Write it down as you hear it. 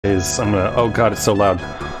I'm gonna, oh god, it's so loud.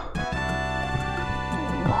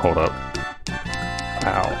 Hold up.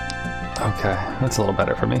 Ow. Okay, that's a little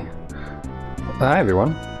better for me. Hi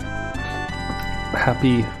everyone.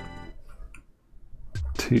 Happy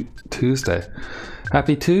Tuesday.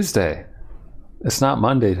 Happy Tuesday. It's not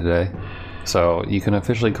Monday today, so you can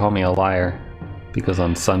officially call me a liar because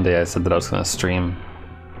on Sunday I said that I was gonna stream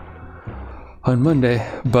on Monday,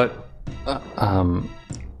 but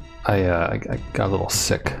I got a little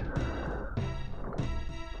sick.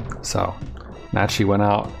 So Natchi went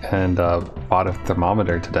out and bought a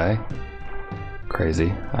thermometer today.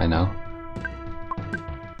 Crazy, I know.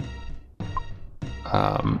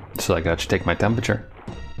 So I got to take my temperature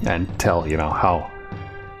and tell, you know,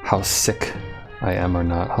 how sick I am or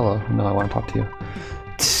not. Hello, no, I want to talk to you.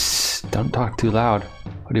 Tss, don't talk too loud.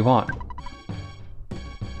 What do you want?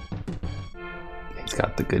 He's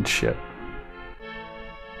got the good shit.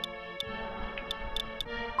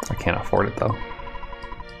 I can't afford it though.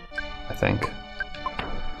 I think.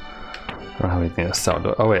 I don't have anything to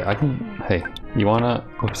sell. Oh wait, I can. Hey, you wanna?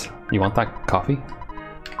 Oops. You want that coffee?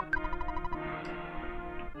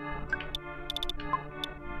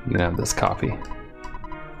 You can have this coffee.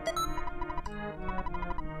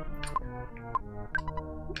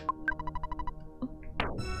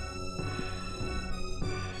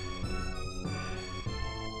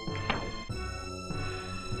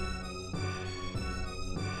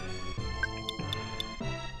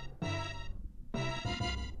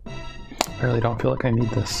 I really don't feel like I need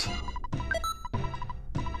this.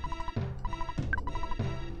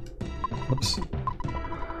 Whoops.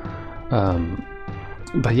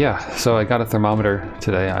 But yeah, so I got a thermometer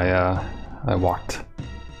today. I walked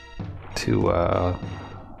to a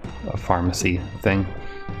pharmacy thing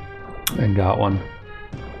and got one.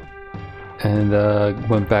 And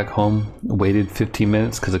went back home, waited 15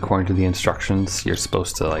 minutes because according to the instructions, you're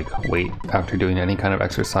supposed to like wait after doing any kind of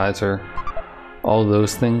exercise or all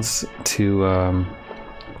those things to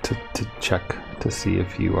check to see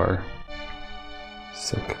if you are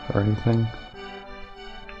sick or anything.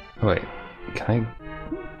 Oh, wait, can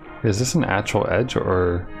I? Is this an actual edge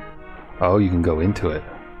or? Oh, you can go into it.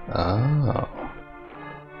 Oh.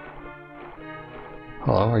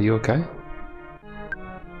 Hello, are you okay?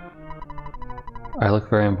 I look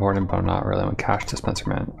very important, but I'm not really. I'm a cash dispenser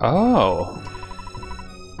man. Oh.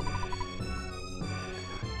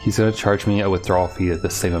 He's gonna charge me a withdrawal fee at the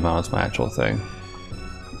same amount as my actual thing.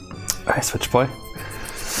 Alright, Switch Boy.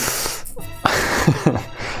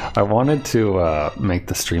 I wanted to make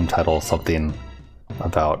the stream title something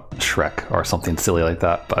about Shrek or something silly like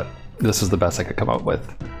that, but this is the best I could come up with.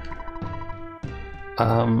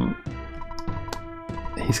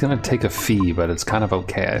 He's gonna take a fee, but it's kind of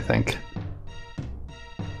okay, I think.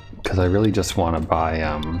 Because I really just want to buy,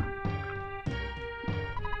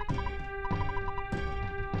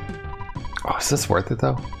 oh, is this worth it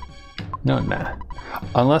though? No, nah.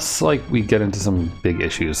 Unless like we get into some big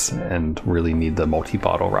issues and really need the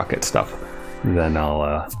multi-bottle rocket stuff, then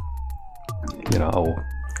I'll, you know, oh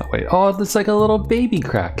wait. Oh, it's like a little baby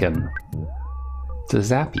kraken. It's a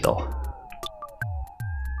Zapiel.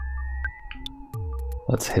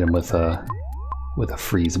 Let's hit him with a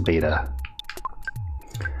freeze beta.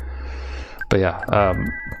 But yeah,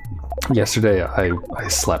 yesterday I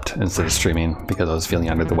slept instead of streaming because I was feeling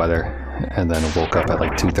under the weather, and then woke up at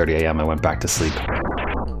like 2:30 a.m. and went back to sleep.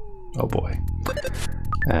 Oh boy.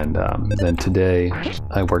 And then today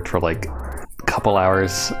I worked for like a couple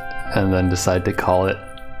hours and then decided to call it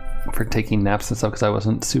for taking naps and stuff because I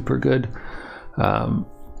wasn't super good. Oh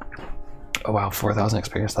wow, 4,000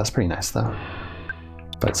 experience. That's pretty nice though.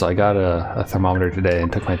 But so I got a thermometer today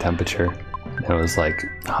and took my temperature. It was like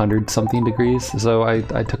 100 something degrees, so I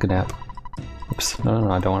took a nap. Oops,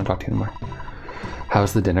 no, I don't want to talk to you anymore. How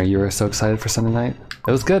was the dinner? You were so excited for Sunday night?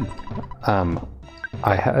 It was good.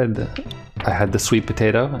 I had the sweet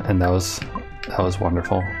potato, and that was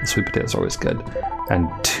wonderful. The sweet potato is always good, and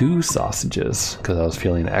 2 sausages because I was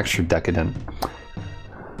feeling extra decadent,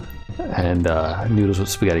 and noodles with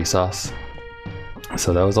spaghetti sauce.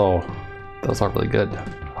 So that was all really good.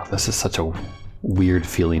 Oh, this is such a weird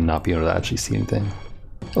feeling not being able to actually see anything.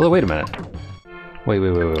 Although, wait a minute. Wait.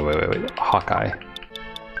 Hawkeye.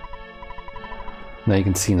 Now you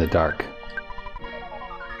can see in the dark.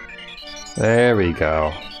 There we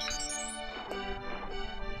go.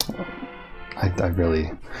 I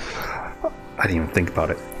didn't even think about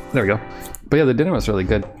it. There we go. But yeah, the dinner was really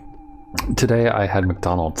good. Today I had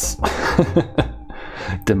McDonald's.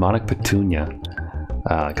 Demonic Petunia.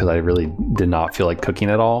 Because I really did not feel like cooking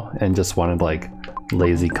at all and just wanted like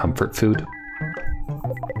lazy comfort food.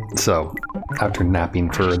 So after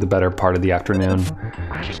napping for the better part of the afternoon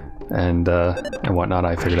and whatnot,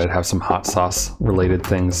 I figured I'd have some hot sauce related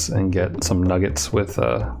things and get some nuggets with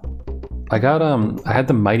I had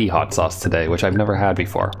the mighty hot sauce today, which I've never had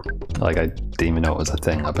before. Like, I didn't even know it was a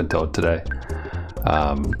thing up until today.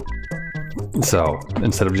 So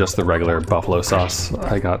instead of just the regular buffalo sauce,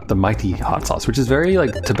 I got the mighty hot sauce, which is very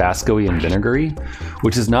like Tabasco-y and vinegary,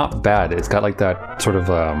 which is not bad. It's got like that sort of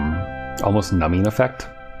almost numbing effect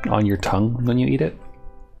on your tongue when you eat it.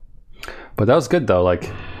 But that was good though. Like,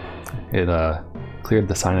 it cleared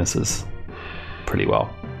the sinuses pretty well.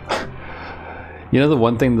 You know, the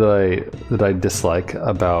one thing that I dislike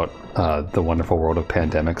about the wonderful world of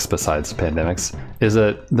pandemics, besides pandemics, is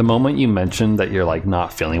that the moment you mention that you're like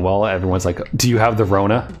not feeling well, everyone's like, "Do you have the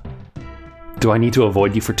Rona? Do I need to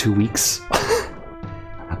avoid you for 2 weeks?"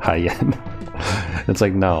 Hi, Yen. It's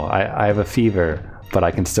like, no, I have a fever, but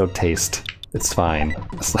I can still taste. It's fine.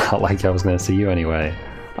 It's not like I was going to see you anyway.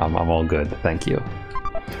 I'm all good, thank you.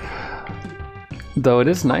 Though it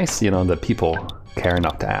is nice, you know, that people care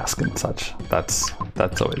enough to ask and such. That's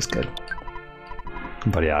always good.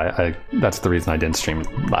 But yeah, that's the reason I didn't stream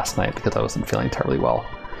last night, because I wasn't feeling terribly well,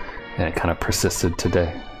 and it kind of persisted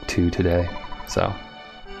today. So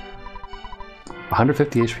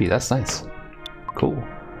 150 HP, that's nice. Cool.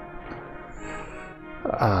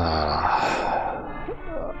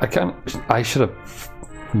 I should have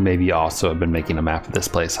maybe also been making a map of this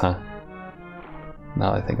place, huh?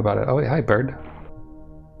 Now that I think about it. Oh wait, hi bird.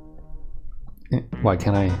 Why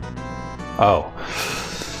can't I? Oh,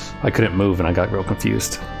 I couldn't move and I got real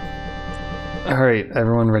confused. All right,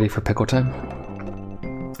 everyone ready for pickle time?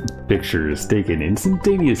 Pictures taken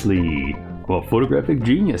instantaneously. Well, photographic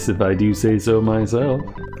genius if I do say so myself.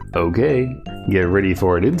 Okay, get ready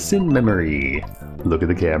for an instant memory. Look at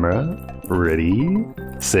the camera. Ready?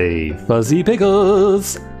 Say fuzzy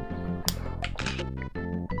pickles.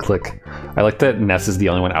 Click. I like that Ness is the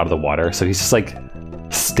only one out of the water, so he's just like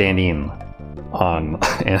standing on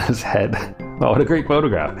Anna's head. Oh, what a great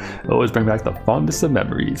photograph. Always bring back the fondest of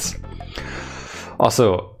memories.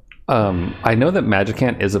 Also, I know that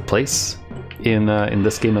Magicant is a place in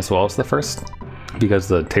this game as well as the first, because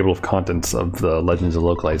the table of contents of the Legends of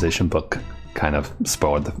Localization book kind of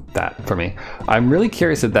spoiled that for me. I'm really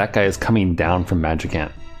curious if that guy is coming down from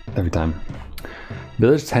Magicant every time.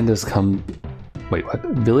 Village Tendas come... Wait, what?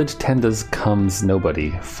 Village Tendas comes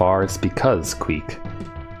nobody. Far it's because, Queek.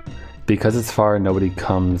 Because it's far, nobody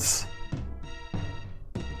comes.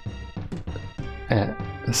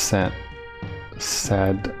 Sad.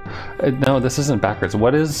 No, this isn't backwards.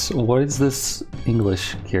 What is this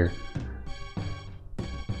English here?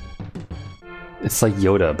 It's like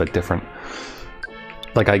Yoda, but different.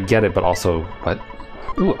 Like, I get it, but also what?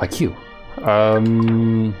 Ooh, IQ.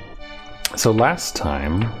 So last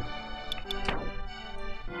time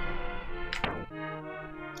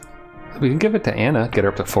we can give it to Anna, get her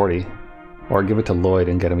up to 40. Or give it to Lloyd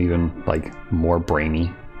and get him even, like, more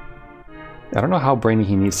brainy. I don't know how brainy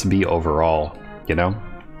he needs to be overall, you know?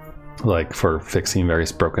 Like, for fixing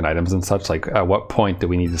various broken items and such. Like, at what point do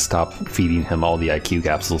we need to stop feeding him all the IQ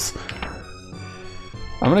capsules?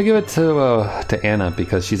 I'm gonna give it to Anna,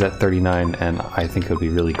 because she's at 39, and I think it would be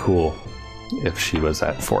really cool if she was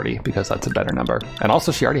at 40, because that's a better number. And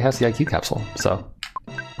also, she already has the IQ capsule, so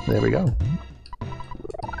there we go.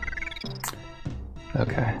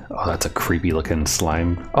 Okay. Oh, that's a creepy looking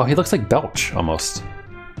slime. Oh, he looks like Belch almost.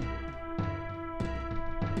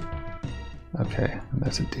 Okay, and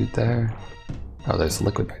there's a dude there. Oh, there's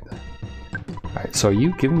liquid right there. Alright, so are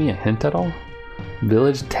you giving me a hint at all?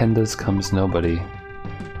 Village Tendas comes nobody.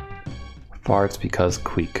 Far it's because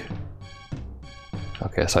Queek.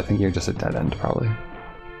 Okay, so I think you're just a dead end probably.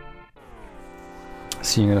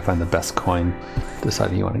 So you're gonna find the best coin,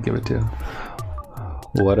 decide who you want to give it to.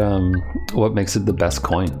 What makes it the best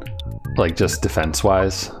coin? Like just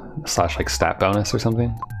defense-wise, / like stat bonus or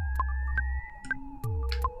something?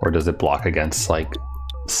 Or does it block against like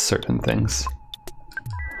certain things?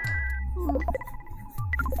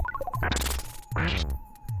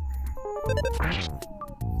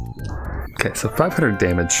 Okay, so 500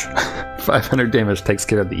 damage. 500 damage takes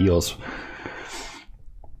care of the eels.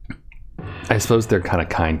 I suppose they're kind of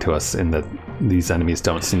kind to us in that these enemies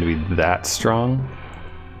don't seem to be that strong.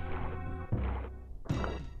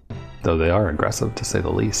 Though they are aggressive, to say the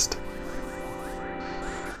least.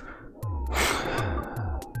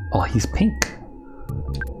 Oh, he's pink.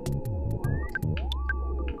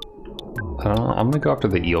 I don't know, I'm gonna go after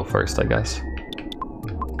the eel first, I guess.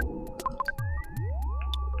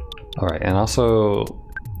 Alright, and also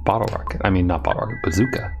bottle rocket. I mean, not bottle rocket,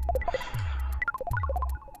 bazooka.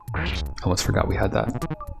 Almost forgot we had that.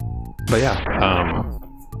 But yeah,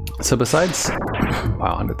 so besides,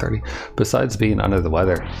 wow, 130. Besides being under the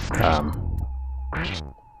weather,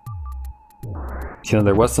 you know,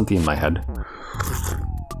 there was something in my head.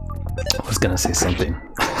 I was gonna say something.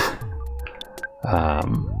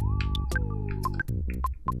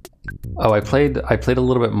 Oh, I played a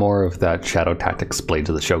little bit more of that Shadow Tactics Blades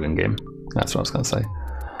of the Shogun game. That's what I was gonna say.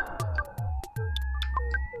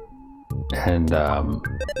 And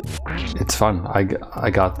it's fun. I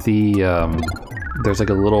got the there's like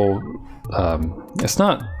a little it's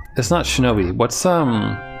not shinobi. What's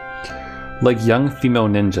like young female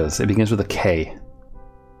ninjas? It begins with a K.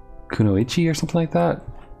 Kunoichi or something like that.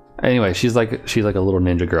 Anyway, she's like a little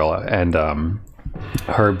ninja girl, and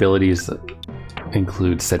her abilities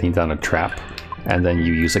include setting down a trap, and then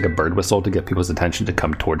you use like a bird whistle to get people's attention to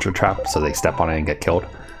come towards your trap, so they step on it and get killed.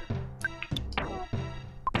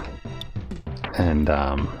 And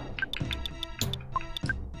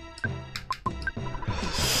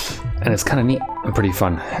it's kind of neat and pretty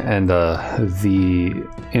fun. And the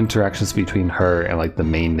interactions between her and like the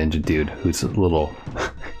main ninja dude, who's a little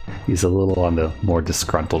he's a little on the more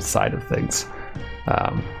disgruntled side of things.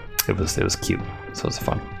 It was cute, so it was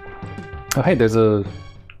fun. Oh hey, there's a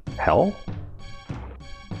Hell?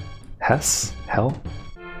 Hess? Hell?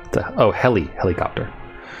 Helicopter.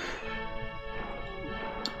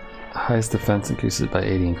 Highest defense increases by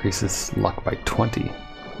 80, increases luck by 20.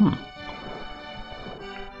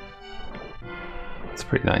 That's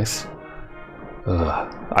pretty nice.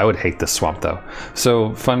 I would hate this swamp though.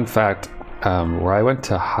 So fun fact, where I went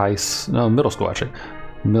to middle school actually.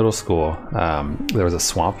 Middle school, there was a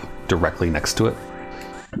swamp directly next to it.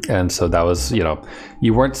 And so that was, you know,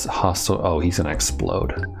 you weren't hostile. Oh, he's gonna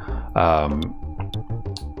explode. I'm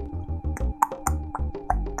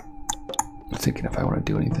thinking if I want to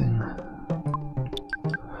do anything.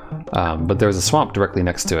 But there was a swamp directly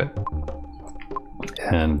next to it.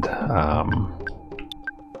 And,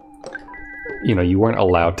 you know, you weren't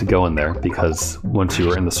allowed to go in there because once you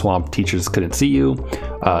were in the swamp, teachers couldn't see you.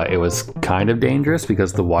 It was kind of dangerous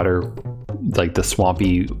because the water, like the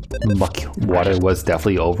swampy muck water, was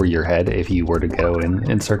definitely over your head if you were to go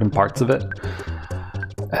in certain parts of it.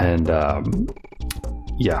 And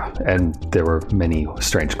yeah, and there were many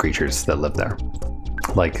strange creatures that lived there.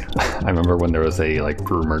 Like, I remember when there was a like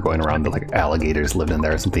rumor going around that like alligators lived in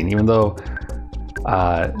there or something, even though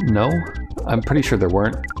no, I'm pretty sure there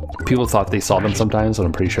weren't. People thought they saw them sometimes, but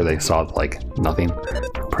I'm pretty sure they saw like nothing.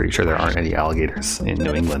 I'm pretty sure there aren't any alligators in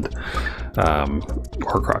New England,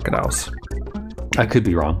 or crocodiles. I could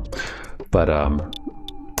be wrong, but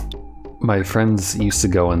my friends used to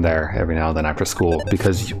go in there every now and then after school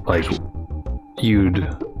because like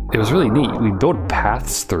it was really neat. We'd build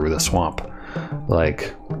paths through the swamp,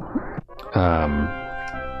 like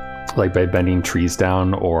by bending trees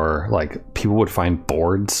down, or like people would find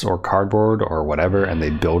boards or cardboard or whatever, and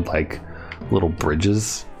they'd build like little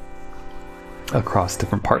bridges across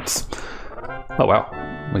different parts. Oh wow,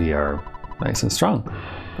 we are nice and strong.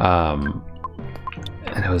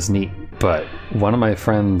 And it was neat. But one of my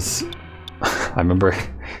friends, I remember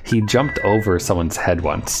he jumped over someone's head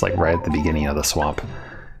once, like right at the beginning of the swamp,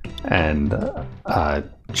 and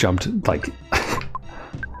jumped like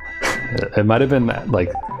it might have been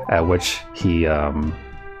like at which he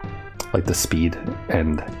like the speed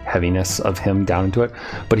and heaviness of him down into it,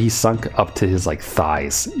 but he sunk up to his like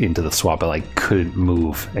thighs into the swamp and like couldn't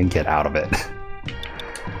move and get out of it.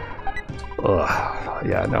 Ugh.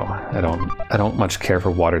 Yeah, no, I don't much care for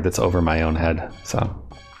water that's over my own head, so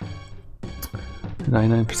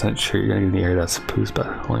 99% sure you're gonna hear that's poos, but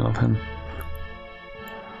only love him.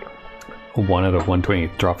 1 out of 120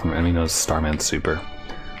 drop from enemy knows Starman Super.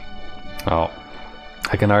 Oh,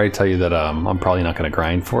 I can already tell you that I'm probably not gonna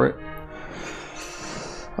grind for it.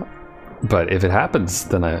 But if it happens,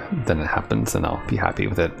 then it happens, and I'll be happy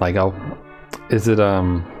with it. Like, I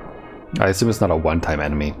assume it's not a one-time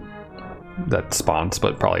enemy that spawns,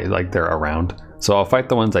 but probably like they're around. So I'll fight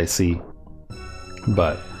the ones I see.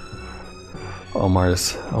 But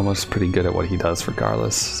Omar's almost pretty good at what he does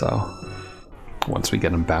regardless. So once we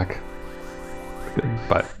get him back, good.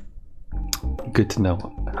 But good to know.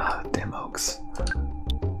 Ah, damn oaks.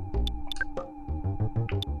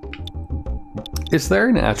 Is there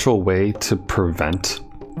an actual way to prevent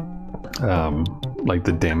like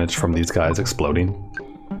the damage from these guys exploding?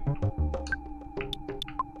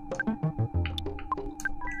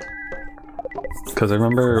 Because I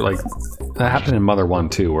remember like that happened in Mother 1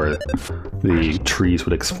 too, where the trees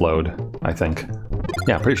would explode, I think.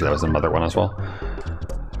 Yeah, I'm pretty sure that was in Mother 1 as well.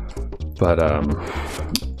 But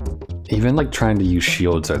even like trying to use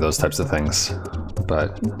shields or those types of things,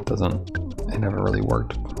 but it never really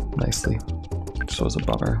worked. nicely, which was a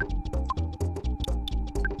bummer.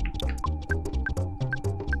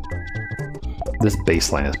 This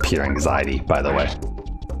baseline is pure anxiety, by the way.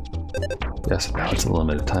 Yes, now it's a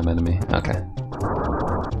limited time enemy. Okay.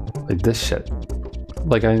 Like this shit.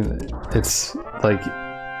 Like it's like,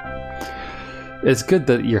 it's good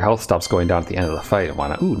that your health stops going down at the end of the fight and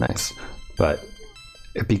whatnot. Ooh, nice. But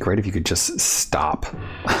it'd be great if you could just stop.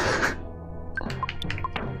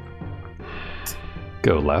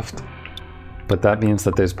 Go left. But that means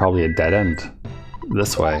that there's probably a dead end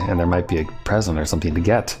this way, and there might be a present or something to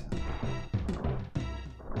get.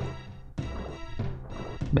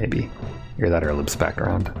 Maybe. Either that or it loops back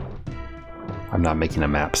around. I'm not making a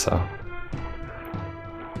map, so.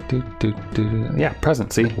 Yeah,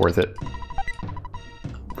 present, see? Worth it.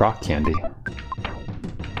 Rock candy.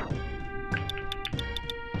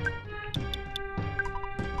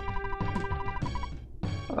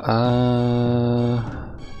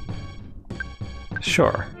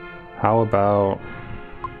 Sure. How about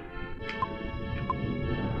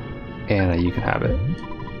Anna, you can have it.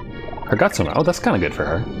 Her guts one. Oh, that's kind of good for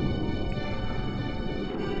her.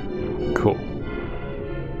 Cool.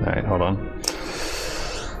 Alright, hold on.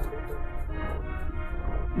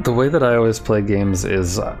 The way that I always play games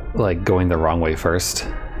is like going the wrong way first.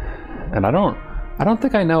 And I don't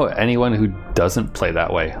think I know anyone who doesn't play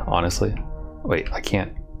that way, honestly. Wait, I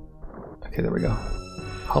can't. Okay, there we go.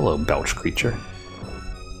 Hello, belch creature.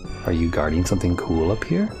 Are you guarding something cool up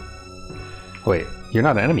here? Wait, you're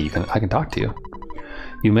not an enemy. I can talk to you.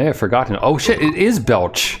 You may have forgotten. Oh shit, it is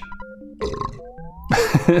Belch.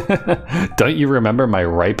 Don't you remember my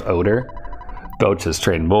ripe odor? Belch has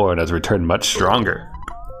trained more and has returned much stronger.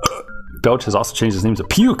 Belch has also changed his name to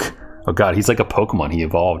Puke. Oh god, he's like a Pokemon. He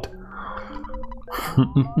evolved.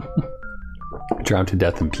 Drown to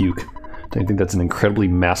death and puke. Don't you think that's an incredibly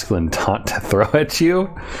masculine taunt to throw at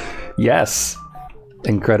you? Yes.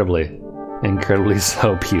 Incredibly. Incredibly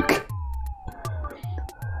so, Puke.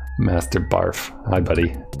 Master Barf. Hi,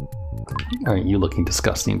 buddy. Aren't you looking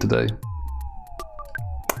disgusting today?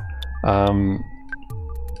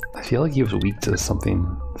 I feel like he was weak to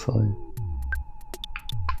something. So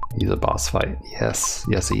he's a boss fight. Yes.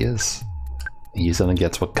 Yes, he is. He's gonna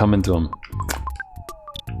get what's coming to him.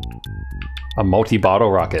 A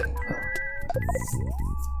multi-bottle rocket.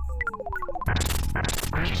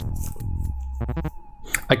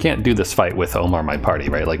 I can't do this fight with Omar in my party,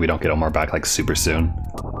 right? Like, we don't get Omar back, like, super soon.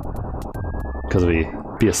 Because it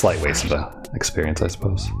would be a slight waste of the experience, I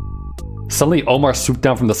suppose. Suddenly, Omar swooped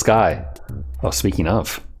down from the sky. Oh, speaking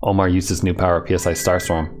of, Omar used his new power, PSI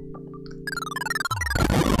Starstorm.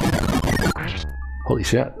 Holy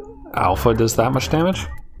shit. Alpha does that much damage?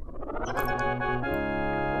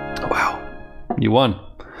 Wow. You won.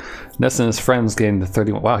 Ness and his friends getting the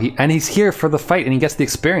 31. Wow, and he's here for the fight and he gets the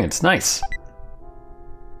experience. Nice.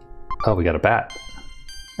 Oh, we got a bat.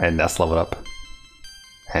 And Ness leveled up.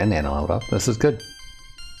 And Anna leveled up. This is good.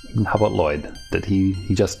 How about Lloyd?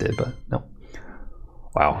 He just did, but no.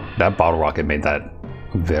 Wow, that bottle rocket made that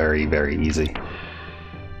very, very easy.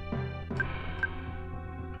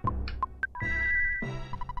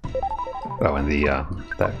 Oh, and the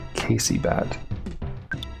that Casey bat.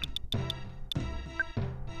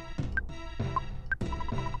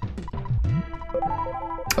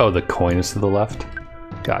 Oh, the coin is to the left?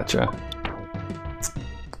 Gotcha.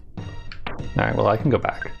 Alright, well, I can go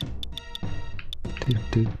back.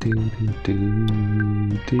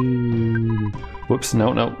 Whoops,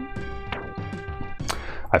 no.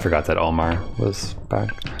 I forgot that Omar was back.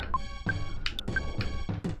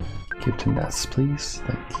 Give to Ness, please.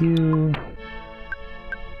 Thank you.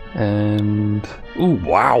 And... ooh,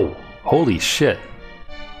 wow! Holy shit.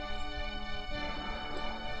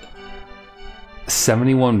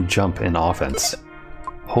 71 jump in offense.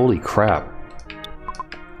 Holy crap.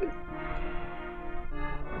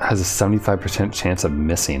 Has a 75% chance of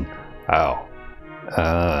missing. Oh.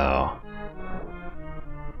 Oh.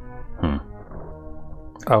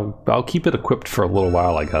 I'll keep it equipped for a little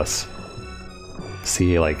while, I guess.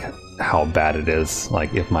 See, like, how bad it is,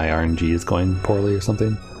 like, if my RNG is going poorly or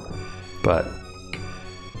something. But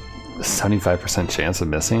 75% chance of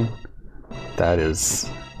missing? That is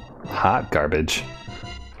hot garbage.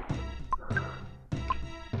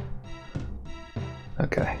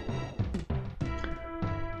 Okay.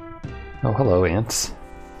 Oh, hello, ants.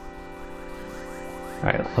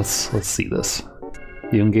 Alright, let's see this.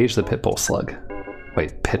 You engage the pitbull slug.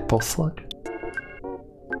 Wait, pitbull slug?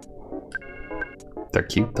 They're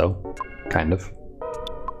cute, though. Kind of.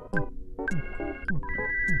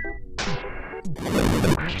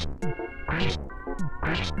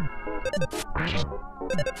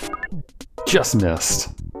 Just missed.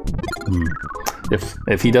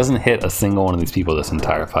 If he doesn't hit a single one of these people this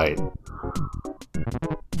entire fight,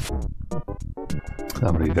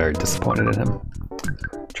 I'm gonna be very disappointed in him.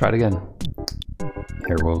 Try it again.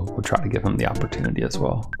 Here, we'll try to give him the opportunity as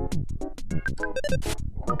well.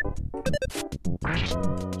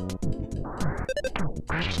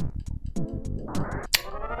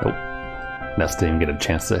 Nope. Ness didn't even get a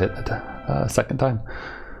chance to hit a second time.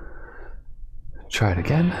 Try it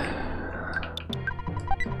again.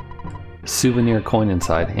 Souvenir coin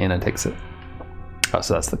inside. Anna takes it. Oh,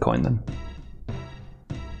 so that's the coin then.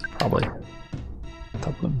 Probably.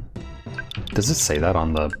 Dublin. Does it say that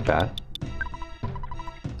on the bat?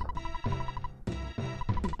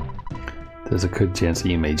 There's a good chance that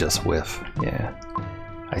you may just whiff. Yeah,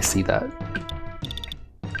 I see that.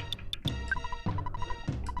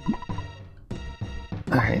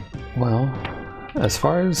 Alright, well, as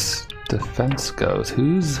far as defense goes,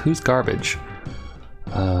 who's garbage?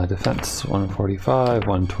 Defense 145,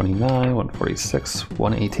 129, 146,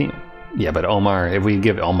 118. Yeah, but Omar, if we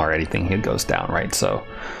give Omar anything, he goes down, right? So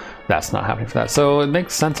that's not happening for that. So it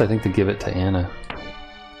makes sense, I think, to give it to Anna.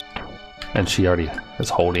 And she already is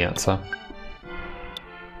holding it, so.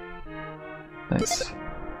 Nice.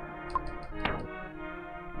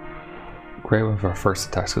 Great with our first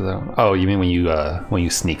attacks with them. Oh, you mean when you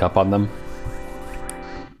sneak up on them?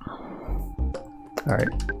 All right,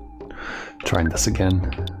 trying this again.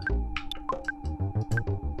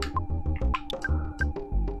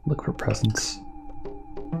 Look for presents.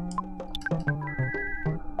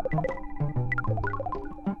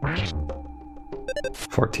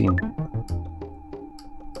 $14.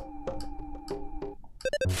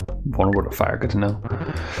 Vulnerable to fire, good to know.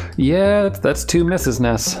 Yeah, that's 2 misses,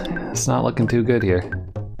 Ness. It's not looking too good here.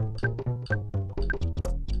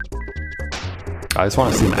 I just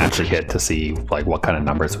want to see him actually hit to see like what kind of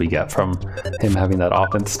numbers we get from him having that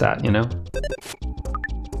offense stat, you know?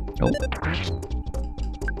 Nope.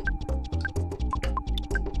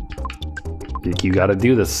 You gotta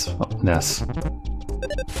do this, Ness.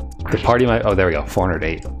 The party might, oh there we go,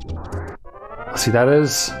 408. See, that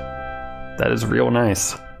is real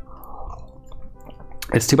nice.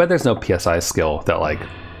 It's too bad there's no PSI skill that like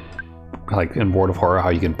in World of Horror, how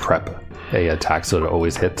you can prep a attack so it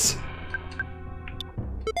always hits.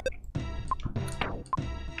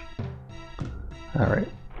 All right.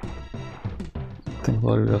 I think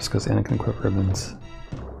loaded us because Anna can equip ribbons.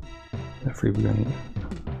 The free grenade.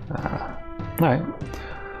 All right.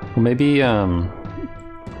 Well, maybe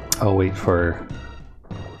I'll wait for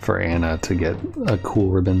Anna to get a cool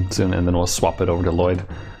ribbon soon, and then we'll swap it over to Lloyd.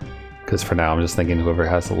 Because for now, I'm just thinking whoever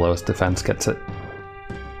has the lowest defense gets it.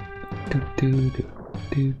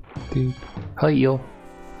 Hi, Eel.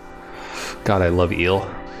 God, I love eel.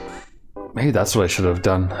 Maybe that's what I should have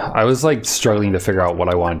done. I was like struggling to figure out what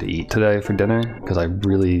I wanted to eat today for dinner because I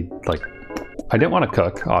really like. I didn't want to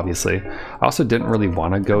cook, obviously. I also didn't really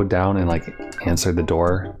want to go down and like answer the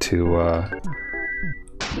door to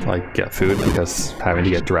like get food because having to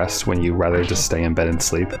get dressed when you rather just stay in bed and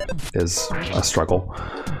sleep is a struggle.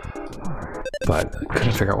 But I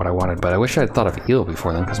couldn't figure out what I wanted. But I wish I had thought of eel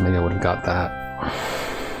before then because maybe I would have got that.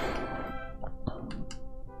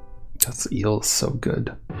 That's eel is so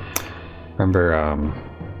good. Remember, oh,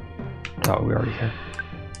 we're already here.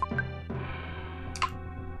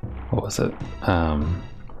 What was it?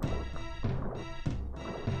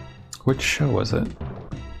 Which show was it?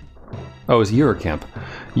 Oh, it was Eurocamp.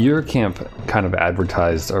 Eurocamp kind of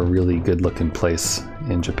advertised a really good looking place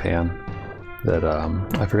in Japan that,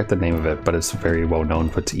 I forget the name of it, but it's very well known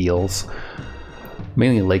for its eels.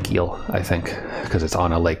 Mainly lake eel, I think, because it's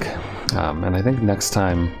on a lake. And I think next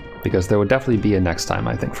time, because there would definitely be a next time,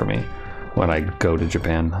 I think, for me when I go to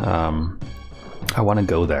Japan. I want to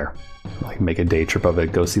go there, like make a day trip of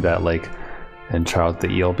it, go see that lake and try out the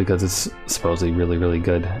eel because it's supposedly really, really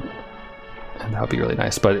good. And that would be really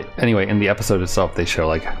nice. But anyway, in the episode itself, they show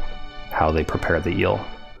like how they prepare the eel.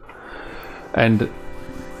 And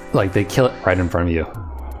like they kill it right in front of you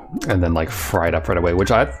and then like fry it up right away,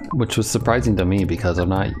 which was surprising to me because I'm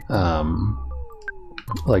not,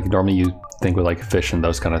 like normally you think with like fish and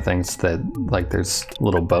those kind of things that like there's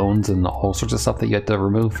little bones and all sorts of stuff that you have to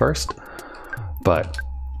remove first. But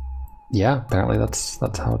yeah, apparently that's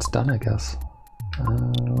how it's done, I guess.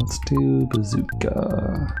 Let's do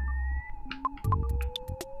bazooka.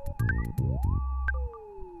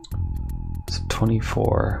 It's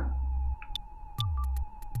 24.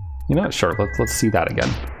 You know what? Sure. Let's see that again.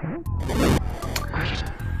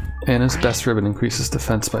 Anna's best ribbon increases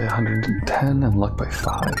defense by 110 and luck by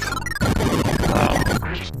 5.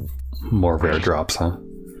 More rare drops, huh?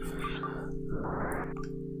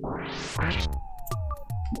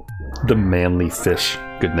 The Manly Fish.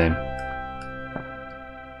 Good name.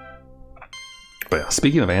 But yeah,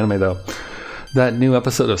 speaking of anime though, that new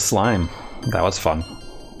episode of Slime, that was fun.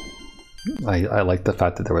 I like the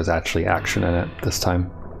fact that there was actually action in it this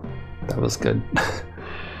time. That was good.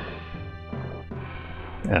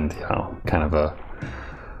 And, you know, kind of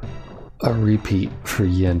a repeat for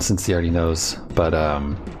Yin since he already knows. But I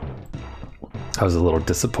was a little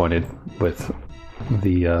disappointed with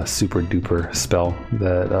the super duper spell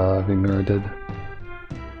that Vingura did.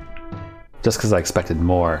 Just because I expected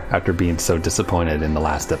more after being so disappointed in the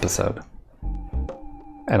last episode.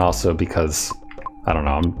 And also because, I don't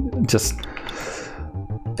know, I'm just...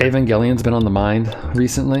 Evangelion's been on the mind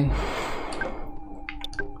recently.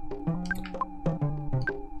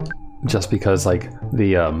 Just because, like,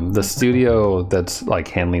 the studio that's, like,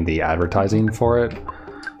 handling the advertising for it,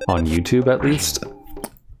 on YouTube at least,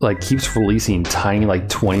 like, keeps releasing tiny, like,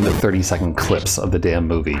 20 to 30 second clips of the damn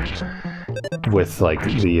movie. With, like,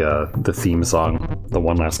 the theme song, the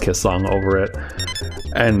One Last Kiss song over it.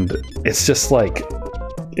 And it's just, like...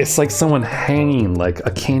 It's like someone hanging like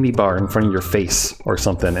a candy bar in front of your face or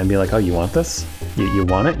something and be like, oh, you want this? You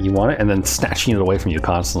want it? You want it? And then snatching it away from you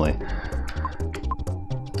constantly.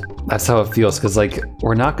 That's how it feels, because like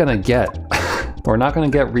we're not gonna get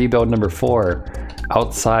Rebuild number 4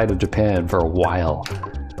 outside of Japan for a while.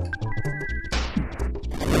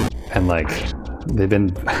 And like they've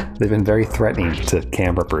been very threatening to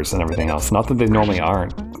cam rippers and everything else. Not that they normally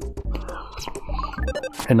aren't.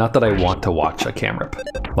 And not that I want to watch a cam rip.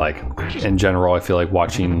 Like, in general, I feel like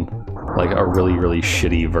watching like a really, really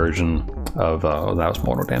shitty version of, oh, that was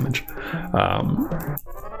mortal damage,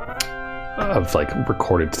 of like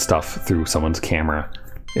recorded stuff through someone's camera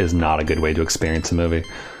is not a good way to experience a movie.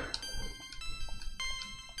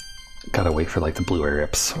 Gotta wait for like the Blu-ray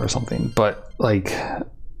rips or something. But like,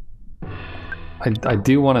 I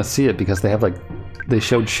do want to see it because they have like, they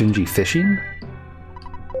showed Shinji fishing.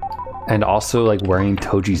 And also like wearing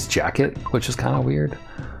Toji's jacket, which is kind of weird.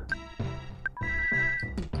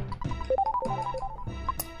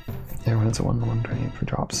 Everyone has a 1-1 training for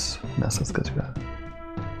drops. Yes, let's go through that.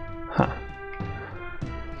 Huh.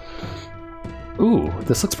 Ooh,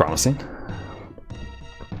 this looks promising.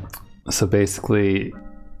 So basically,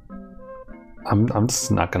 I'm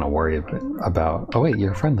just not gonna worry about. Oh wait,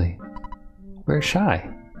 you're friendly. Where's Shy?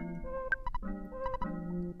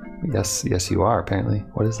 Yes, you are, apparently.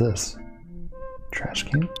 What is this? Trash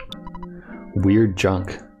can? Weird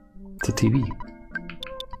junk. It's a TV.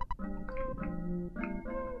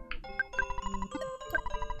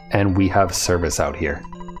 And we have service out here.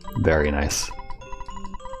 Very nice.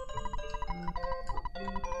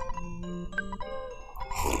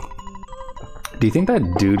 Do you think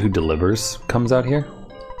that dude who delivers comes out here?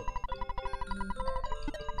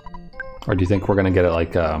 Or do you think we're gonna get it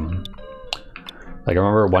like I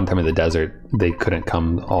remember one time in the desert, they couldn't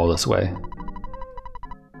come all this way.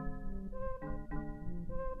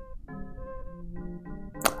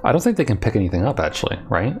 I don't think they can pick anything up, actually,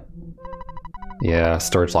 right? Yeah,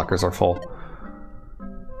 storage lockers are full.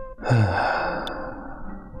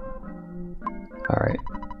 Alright.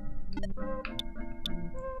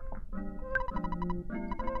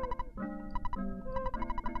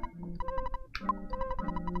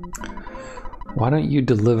 Why don't you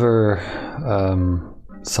deliver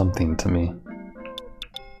something to me?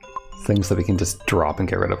 Things that we can just drop and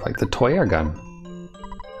get rid of, like the toy air gun.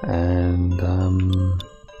 And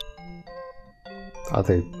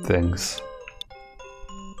other things.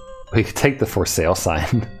 We could take the for sale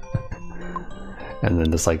sign and then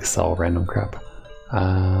just like sell random crap.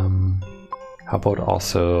 How about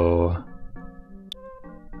also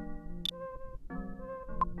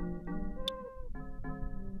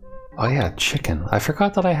oh yeah, chicken. I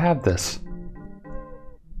forgot that I had this.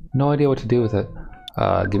 No idea what to do with it.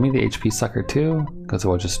 Give me the HP sucker too, because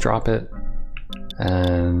we'll just drop it.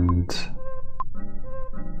 And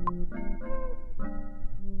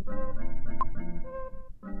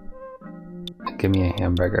give me a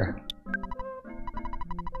hamburger.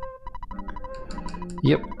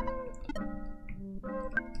 Yep.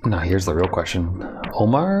 Now here's the real question.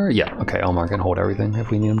 Omar? Yeah, okay, Omar can hold everything if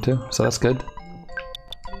we need him to, so that's good.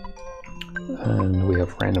 And we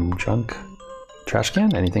have random junk. Trash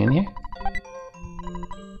can? Anything in here?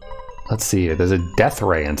 Let's see, there's a death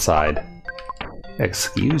ray inside.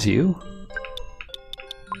 Excuse you?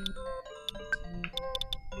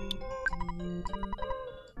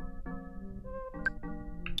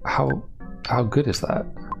 How good is that?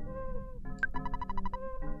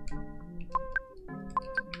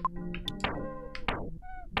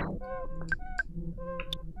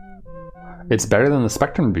 It's better than the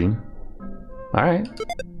Spectrum Beam. Alright.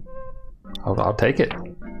 I'll take it.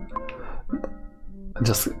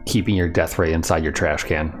 Just keeping your death ray inside your trash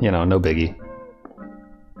can. You know, no biggie.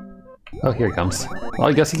 Oh, here he comes. Well,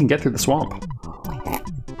 I guess he can get through the swamp.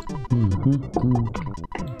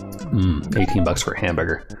 18 bucks for a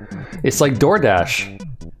hamburger. It's like DoorDash.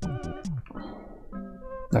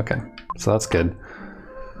 Okay, so that's good.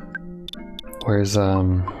 Where's,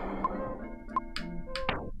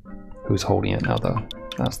 who's holding it now, though?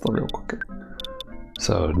 That's the real cooker.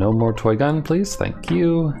 So, no more toy gun, please. Thank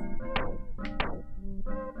you.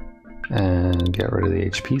 And get rid of the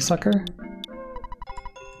HP sucker.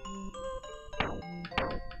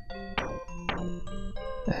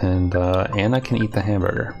 And Anna can eat the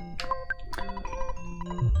hamburger.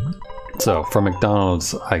 So from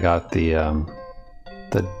McDonald's, I got the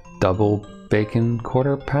double bacon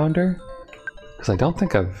quarter pounder because I don't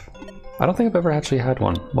think I've ever actually had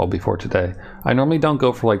one. Well, before today, I normally don't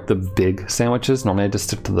go for like the big sandwiches. Normally, I just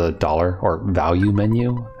stick to the dollar or value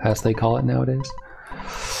menu, as they call it nowadays.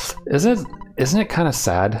 Isn't it kind of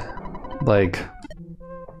sad? Like,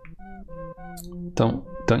 don't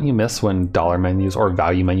you miss when dollar menus or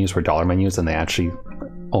value menus were dollar menus and they actually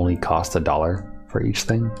only cost $1 for each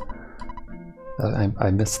thing? I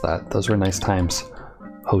miss that. Those were nice times.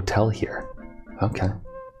 Hotel here. Okay.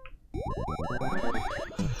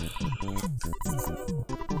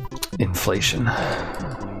 Inflation.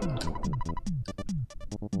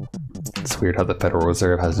 It's weird how the Federal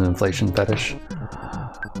Reserve has an inflation fetish.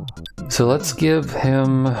 So let's give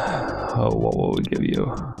him... Oh, what will we give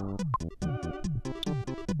you?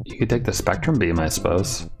 You could take the Spectrum Beam, I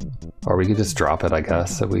suppose. Or we could just drop it, I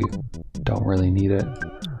guess, if we don't really need it.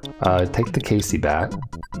 Take the Casey Bat.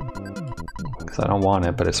 Because I don't want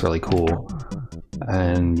it, but it's really cool.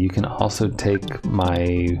 And you can also take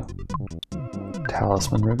my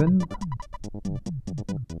Talisman Ribbon.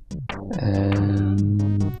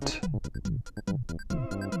 And...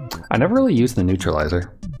 I never really used the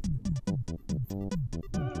Neutralizer.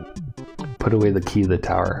 Put away the key to the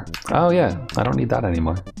tower. Oh yeah, I don't need that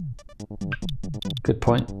anymore. Good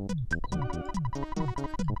point.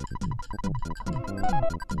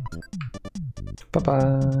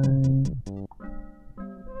 Bye-bye.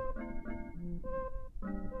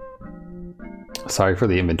 Sorry for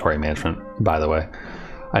the inventory management, by the way.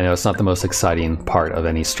 I know it's not the most exciting part of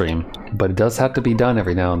any stream, but it does have to be done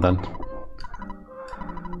every now and then.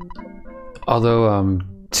 Although,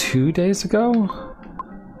 2 days ago?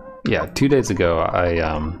 Yeah, 2 days ago,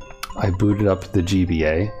 I booted up the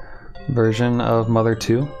GBA version of Mother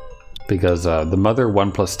 2 because the Mother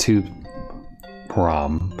 1+2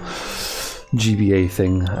 ROM GBA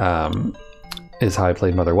thing is how I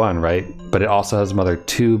played Mother 1, right? But it also has Mother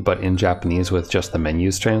 2, but in Japanese with just the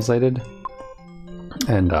menus translated.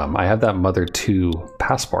 And I had that Mother 2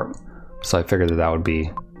 passport, so I figured that would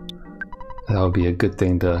be a good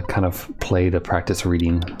thing to kind of play to practice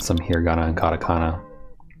reading some hiragana and katakana,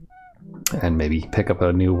 and maybe pick up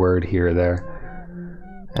a new word here or there.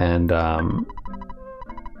 And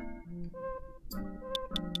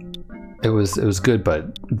it was good,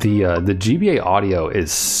 but the GBA audio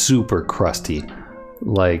is super crusty,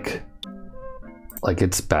 like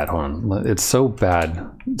it's bad. Hold on, it's so bad.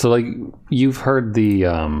 So like you've heard the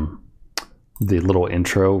little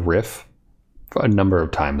intro riff a number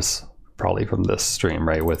of times, probably from this stream,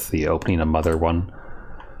 right? With the opening of Mother 1.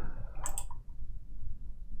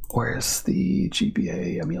 Where's the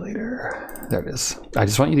GBA emulator? There it is. I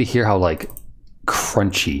just want you to hear how like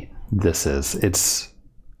crunchy this is. It's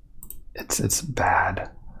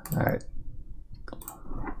bad. All right.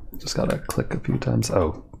 Just gotta click a few times.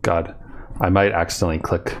 Oh God, I might accidentally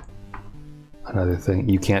click another thing.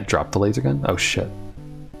 You can't drop the laser gun? Oh shit.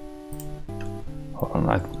 Hold on,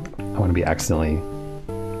 I want to be accidentally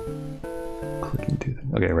clicking two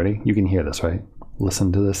things. Okay, ready? You can hear this, right?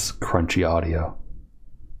 Listen to this crunchy audio.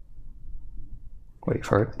 Wait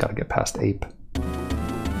for it. Gotta get past ape.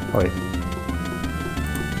 Oh, wait.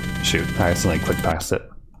 Shoot, I accidentally clicked past it.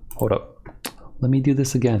 Hold up. Let me do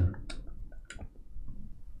this again.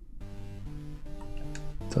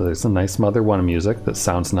 So there's some nice Mother 1 music that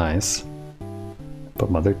sounds nice.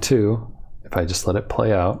 But Mother 2, if I just let it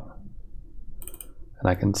play out, and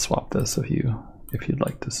I can swap this if you'd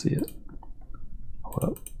like to see it.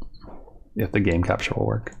 Hold up. If the game capture will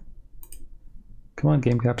work. Come on,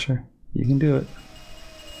 game capture. You can do it.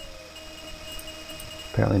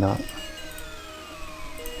 Apparently not.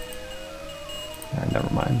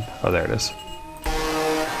 Never mind. Oh, there it is.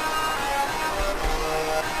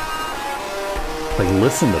 Like,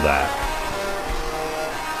 listen to that.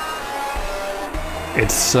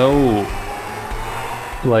 It's so...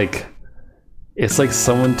 like... It's like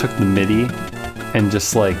someone took the MIDI and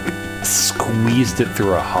just, like, squeezed it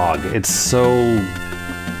through a hog. It's so...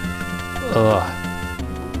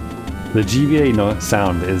 The GBA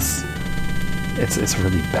sound is... It's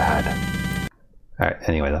really bad. Alright,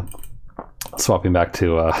 anyway though. Swapping back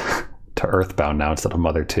to to Earthbound now instead of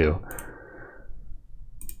Mother 2.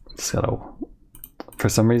 Just gotta... For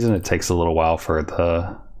some reason it takes a little while for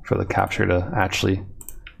the capture to actually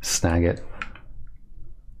snag it.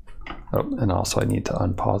 Oh, and also I need to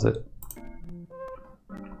unpause it.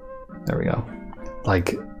 There we go.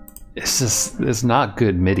 Like, it's not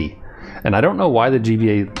good MIDI. And I don't know why the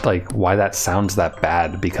GBA, like, why that sounds that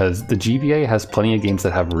bad, because the GBA has plenty of games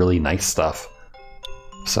that have really nice stuff.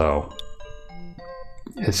 So,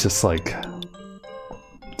 it's just like,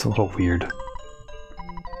 it's a little weird.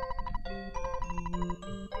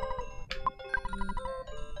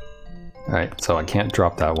 Alright, so I can't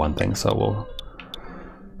drop that one thing, so we'll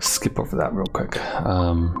skip over that real quick.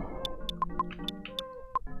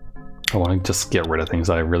 I want to just get rid of things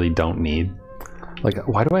that I really don't need. Like,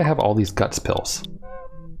 why do I have all these guts pills?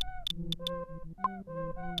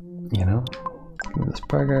 You know? Give me this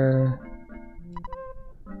burger.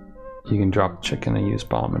 You can drop chicken and use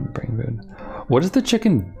bomb and bring food. What does the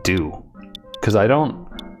chicken do? Because I don't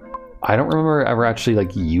remember ever actually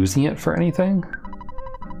like using it for anything.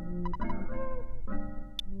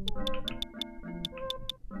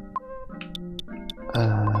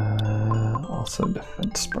 Also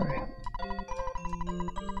defense spray.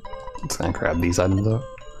 It's gonna grab these items though.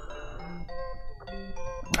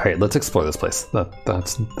 All right, let's explore this place.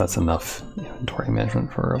 That's enough inventory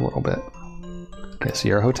management for a little bit. Okay, so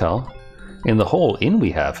you're a hotel. In the whole inn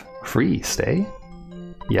we have free stay.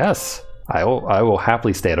 Yes, I will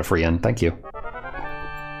happily stay at a free inn. Thank you.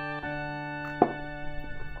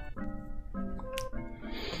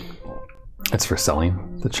 It's for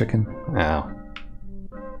selling the chicken. Oh.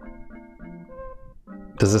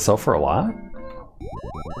 Does it sell for a lot?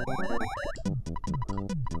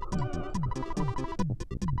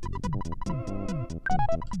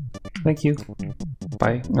 Thank you.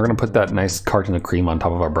 Bye. We're gonna put that nice carton of cream on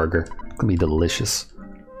top of our burger. It's gonna be delicious.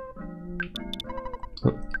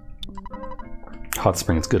 Oh. Hot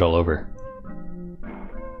spring is good all over.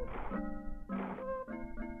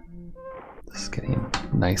 Just getting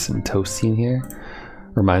nice and toasty in here.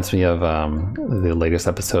 Reminds me of the latest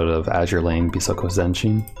episode of Azure Lane Bisoko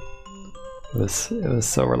Zenshin. It was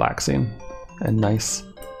so relaxing and nice,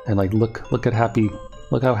 and like look how happy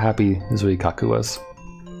Zuikaku was.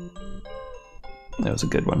 It was a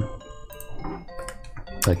good one.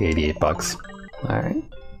 Like $88. All right,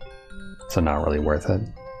 so not really worth it.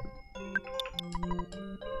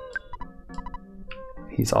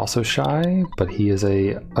 He's also shy, but he is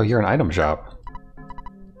a... Oh, you're an item shop.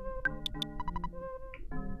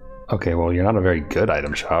 Okay, well, you're not a very good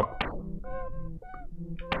item shop.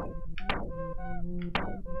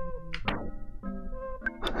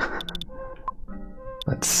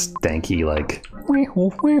 That stanky, like,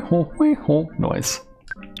 noise.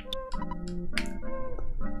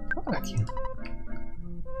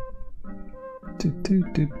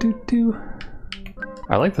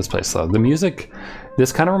 I like this place, though. The music,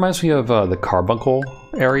 this kind of reminds me of the Carbuncle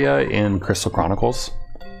area in Crystal Chronicles.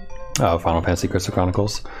 Final Fantasy Crystal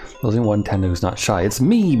Chronicles. There's only one Tendo who's not shy. It's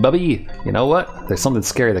me, Bubby! You know what? There's something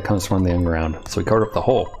scary that comes from the underground. So we covered up the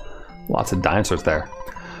hole. Lots of dinosaurs there.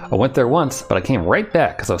 I went there once, but I came right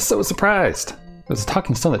back because I was so surprised. There's a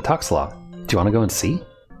talking stone that talks a lot. Do you want to go and see?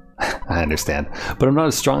 I understand, but I'm not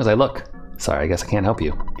as strong as I look. Sorry, I guess I can't help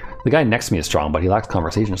you. The guy next to me is strong, but he lacks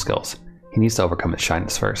conversation skills. He needs to overcome his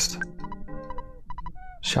shyness first.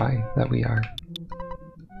 Shy that we are.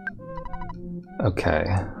 Okay.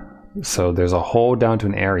 So there's a hole down to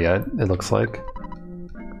an area, it looks like.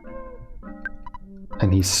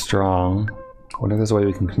 And he's strong. I wonder if there's a way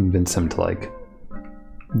we can convince him to, like,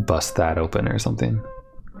 bust that open or something.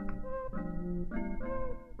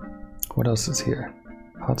 What else is here?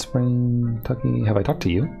 Hot Spring, Tucky. Have I talked to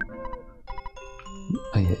you?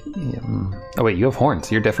 Oh wait, you have horns.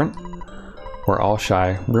 You're different. We're all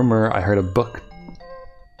shy. Rumor I heard a book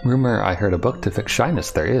to fix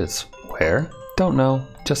shyness. There is. Where? Don't know.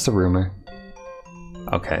 Just a rumor.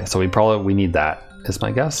 Okay, so we need that, is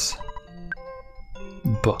my guess.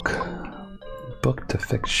 Book to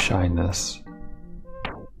fix shyness.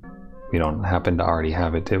 We don't happen to already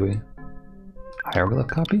have it, do we? Hieroglyph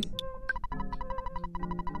copy?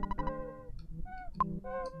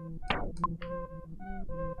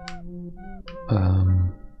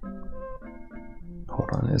 Hold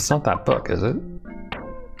on, it's not that book, is it?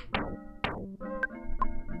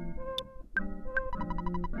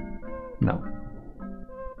 No.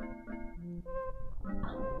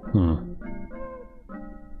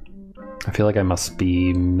 I feel like I must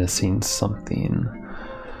be missing something.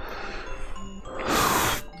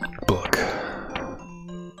 Book.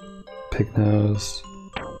 Pig nose.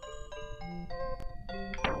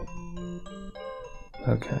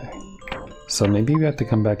 Okay. So maybe we have to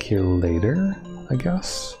come back here later, I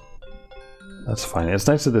guess. That's fine. It's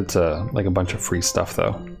nice that it's like a bunch of free stuff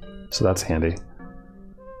though. So that's handy.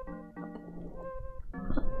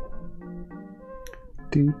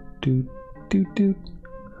 Doot, doot, doot, doot.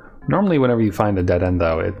 Normally whenever you find a dead end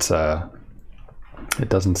though, it's it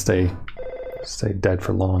doesn't stay dead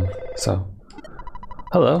for long. So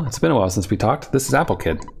hello, it's been a while since we talked. This is Apple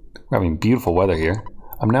Kid. We're having beautiful weather here.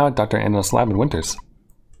 I'm now at Dr. Anna's lab in Winters.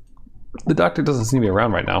 The doctor doesn't seem to be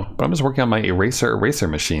around right now, but I'm just working on my eraser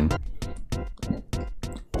machine.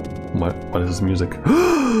 What is this music?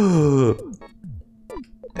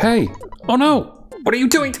 Hey! Oh no! What are you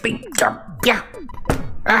doing to me? Yeah!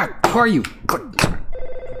 Ah! Who are you?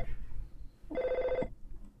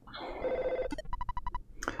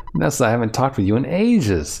 Nessa, I haven't talked with you in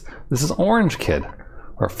ages. This is Orange Kid.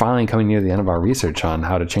 We're finally coming near the end of our research on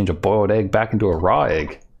how to change a boiled egg back into a raw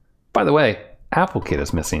egg. By the way, Apple Kid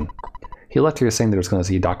is missing. He left here saying that he was going to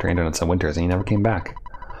see Dr. Anderson Winters and he never came back.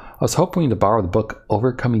 I was hoping to borrow the book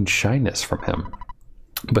Overcoming Shyness from him,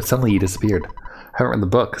 but suddenly he disappeared. I haven't read the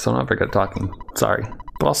book, so I'll never get talking. Sorry.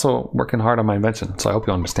 But also working hard on my invention, so I hope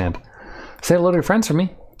you'll understand. Say hello to your friends for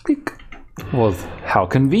me. Well, how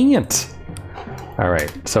convenient.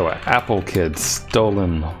 Alright, so Apple Kid,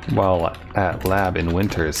 stolen while at lab in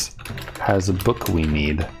Winters, has a book we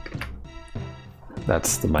need.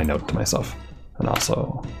 That's my note to myself. And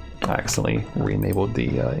also, I accidentally re-enabled the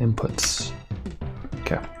inputs.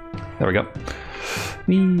 Okay, there we go.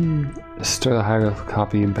 Stir the hieroglyph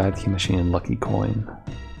copy, bad key machine, and lucky coin.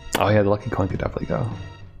 Oh yeah, the lucky coin could definitely go.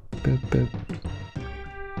 Boop, boop.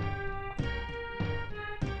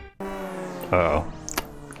 Uh-oh,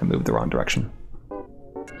 I moved the wrong direction.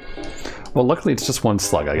 Well, luckily it's just one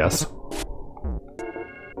slug, I guess.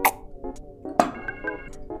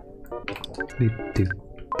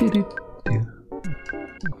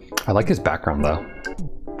 I like his background though.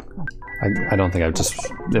 I don't think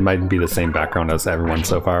it might be the same background as everyone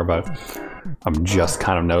so far, but I'm just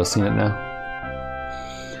kind of noticing it now.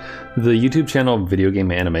 The YouTube channel Video Game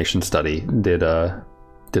Animation Study did a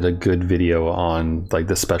good video on like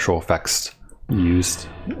the special effects used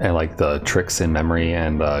and like the tricks in memory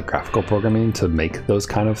and graphical programming to make those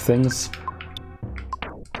kind of things.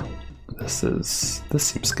 This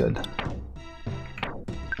seems good.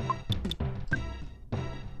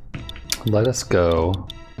 Let us go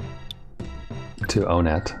to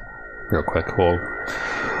Onet real quick.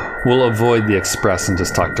 We'll avoid the express and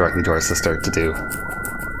just talk directly to our sister to do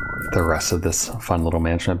the rest of this fun little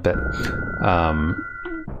management bit.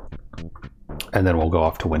 And then we'll go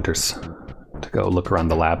off to Winters to go look around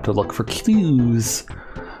the lab to look for clues.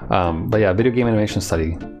 But yeah, Video Game Animation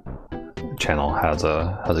Study channel has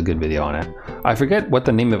a good video on it. I forget what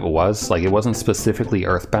the name of it was. Like, it wasn't specifically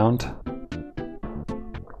Earthbound.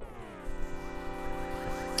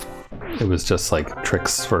 It was just like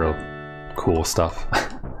tricks for cool stuff.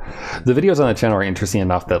 The videos on the channel are interesting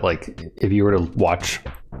enough that like if you were to watch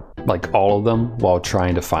like all of them while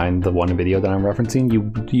trying to find the one video that I'm referencing,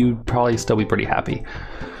 you'd probably still be pretty happy.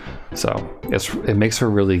 So it makes for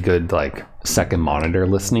really good like second monitor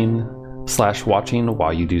listening / watching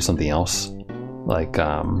while you do something else, like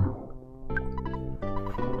playing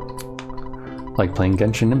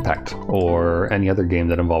Genshin Impact or any other game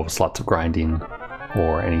that involves lots of grinding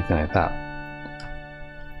or anything like that.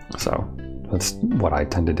 So that's what I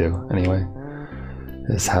tend to do anyway,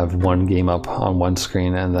 is have one game up on one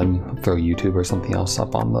screen and then throw YouTube or something else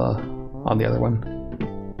up on the other one.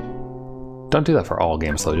 Don't do that for all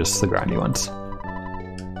games though, just the grindy ones.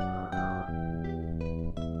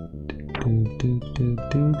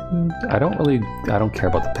 I don't care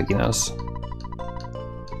about the piggy nose.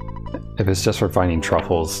 If it's just for finding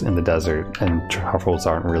truffles in the desert and truffles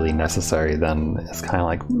aren't really necessary, then it's kind of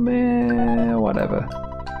like, meh, whatever.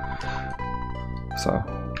 So.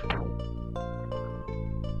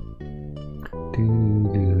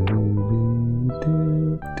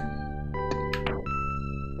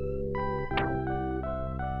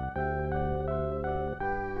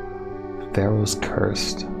 Pharaoh's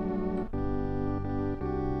Cursed.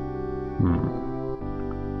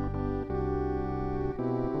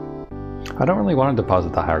 I don't really want to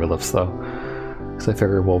deposit the hieroglyphs though, because I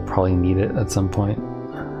figure we'll probably need it at some point.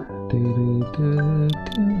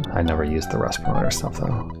 I never used the rest promoter stuff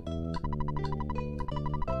though.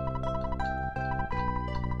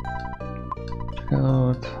 Check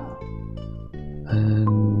out.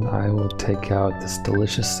 And I will take out this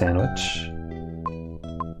delicious sandwich.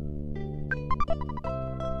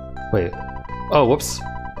 Wait. Oh, whoops.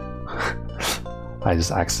 I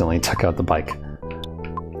just accidentally took out the bike.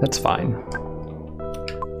 That's fine.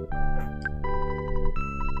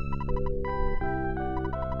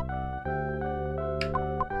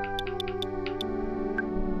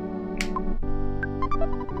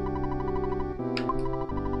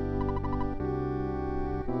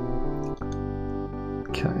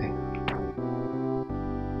 Okay.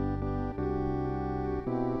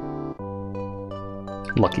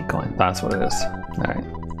 Lucky coin, that's what it is. Alright.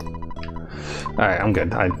 Alright, I'm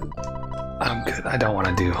good. I'm good. I don't want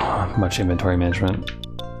to do much inventory management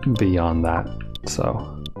beyond that,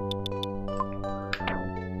 so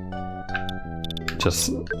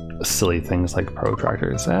just silly things like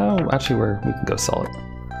protractors. Oh, actually, we can go sell it.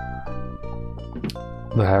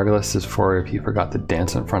 The hieroglyphs is for if you forgot to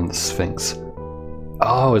dance in front of the Sphinx.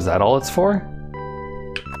 Oh, is that all it's for?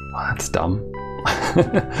 Oh, that's dumb.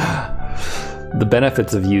 The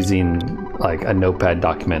benefits of using like a notepad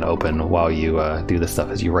document open while you do this stuff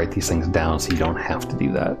is you write these things down so you don't have to do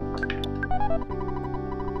that.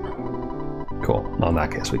 Cool. Well, in that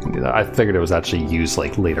case, we can do that. I figured it was actually used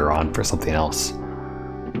like later on for something else.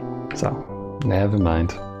 So, never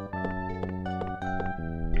mind.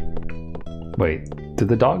 Wait, did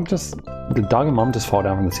the dog and mom just fall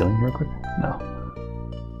down from the ceiling real quick? No.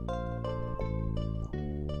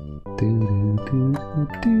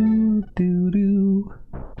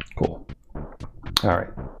 Cool. All right.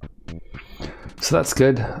 So that's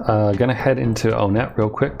good. Gonna head into Onet real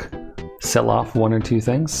quick, sell off one or two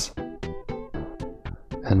things,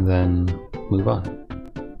 and then move on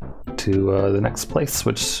to the next place,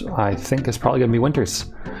 which I think is probably gonna be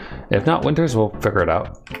Winters. If not Winters, we'll figure it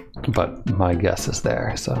out. But my guess is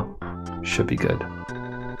there, so should be good.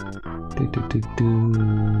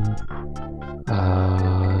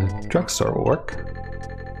 Drugstore will work.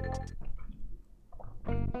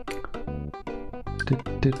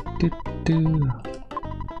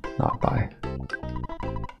 Not buy.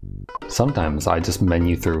 Sometimes I just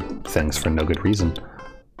menu through things for no good reason.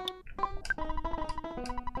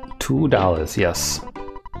 $2, yes.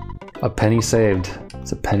 A penny saved.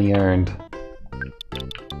 It's a penny earned.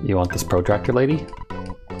 You want this protractor, lady?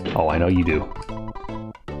 Oh, I know you do.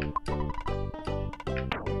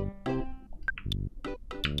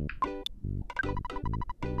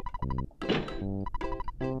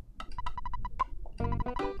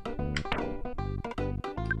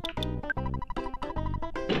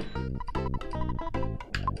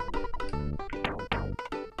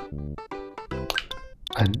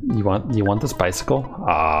 You want this bicycle?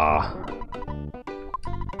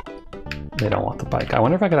 They don't want the bike. I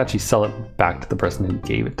wonder if I could actually sell it back to the person who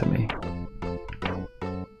gave it to me.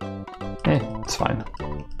 It's fine.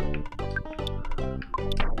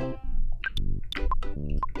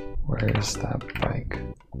 Where's that bike?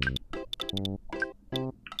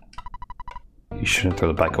 You shouldn't throw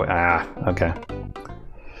the bike away. Okay.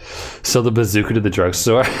 So the bazooka to the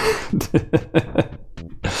drugstore.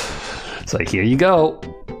 It's like, here you go.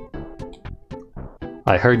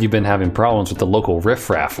 I heard you've been having problems with the local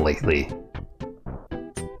riffraff lately.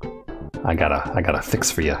 I got a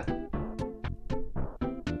fix for you.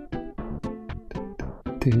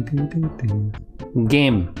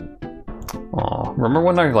 Game. Aw, remember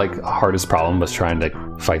when our hardest problem was trying to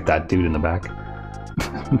fight that dude in the back?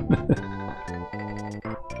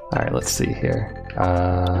 All right, let's see here.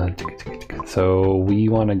 So we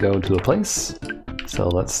want to go to a place. So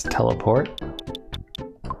let's teleport.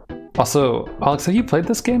 Also, Alex, have you played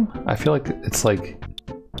this game? I feel like it's like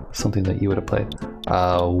something that you would have played.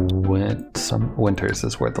 Winters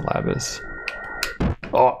is where the lab is.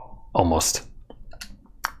 Oh, almost.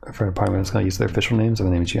 For department, I'm just gonna use their official names or the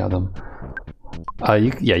names you have them.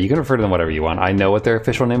 You can refer to them whatever you want. I know what their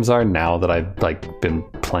official names are now that I've been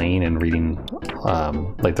playing and reading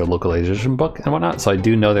their localization book and whatnot. So I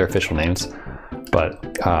do know their official names, but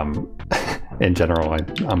in general,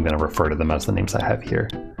 I'm gonna refer to them as the names I have here.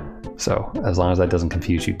 So as long as that doesn't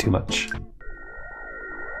confuse you too much.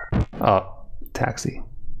 Taxi.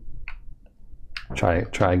 Try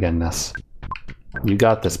again, Ness. You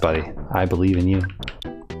got this, buddy. I believe in you.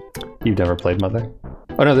 You've never played Mother?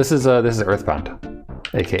 Oh no, this is Earthbound,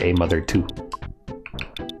 aka Mother 2.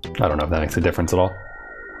 I don't know if that makes a difference at all.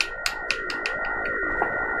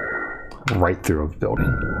 Right through a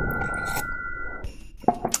building.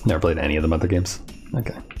 Never played any of the Mother games.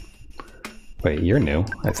 Okay. Wait, you're new,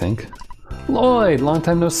 I think. Lloyd, long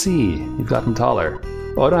time no see. You've gotten taller.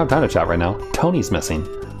 Oh, I don't have time to chat right now. Tony's missing.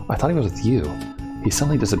 I thought he was with you. He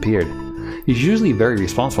suddenly disappeared. He's usually very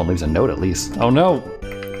responsible and leaves a note at least. Oh no!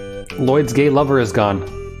 Lloyd's gay lover is gone.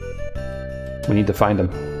 We need to find him.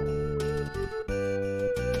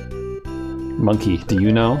 Monkey, do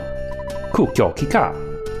you know? Kukyo Kika.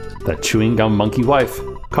 The chewing gum monkey wife.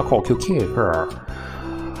 Kako Kuki.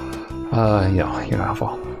 Yeah, you're awful.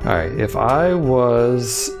 Alright, if I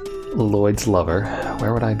was Lloyd's lover,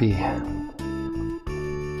 where would I be?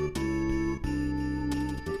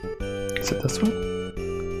 Is it this one?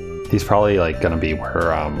 He's probably like gonna be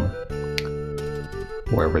where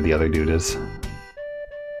wherever the other dude is.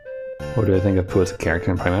 What do I think of Pooh as a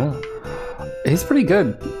character in Primata? He's pretty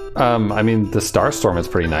good. I mean, the Starstorm is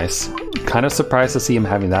pretty nice. Kind of surprised to see him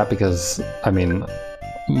having that because, I mean,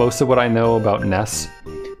 most of what I know about Ness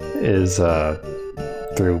is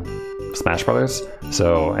through Smash Brothers.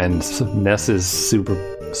 So, and Ness is Super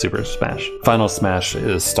Smash. Final Smash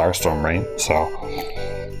is Starstorm, right? So,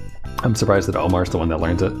 I'm surprised that Omar's the one that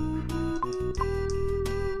learns it.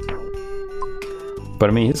 But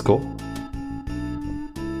I mean, he's cool.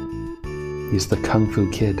 He's the Kung Fu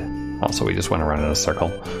Kid. Also, we just went around in a circle.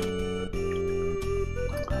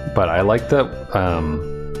 But I like that,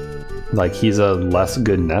 like, he's a less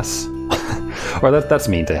good Ness. Or that's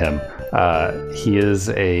mean to him. He is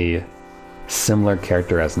a similar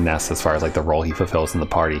character as Ness as far as, like, the role he fulfills in the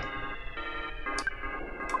party.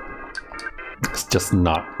 It's just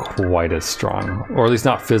not quite as strong. Or at least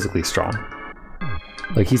not physically strong.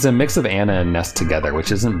 Like, he's a mix of Anna and Ness together,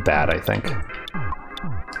 which isn't bad, I think.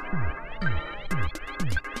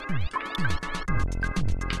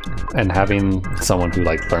 And having someone who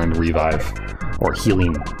like learned Revive, or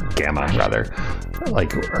Healing Gamma rather,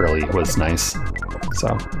 like early was nice.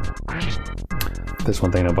 So there's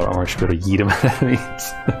one thing about Omar, should be able to yeet him at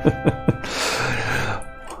enemies.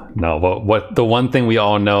 No, but what the one thing we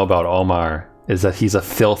all know about Omar is that he's a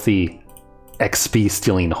filthy XP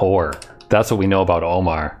stealing whore. That's what we know about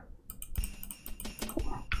Omar.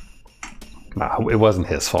 Nah, it wasn't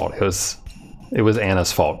his fault. It was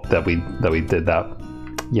Anna's fault that we did that.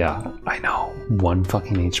 Yeah, I know. 1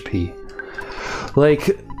 fucking HP.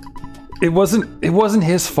 Like, it wasn't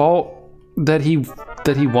his fault that he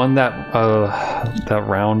won that that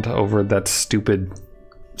round over that stupid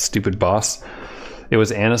boss. It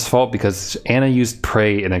was Anna's fault because Anna used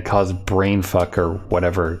Prey and it caused brain fuck or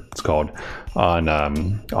whatever it's called on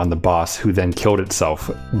the boss, who then killed itself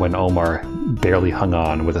when Omar barely hung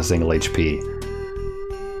on with a single HP.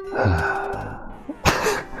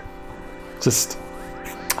 Just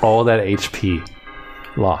all that HP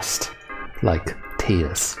lost like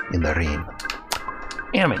tears in the rain.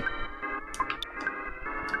 Damn it.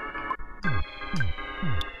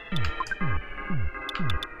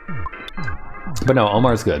 But no,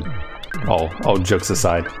 Omar's good. All jokes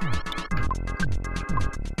aside.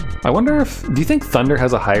 I wonder if... Do you think Thunder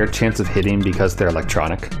has a higher chance of hitting because they're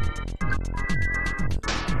electronic?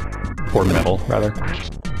 Or metal, rather.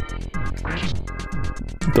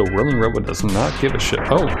 The Whirling Robot does not give a shit.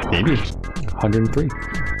 Oh, maybe. 103.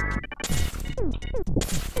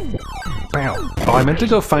 Bam. Oh, I meant to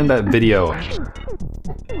go find that video.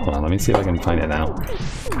 Hold on, let me see if I can find it now.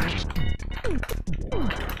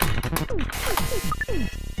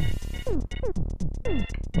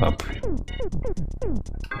 Up.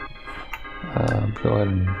 Go ahead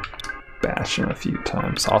and bash him a few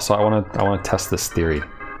times. Also, I want to test this theory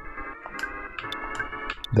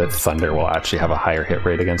that Thunder will actually have a higher hit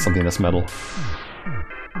rate against something that's metal.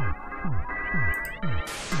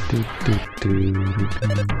 Don't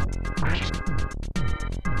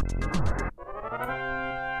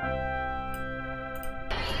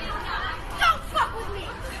fuck with me!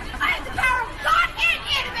 I have the power of God and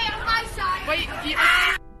anime on my side! Wait,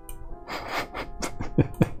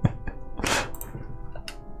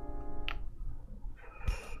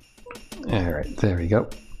 Alright, there we go.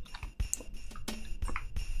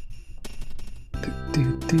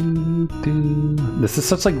 This is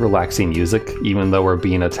such like relaxing music, even though we're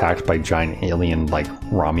being attacked by giant alien like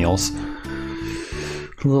Romules.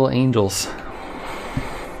 Little angels.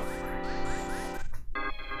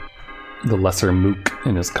 The lesser Mook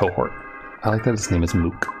in his cohort. I like that his name is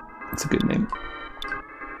Mook. It's a good name.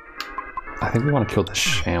 I think we want to kill the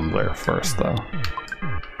Shambler first though.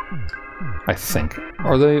 I think.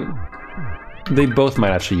 Or they both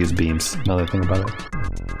might actually use beams, now that I think about it.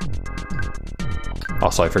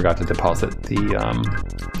 Also, I forgot to deposit the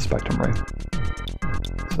Spectrum Ray.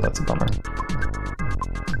 So that's a bummer.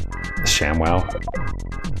 The ShamWow.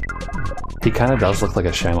 He kind of does look like a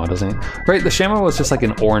ShamWow, doesn't he? Right, the ShamWow was just like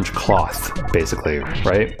an orange cloth, basically,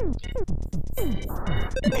 right?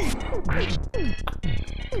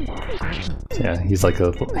 Yeah, he's like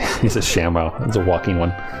he's a ShamWow. He's a walking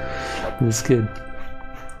one. It's good.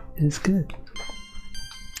 It's good.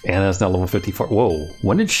 Anna's now level 54. Whoa,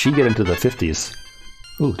 when did she get into the 50s?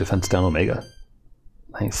 Ooh, defense down Omega.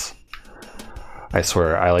 Nice. I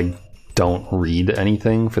swear, I like don't read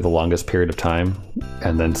anything for the longest period of time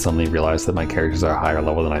and then suddenly realize that my characters are higher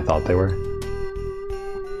level than I thought they were.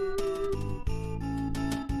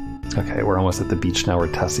 Okay, we're almost at the beach now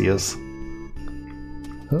where Tessie is.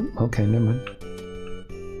 Oh, okay, never mind.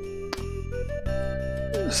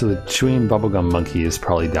 So the chewing bubblegum monkey is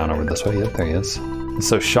probably down over this way. Yep, there he is. It's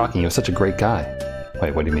so shocking. He was such a great guy.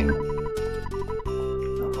 Wait, what do you mean?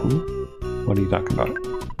 Who? What are you talking about?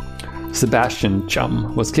 Sebastian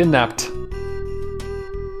Chum was kidnapped.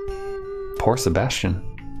 Poor Sebastian.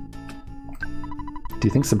 Do you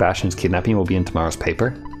think Sebastian's kidnapping will be in tomorrow's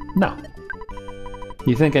paper? No.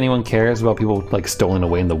 You think anyone cares about people like stolen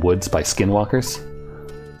away in the woods by skinwalkers?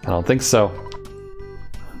 I don't think so.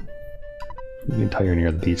 You can tell you're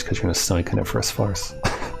near the beach because you're in a snowy coniferous forest.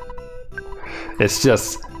 It's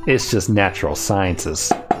just natural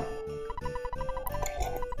sciences.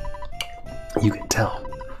 You can tell.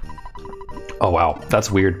 Oh wow,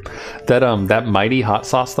 that's weird. That mighty hot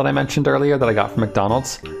sauce that I mentioned earlier that I got from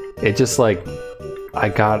McDonald's, it just like I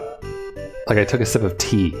took a sip of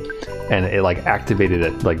tea and it like activated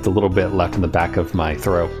it, like the little bit left in the back of my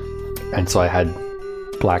throat. And so I had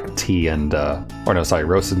black tea and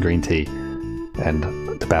roasted green tea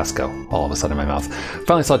and Tabasco all of a sudden in my mouth.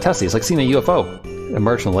 Finally saw Tessie. It's like seeing a UFO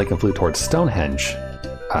emerge from the lake and flew towards Stonehenge.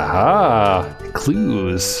 Aha!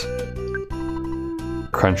 Clues.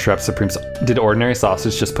 Crunchwrap Supreme. Did Ordinary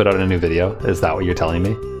Sausage just put out a new video? Is that what you're telling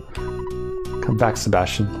me? Come back,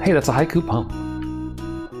 Sebastian. Hey, that's a haiku poem.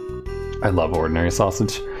 I love Ordinary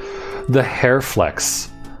Sausage. The hair flex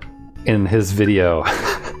in his video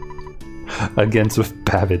against with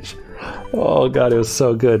Babbage. Oh god, it was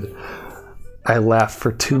so good. I laughed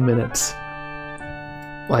for 2 minutes.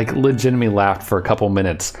 Like, legitimately laughed for a couple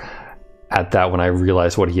minutes at that when I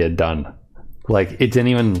realized what he had done. Like, it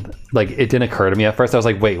didn't occur to me at first. I was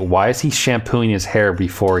like, wait, why is he shampooing his hair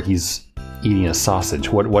before he's eating a sausage?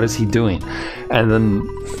 What is he doing? And then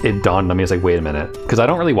it dawned on me. I was like, wait a minute. Because I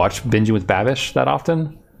don't really watch Binging with Babish that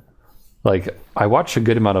often. Like, I watch a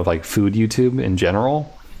good amount of, like, food YouTube in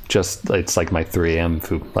general. Just, it's like my 3 a.m.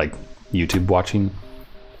 food, like, YouTube watching.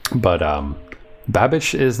 But,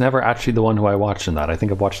 Babish is never actually the one who I watched in that. I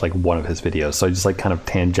think I've watched like one of his videos, so I just like kind of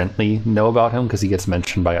tangentially know about him because he gets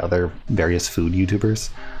mentioned by other various food YouTubers.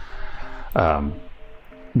 But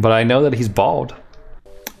I know that he's bald,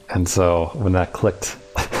 and so when that clicked,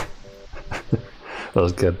 that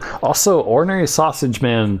was good. Also, Ordinary Sausage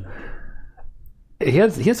Man, he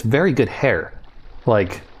has very good hair,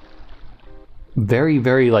 like very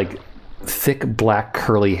very like thick black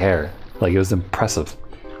curly hair. Like it was impressive.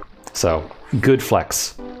 So. Good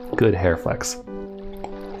flex. Good hair flex.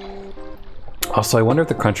 Also, I wonder if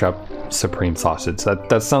the Crunchwrap Supreme Sausage,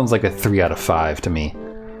 that sounds like a 3 out of 5 to me.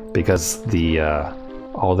 Because the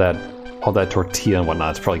all that tortilla and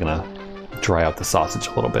whatnot is probably gonna dry out the sausage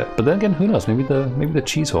a little bit. But then again, who knows? Maybe the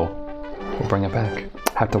cheese hole will bring it back.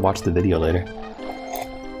 Have to watch the video later.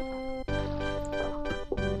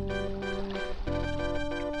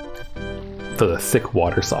 For the thick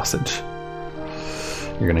water sausage.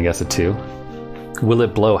 You're gonna guess it too? Will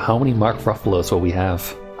it blow? How many Mark Ruffalo's will we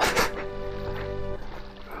have?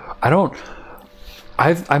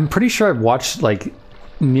 I'm pretty sure I've watched like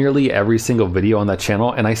nearly every single video on that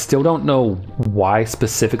channel, and I still don't know why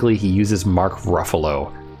specifically he uses Mark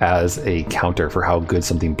Ruffalo as a counter for how good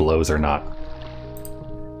something blows or not.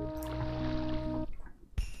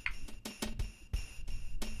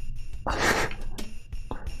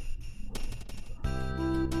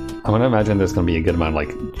 I'm gonna imagine there's gonna be a good amount of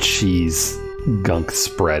like cheese gunk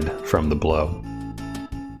spread from the blow.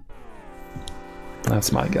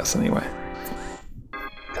 That's my guess anyway.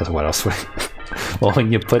 Because what else would... Well,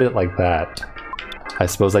 when you put it like that, I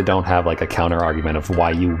suppose I don't have like a counter argument of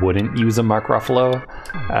why you wouldn't use a Mark Ruffalo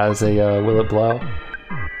as a will it blow?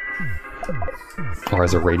 Or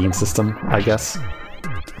as a rating system, I guess.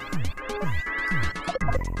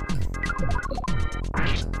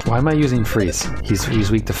 Why am I using freeze?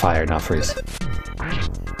 He's weak to fire, not freeze.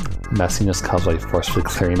 Messiness caused by forcefully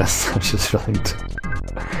clearing us. I'm just really...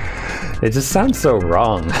 It just sounds so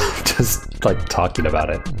wrong, just like talking about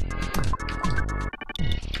it.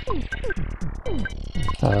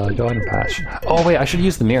 Go ahead and patch. Oh wait, I should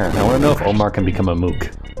use the mirror. I want to know if Omar can become a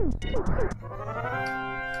mook.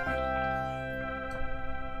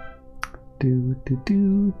 Do.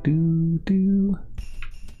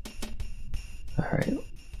 All right.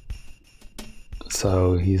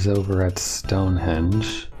 So he's over at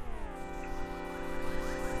Stonehenge,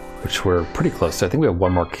 which we're pretty close to. I think we have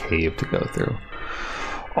one more cave to go through.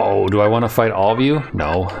 Oh, do I want to fight all of you?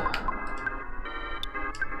 No.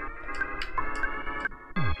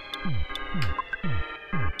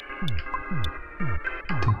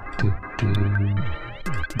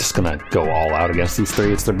 Just gonna go all out against these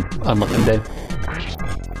three. It's their unlucky day.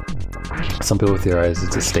 Some people theorize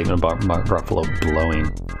it's a statement about Mark Ruffalo blowing.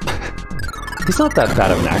 He's not that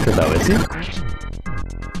bad of an actor, though, is he?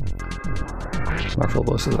 Mark Ruffalo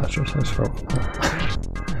blows his actual size.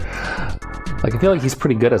 Like, I feel like he's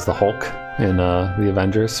pretty good as the Hulk in the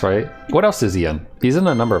Avengers, right? What else is he in? He's in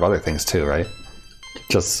a number of other things too, right?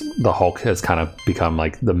 Just the Hulk has kind of become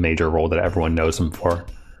like the major role that everyone knows him for.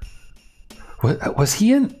 Was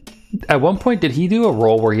he in... At one point, did he do a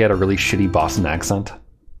role where he had a really shitty Boston accent?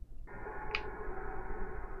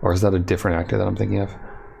 Or is that a different actor that I'm thinking of?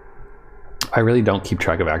 I really don't keep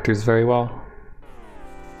track of actors very well.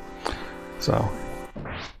 So...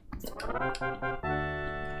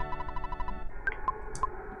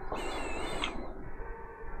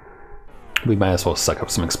 we might as well suck up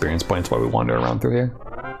some experience points while we wander around through here.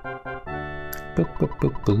 Boop, boop,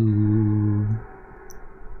 boop, boop.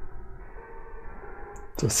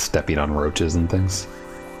 Just stepping on roaches and things.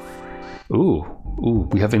 Ooh, ooh,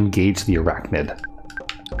 we have engaged the arachnid.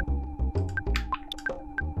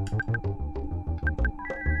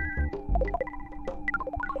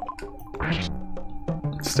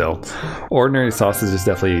 Still, Ordinary Sausage is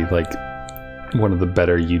definitely like one of the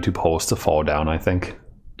better YouTube holes to fall down, I think.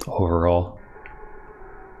 Overall,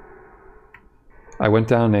 I went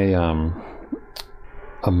down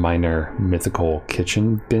a minor mythical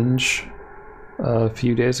kitchen binge a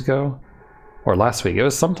few days ago, or last week. It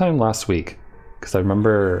was sometime last week, because I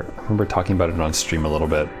remember talking about it on stream a little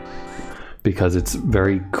bit, because it's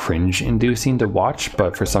very cringe-inducing to watch,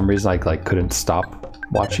 but for some reason I like couldn't stop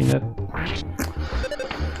watching it.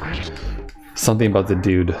 Something about the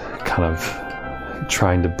dude kind of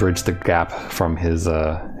trying to bridge the gap from his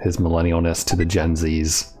millennialness to the Gen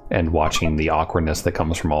Zs and watching the awkwardness that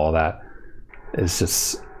comes from all of that is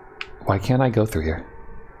just... Why can't I go through here?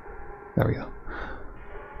 There we go.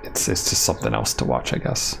 It's just something else to watch, I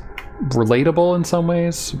guess. Relatable in some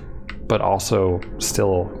ways, but also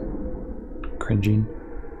still cringing.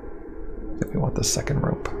 I think we want the second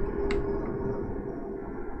rope.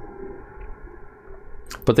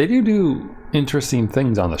 But they do interesting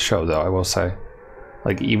things on the show, though, I will say.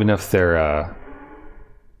 Like, even if they're,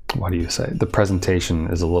 what do you say? The presentation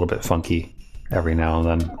is a little bit funky every now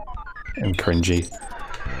and then, and cringy.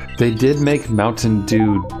 They did make Mountain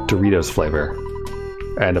Dew Doritos flavor,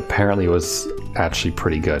 and apparently it was actually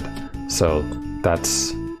pretty good. So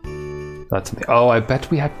that's me. Oh, I bet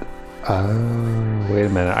we had... wait a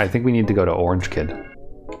minute. I think we need to go to Orange Kid.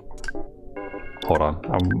 Hold on.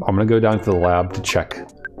 I'm gonna go down to the lab to check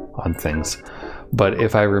on things. But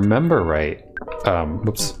if I remember right...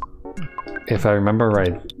 whoops. If I remember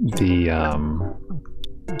right,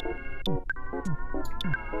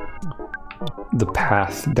 the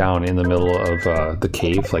path down in the middle of the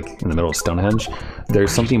cave, like in the middle of Stonehenge,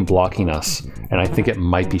 there's something blocking us, and I think it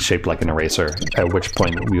might be shaped like an eraser, at which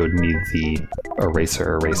point we would need the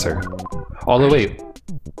eraser. Although wait,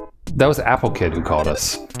 that was Apple Kid who called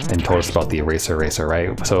us and told us about the eraser,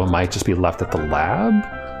 right? So it might just be left at the lab?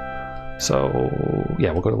 So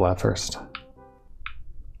yeah, we'll go to the lab first.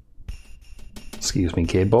 Excuse me,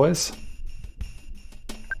 kid boys.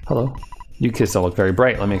 Hello. You kids don't look very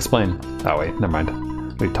bright. Let me explain. Oh wait, never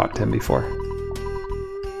mind. We've talked to him before.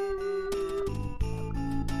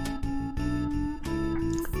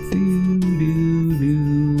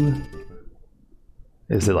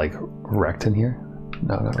 Is it like wrecked in here?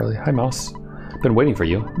 No, not really. Hi, mouse. Been waiting for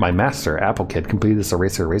you. My master, Apple Kid, completed this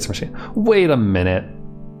eraser machine. Wait a minute.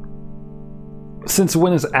 Since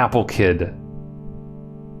when is Apple Kid?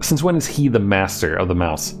 Since when is he the master of the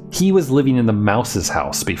mouse? He was living in the mouse's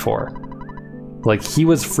house before. Like, he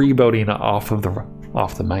was freeboating off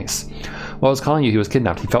the mice. While I was calling you, he was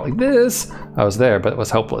kidnapped. He felt like this. I was there, but it was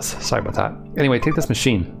helpless. Sorry about that. Anyway, take this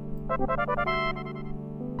machine.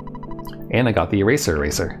 And I got the eraser.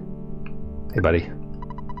 Hey, buddy.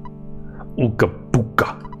 Uka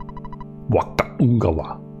buka. Waka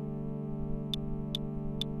ungawa.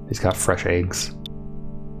 He's got fresh eggs.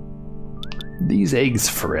 These eggs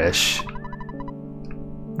fresh.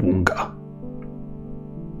 Wunga.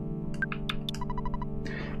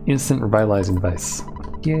 Instant revitalizing device.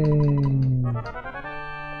 Yay.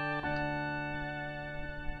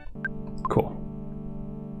 Cool.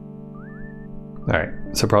 Alright,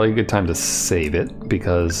 so probably a good time to save it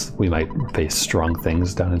because we might face strong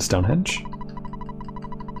things down in Stonehenge.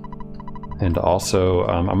 And also,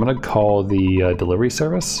 I'm gonna call the delivery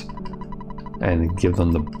service and give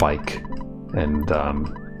them the bike and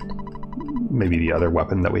maybe the other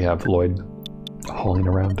weapon that we have Lloyd hauling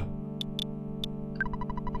around.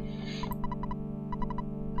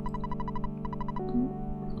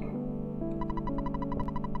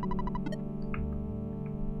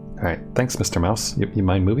 Alright, thanks, Mr. Mouse. You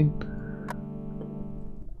mind moving?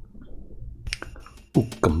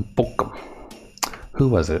 Ookum bookum. Who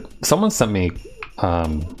was it? Someone sent me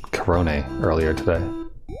Corone earlier today.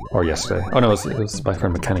 Or yesterday. Oh no, it was my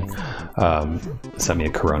friend McKenny. Sent me a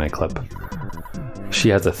Corone clip. She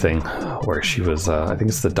has a thing where she was, I think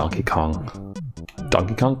it's the Donkey Kong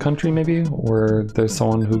country maybe? Where there's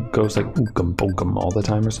someone who goes like ookum bookum all the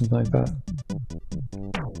time or something like that.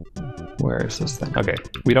 Where is this thing? Okay,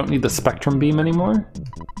 we don't need the spectrum beam anymore.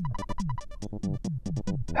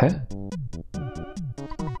 Huh?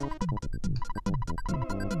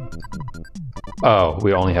 Oh,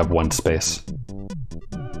 we only have one space.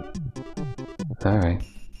 Alright.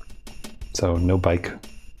 So, no bike.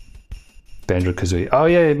 Banjo-Kazooie. Oh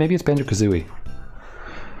yeah, maybe it's Banjo-Kazooie.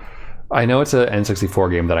 I know it's an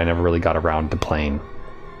N64 game that I never really got around to playing.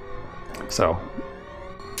 So,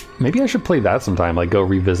 maybe I should play that sometime, like go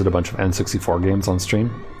revisit a bunch of N64 games on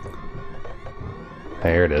stream.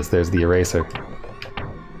 There it is, there's the eraser.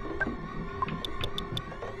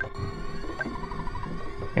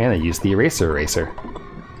 And I used the eraser.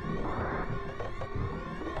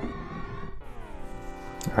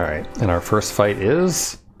 Alright, and our first fight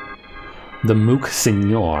is the Mook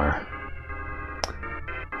Signor.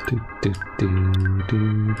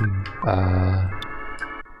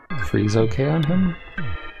 Freeze okay on him?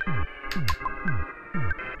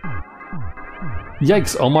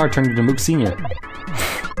 Yikes, Omar turned into Mook Senior.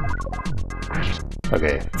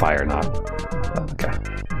 Okay, fire not. Okay.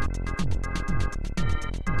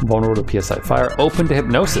 Vulnerable to PSI fire, open to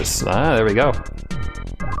hypnosis. Ah, there we go.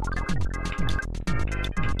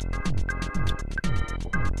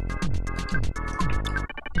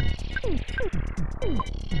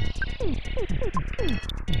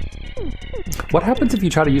 What happens if you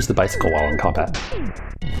try to use the bicycle while in combat?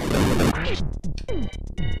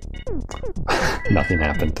 Nothing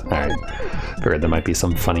happened. Alright. Figured there might be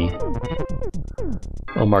some funny.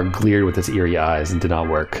 Omar glared with his eerie eyes and did not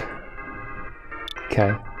work.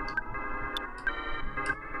 Okay.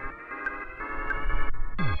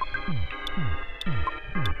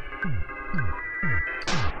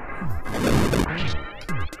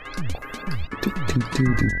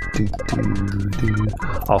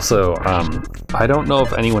 Also, I don't know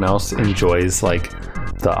if anyone else enjoys like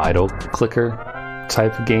the idle clicker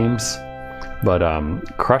type of games, but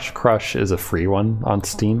Crush is a free one on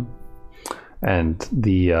Steam, and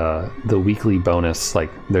the weekly bonus, like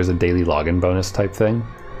there's a daily login bonus type thing,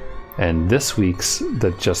 and this week's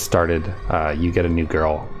that just started, you get a new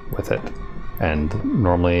girl with it, and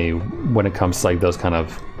normally when it comes to like those kind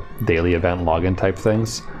of daily event login type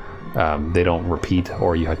things, they don't repeat,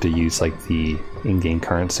 or you have to use like the in-game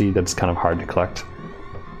currency that's kind of hard to collect.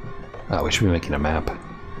 We should be making a map.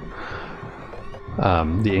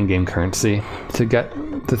 The in-game currency to get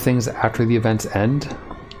the things after the events end.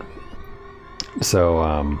 So,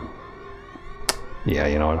 yeah,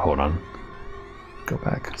 you know what? Hold on. Go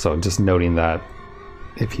back. So just noting that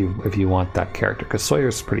if you want that character, because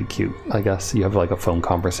Sawyer's pretty cute. I guess you have like a phone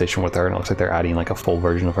conversation with her, and it looks like they're adding like a full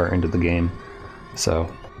version of her into the game. So.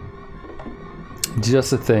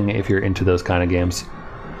 Just a thing if you're into those kind of games.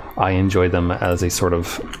 I enjoy them as a sort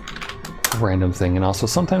of random thing, and also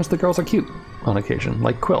sometimes the girls are cute on occasion,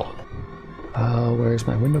 like Quill. Where's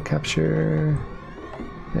my window capture?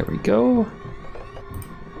 There we go.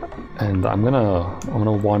 And I'm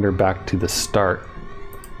gonna wander back to the start.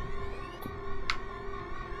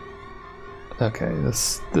 Okay,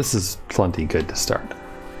 this is plenty good to start.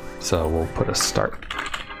 So we'll put a start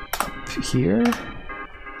up here.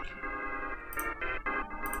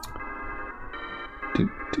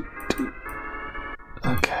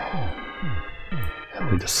 Okay.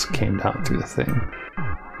 And we just came down through the thing.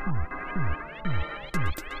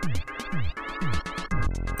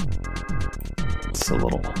 It's a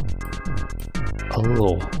little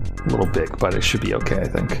big, but it should be okay, I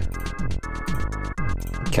think.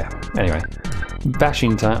 Okay, anyway.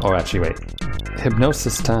 Bashing time, or actually wait.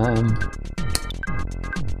 Hypnosis time.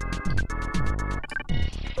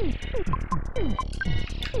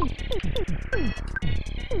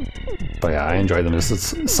 But yeah, I enjoy them. This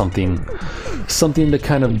is something to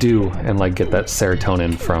kind of do and like get that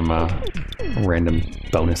serotonin from random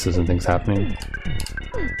bonuses and things happening.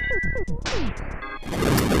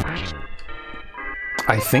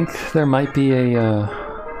 I think there might be a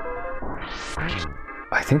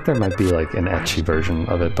I think there might be like an ecchi version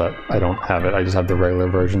of it, but I don't have it. I just have the regular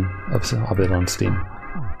version of it on Steam.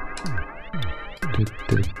 It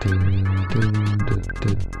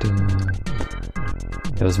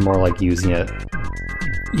was more like using it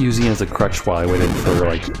as a crutch while I waited for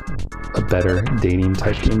like a better dating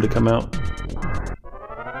type game to come out.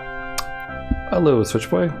 Hello,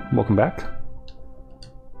 Switchboy. Welcome back.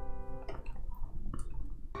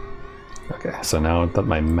 Okay, so now that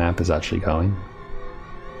my map is actually going,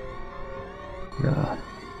 we're gonna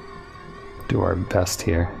do our best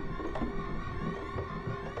here.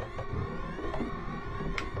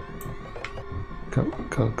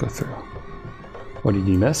 Go through. What did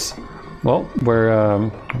you miss? Well, we're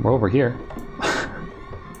over here.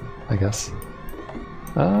 I guess.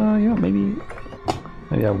 Yeah, maybe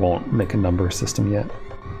I won't make a number system yet.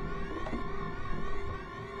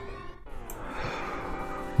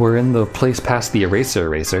 We're in the place past the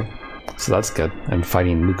eraser, so that's good. And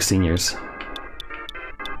fighting Luke Seniors.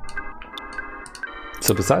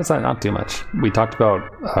 So besides that, not too much. We talked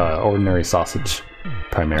about ordinary sausage,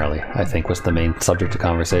 primarily, I think was the main subject of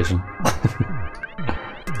conversation.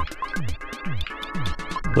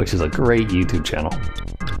 Which is a great YouTube channel.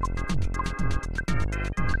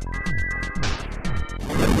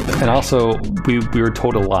 And also, we were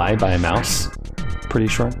told a lie by a mouse, pretty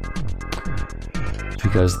sure.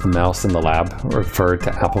 Because the mouse in the lab referred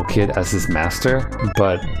to Apple Kid as his master,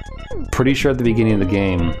 but pretty sure at the beginning of the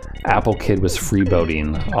game, Apple Kid was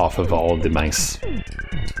freeboating off of all of the mice,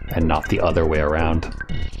 and not the other way around.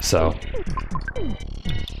 So...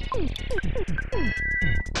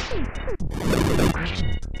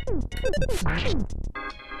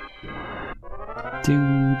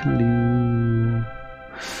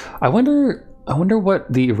 I wonder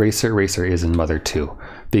what the eraser is in Mother 2,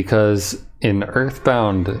 because in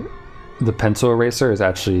Earthbound, the pencil eraser is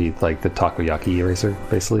actually like the takoyaki eraser,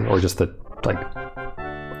 basically, or just the like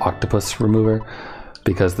octopus remover,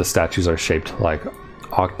 because the statues are shaped like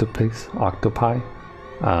octopi.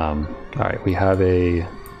 All right, we have a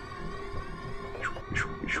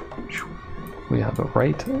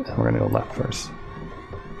right, and we're gonna go left first.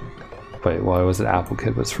 Wait, why was it Apple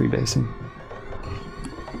Kid was freebasing?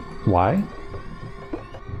 Why?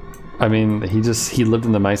 I mean, he lived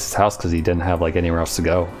in the mice's house because he didn't have like anywhere else to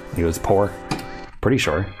go. He was poor. Pretty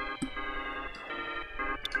sure.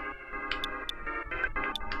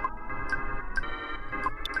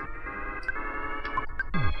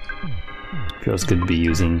 Feels good to be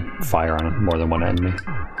using fire on more than one enemy.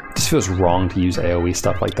 It just feels wrong to use AoE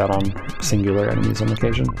stuff like that on singular enemies on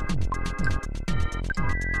occasion.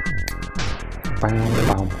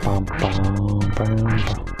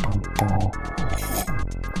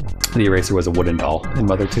 The eraser was a wooden doll in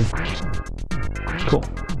Mother 2. Cool.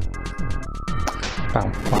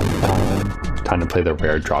 Time to play the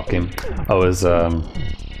rare drop game. Oh, it's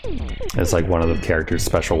like one of the character's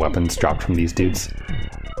special weapons dropped from these dudes.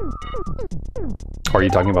 Or are you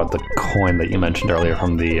talking about the coin that you mentioned earlier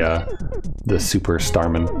from the Super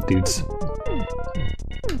Starman dudes?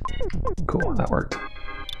 Cool, that worked.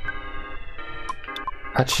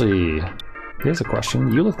 Actually, here's a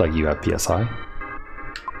question. You look like you have PSI.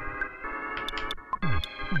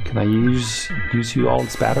 Can I use you all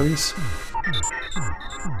its batteries?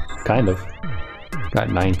 Kind of. Got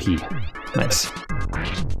 9p. Nice.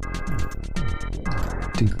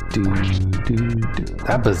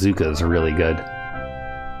 That bazooka is really good.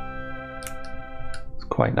 It's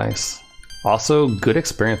quite nice. Also, good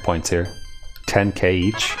experience points here. 10k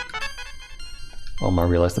each. I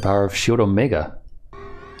realized the power of Shield Omega.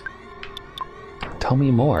 Tell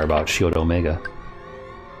me more about Shield Omega.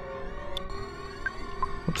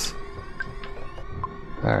 Oops.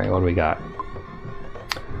 Alright, what do we got?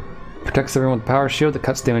 Protects everyone with power shield that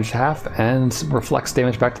cuts damage to half and reflects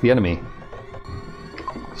damage back to the enemy.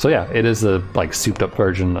 So yeah, it is a like souped up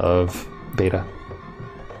version of beta.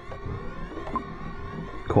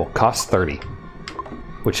 Cool, costs 30.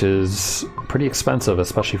 Which is pretty expensive,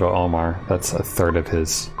 especially for Omar. That's a third of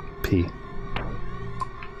his P.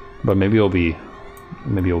 But maybe it'll be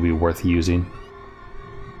worth using.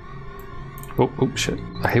 Oh shit.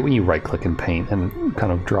 I hate when you right click in paint and it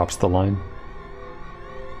kind of drops the line.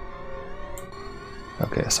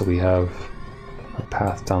 Okay, so we have a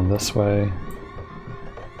path down this way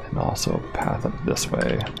and also a path up this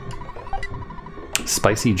way.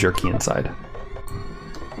 Spicy jerky inside.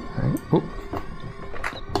 Alright. Oop.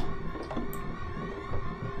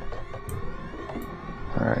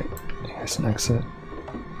 Alright, here's an exit.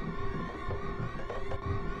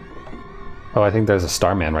 Oh, I think there's a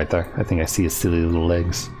Starman right there. I think I see his silly little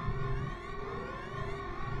legs.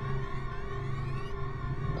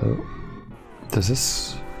 Oh. Does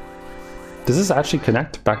this actually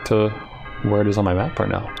connect back to where it is on my map or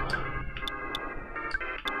no?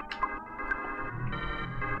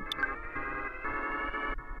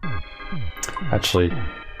 Actually,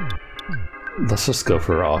 let's just go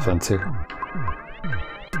for offense here.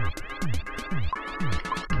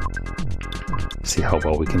 See how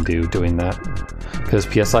well we can do doing that. Because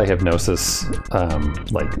PSI Hypnosis,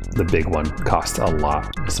 like the big one, costs a lot,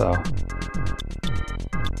 so.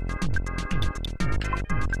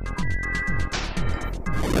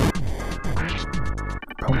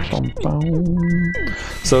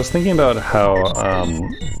 So I was thinking about how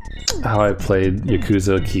I played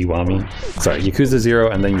Yakuza Yakuza 0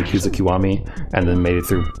 and then Yakuza Kiwami, and then made it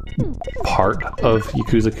through part of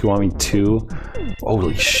Yakuza Kiwami 2.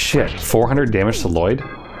 Holy shit, 400 damage to Lloyd?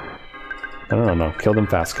 No, kill them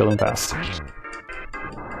fast, kill them fast.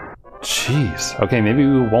 Jeez, okay, maybe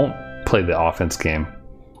we won't play the offense game.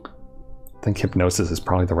 I think Hypnosis is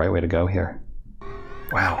probably the right way to go here.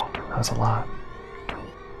 Wow, that was a lot.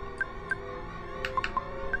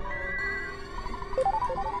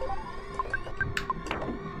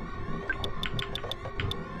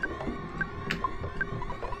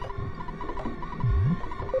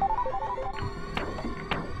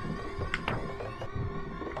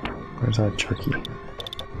 Where's that jerky?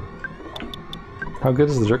 How good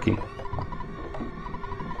is the jerky?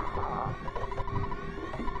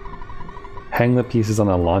 Hang the pieces on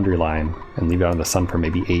a laundry line and leave it out in the sun for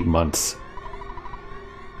maybe 8 months.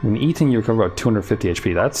 When eating, you recover about 250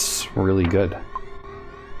 HP. That's really good.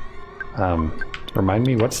 Remind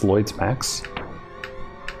me, what's Lloyd's max?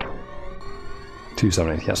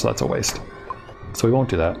 270. Yeah, so that's a waste. So we won't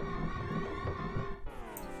do that.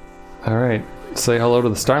 Alright, say hello to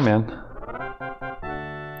the Starman.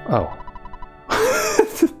 Oh.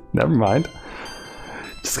 Never mind.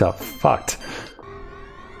 Just got fucked.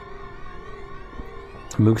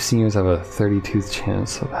 Mook seniors have a 32th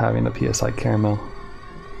chance of having a PSI caramel.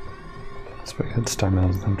 That's pretty good. Starman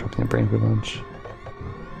has them dropping a brain for lunch.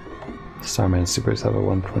 Starman supers have a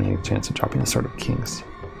 1/28th chance of dropping the Sword of Kings.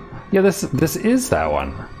 Yeah, this is that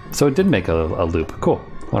one. So it did make a loop. Cool.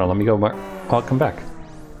 Hold on, let me go back. I'll come back.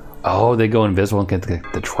 Oh, they go invisible and get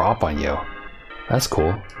the drop on you. That's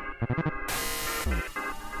cool.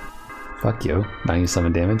 Fuck you.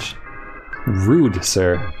 97 damage. Rude,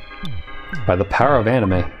 sir. By the power of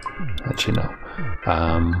anime. Actually, no.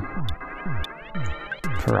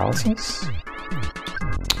 Paralysis?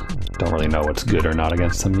 Don't really know what's good or not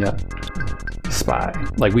against him yet. Spy.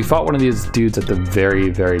 Like, we fought one of these dudes at the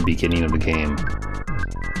very, very beginning of the game.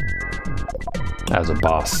 As a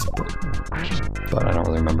boss. But I don't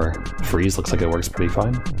really remember. Freeze looks like it works pretty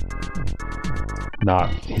fine.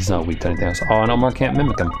 He's not weak to anything else. Oh, no more can't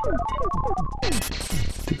mimic him.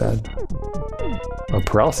 Too bad. Oh,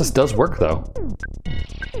 paralysis does work though.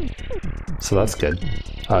 So that's good.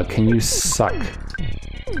 Can you suck?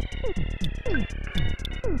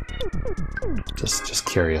 Just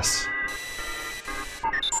curious.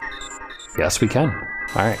 Yes, we can.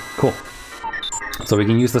 Alright, cool. So we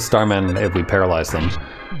can use the Starmen if we paralyze them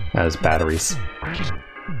as batteries.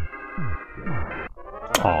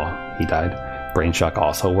 Aw, he died. Brain Shock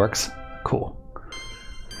also works. Cool.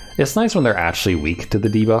 It's nice when they're actually weak to the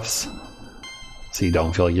debuffs, so you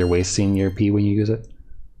don't feel like you're wasting your P when you use it.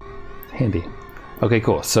 Handy. Okay,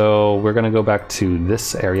 cool. So we're gonna go back to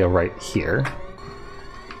this area right here.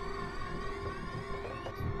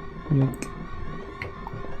 Yoink.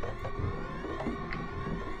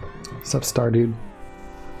 What's up, Star Dude?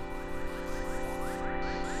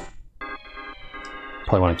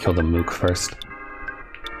 Probably want to kill the Mook first.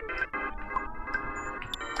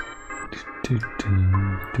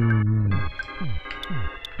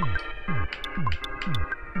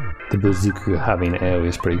 The bazooka having AoE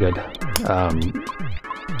is pretty good.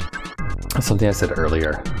 Something I said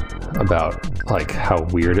earlier about like how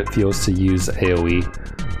weird it feels to use AoE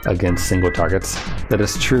against single targets. That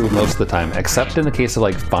is true most of the time, except in the case of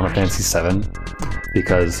like Final Fantasy VII,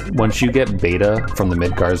 because once you get beta from the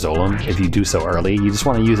Midgar Zolom, if you do so early, you just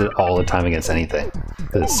want to use it all the time against anything,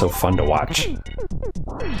 because it's so fun to watch.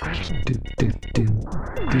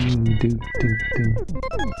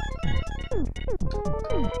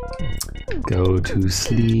 Go to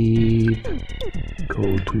sleep.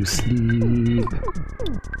 Go to sleep.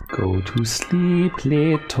 Go to sleep,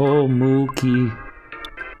 little Mookie.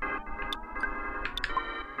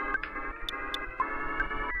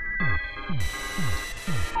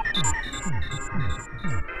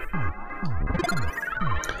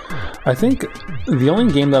 I think the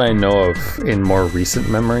only game that I know of in more recent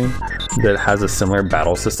memory that has a similar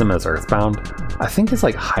battle system as Earthbound, I think is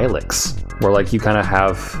like Hylix, where like you kind of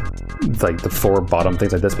have like the 4 bottom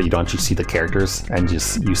things like this, but you don't actually see the characters, and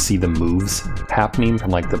just you see the moves happening from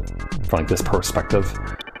like this perspective.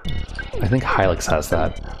 I think Hylix has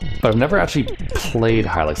that, but I've never actually played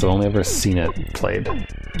Hylix. I've only ever seen it played.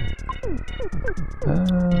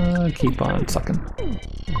 Keep on sucking.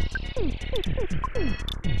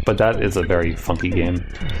 But that is a very funky game.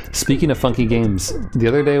 Speaking of funky games, the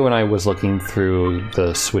other day when I was looking through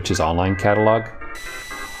the Switch's online catalog,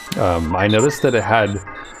 I noticed that it had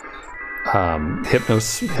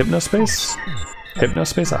Hypnospace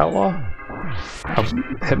Outlaw?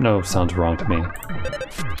 Hypno sounds wrong to me.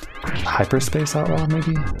 Hyperspace Outlaw,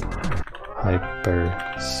 maybe?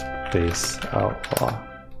 Hyperspace Outlaw.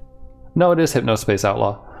 No, it is Hypnospace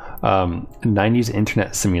Outlaw. 90s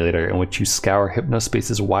internet simulator in which you scour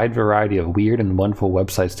Hypnospace's wide variety of weird and wonderful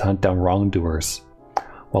websites to hunt down wrongdoers,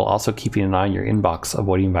 while also keeping an eye on your inbox,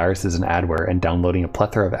 avoiding viruses and adware, and downloading a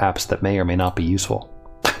plethora of apps that may or may not be useful.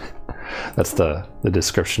 That's the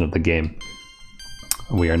description of the game.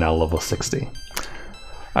 We are now level 60.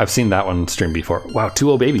 I've seen that one stream before. Wow,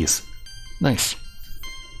 2-0 babies. Nice.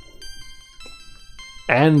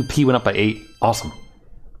 And P went up by 8. Awesome.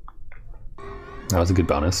 That was a good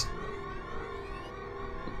bonus.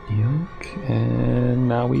 Yoke, and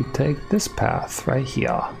now we take this path right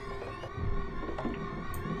here.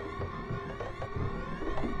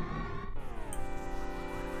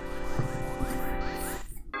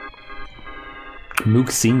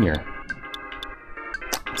 Mook Senior.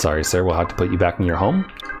 Sorry, sir, we'll have to put you back in your home.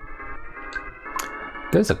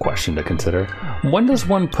 There's a question to consider. When does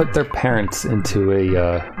one put their parents into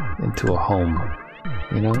a home?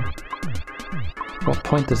 You know? What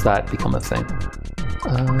point does that become a thing?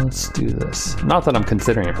 Let's do this. Not that I'm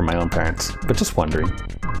considering it for my own parents, but just wondering.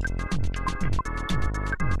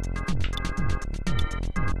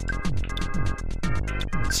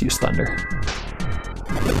 Let's use thunder.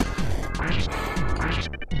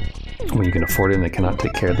 When you can afford it and they cannot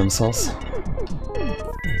take care of themselves.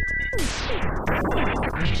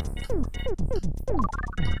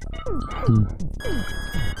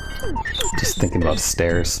 Just thinking about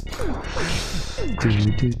stairs.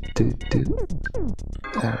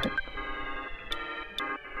 Alright.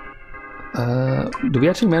 Do we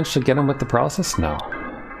actually manage to get him with the process? No.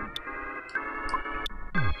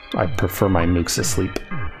 I prefer my mooks asleep.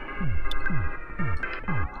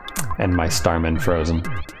 And my starmen frozen.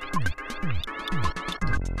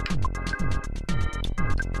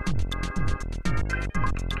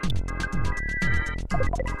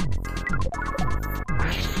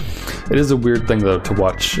 It is a weird thing, though, to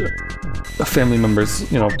watch family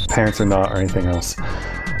members, you know, parents or not, or anything else,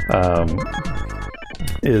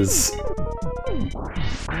 it's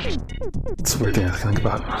a weird thing to think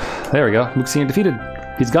about. There we go. Mook Senior defeated.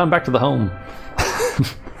 He's gone back to the home.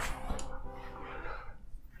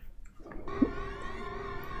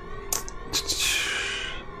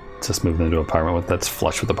 Just moving into an apartment that's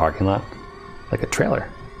flush with the parking lot, like a trailer.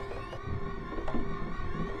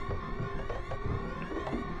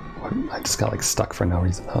 I just got like stuck for no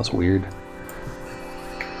reason. That was weird.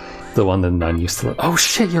 The one the nun used to live. Oh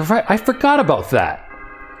shit, you're right. I forgot about that.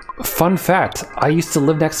 Fun fact, I used to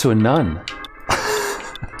live next to a nun.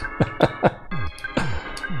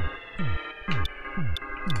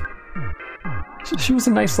 She was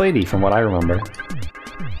a nice lady from what I remember.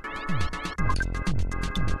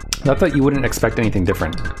 Not that you wouldn't expect anything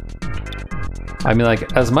different. I mean,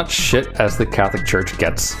 like, as much shit as the Catholic Church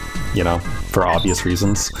gets, you know, for obvious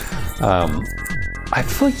reasons, I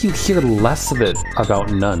feel like you hear less of it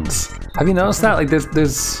about nuns. Have you noticed that? Like,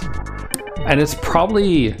 there's, and it's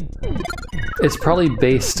probably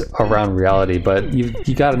based around reality, but you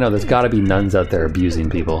gotta know there's gotta be nuns out there abusing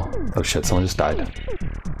people. Oh shit, someone just died.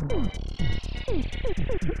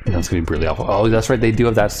 That's gonna be really awful. Oh, that's right, they do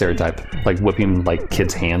have that stereotype, like whipping like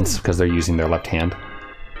kids' hands because they're using their left hand.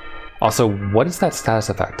 Also, what is that status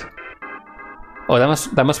effect? Oh,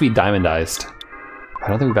 that must be diamondized. I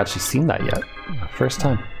don't think we've actually seen that yet. First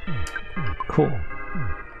time. Cool.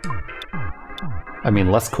 I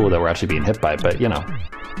mean, less cool that we're actually being hit by it, but you know,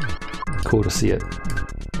 cool to see it.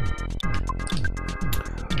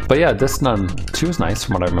 But yeah, this nun, she was nice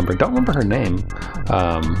from what I remember. Don't remember her name.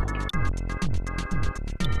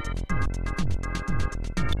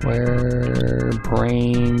 Where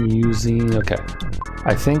brain using, okay.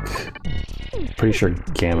 I think, pretty sure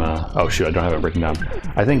Gamma, oh shoot, I don't have it written down.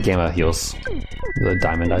 I think Gamma heals the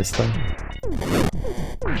diamondized thing.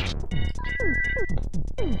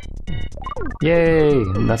 Yay!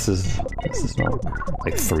 And this is not,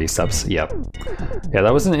 like 3 subs, yep. Yeah,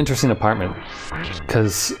 that was an interesting apartment,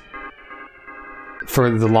 because for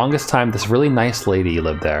the longest time, this really nice lady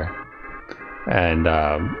lived there. And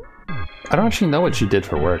I don't actually know what she did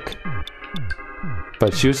for work.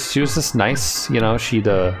 But she was just nice, you know, she'd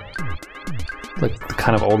like the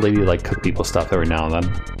kind of old lady like cook people stuff every now and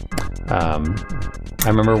then. I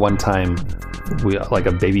remember one time like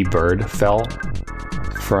a baby bird fell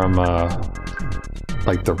from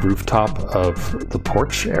like the rooftop of the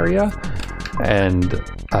porch area, and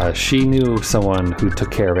she knew someone who took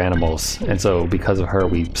care of animals, and so because of her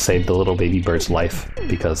we saved the little baby bird's life,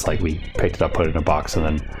 because like we picked it up, put it in a box, and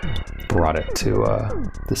then brought it to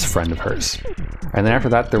this friend of hers. And then after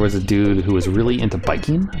that there was a dude who was really into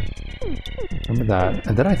biking. Remember that?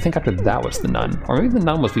 And then I think after that was the nun, or maybe the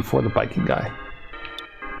nun was before the biking guy.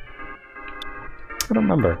 I don't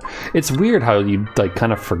remember. It's weird how you like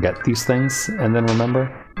kind of forget these things and then remember.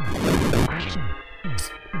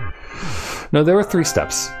 No, there were 3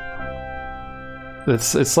 steps.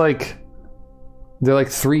 It's like they're like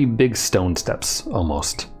 3 big stone steps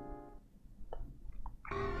almost.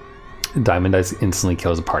 Diamond Eyes instantly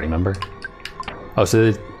kills a party member. Oh,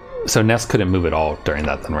 so Ness couldn't move at all during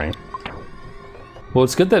that then, right? Well,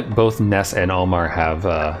 it's good that both Ness and Omar have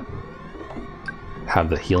the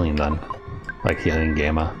healing then. Like healing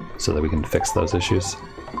gamma, so that we can fix those issues.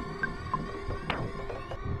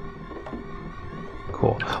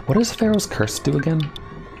 Cool. What does Pharaoh's Curse do again?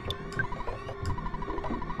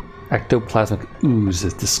 Ectoplasmic ooze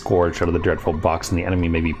is disgorged out of the dreadful box, and the enemy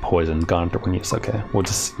may be poisoned. Gone after one use. Okay, we'll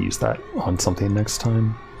just use that on something next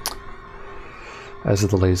time. As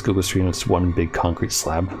of the latest Google stream, it's one big concrete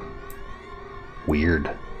slab. Weird.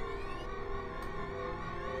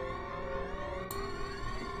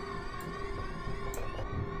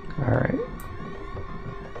 Alright.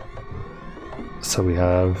 So we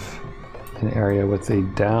have an area with a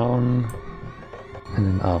down and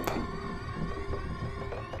an up.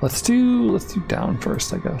 Let's do down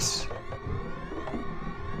first, I guess.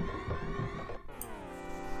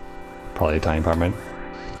 Probably a tiny apartment.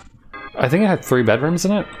 I think it had 3 bedrooms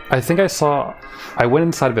in it. I went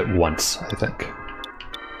inside of it once, I think.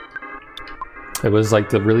 It was like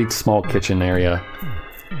the really small kitchen area.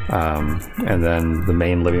 And then the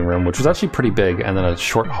main living room, which was actually pretty big, and then a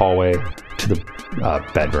short hallway to the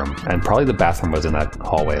bedroom, and probably the bathroom was in that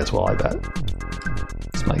hallway as well, I bet.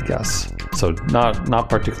 That's my guess. So not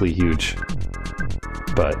particularly huge,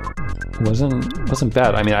 but wasn't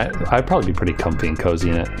bad. I mean, I'd probably be pretty comfy and cozy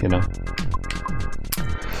in it, you know?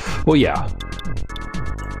 Well, yeah.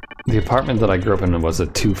 The apartment that I grew up in was a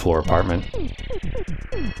 2-floor apartment,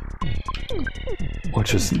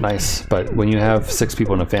 which is nice, but when you have 6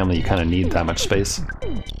 people in a family, you kind of need that much space.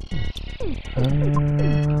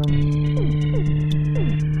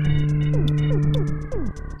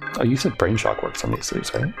 Oh, you said Brain Shock works on these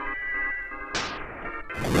sleeves, right?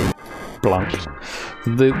 Blanc.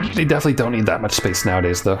 They definitely don't need that much space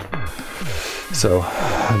nowadays, though. So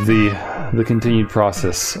the continued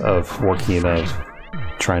process of working of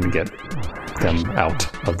trying to get them out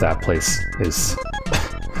of that place is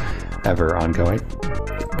ever ongoing.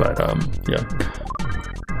 But yeah.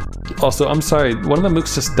 Also, I'm sorry, one of the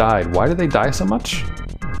mooks just died. Why did they die so much?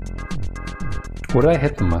 What did I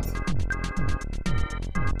hit them with?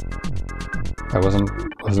 I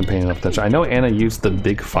wasn't paying enough attention. I know Anna used the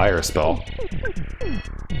big fire spell,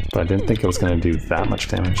 but I didn't think it was going to do that much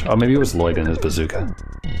damage. Oh, maybe it was Lloyd and his bazooka.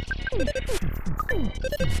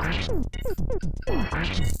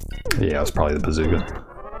 Yeah, it was probably the bazooka.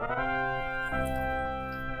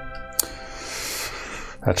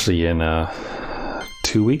 Actually, in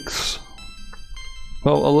 2 weeks?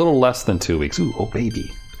 Well, a little less than 2 weeks. Ooh, oh baby.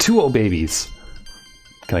 2 oh babies.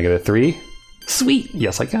 Can I get a 3? Sweet!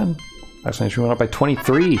 Yes, I can. Actually, she went up by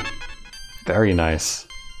 23. Very nice.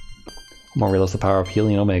 I'm gonna realize the power of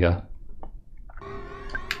Healing Omega.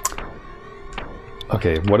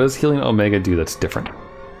 Okay, what does Healing Omega do that's different?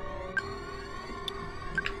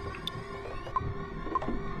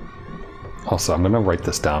 Also, I'm gonna write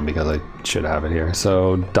this down because I should have it here.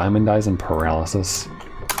 So, Diamond Eyes and Paralysis.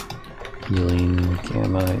 Healing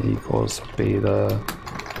Gamma equals Beta.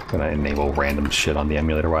 I'm gonna enable random shit on the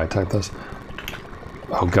emulator while I type this.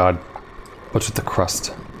 Oh god. What's with the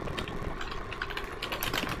crust?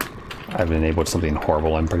 I've enabled something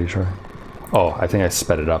horrible, I'm pretty sure. Oh, I think I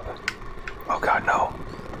sped it up. Oh god, no.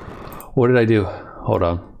 What did I do? Hold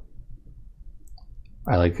on.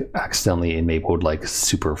 I like accidentally enabled like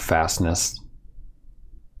super fastness.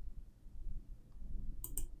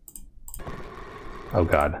 Oh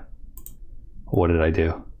god. What did I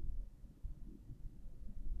do?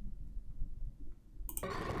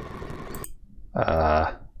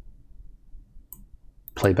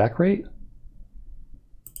 Playback rate?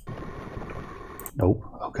 Nope.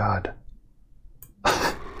 Oh god.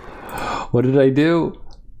 What did I do?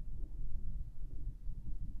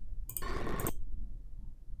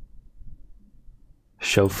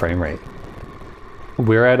 Show frame rate.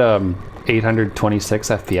 We're at 826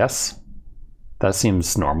 FPS. That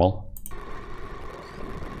seems normal.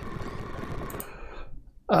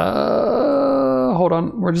 Hold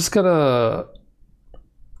on. We're just gonna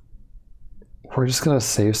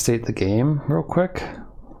save state the game real quick.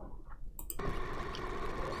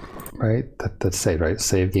 Right? That's saved, right?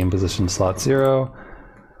 Save game position slot 0.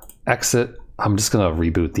 Exit. I'm just gonna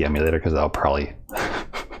reboot the emulator because I'll probably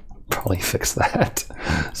fix that.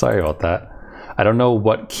 Sorry about that. I don't know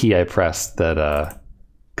what key I pressed that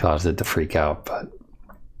caused it to freak out, but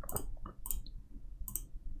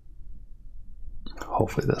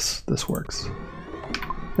hopefully this works.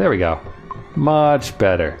 There we go. Much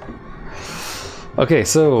better. Okay,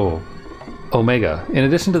 so Omega. In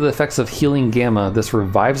addition to the effects of healing Gamma, this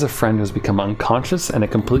revives a friend who has become unconscious, and it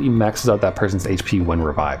completely maxes out that person's HP when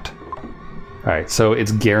revived. Alright, so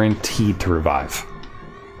it's guaranteed to revive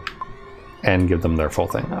and give them their full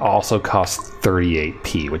thing. It also costs 38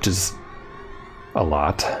 P, which is a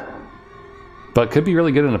lot. But could be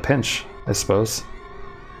really good in a pinch, I suppose.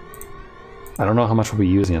 I don't know how much we'll be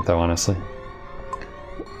using it though, honestly.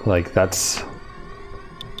 Like, that's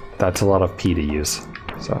a lot of P to use,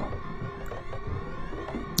 so.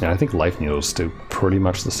 Yeah, I think life needles do pretty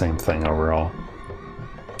much the same thing overall.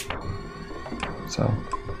 So,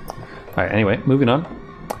 all right, anyway, moving on.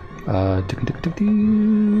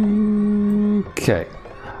 Okay.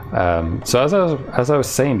 So as I was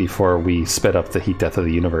saying before we sped up the heat death of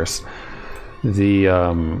the universe,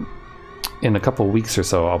 in a couple weeks or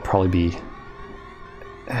so, I'll probably be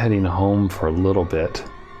heading home for a little bit,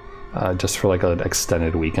 just for like an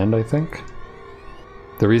extended weekend, I think.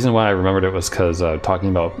 The reason why I remembered it was because talking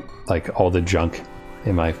about like all the junk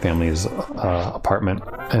in my family's apartment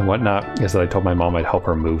and whatnot is that I told my mom I'd help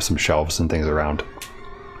her move some shelves and things around.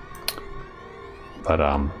 But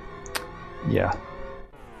yeah.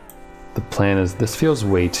 The plan is, this feels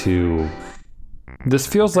way too... This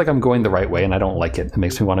feels like I'm going the right way and I don't like it. It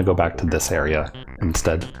makes me want to go back to this area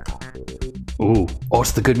instead. Ooh, oh,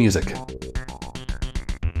 it's the good music.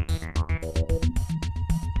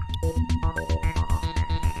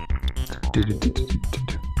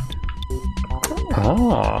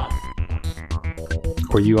 Ah.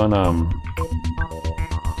 Were you on,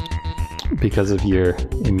 because of your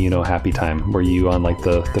immuno happy time, were you on like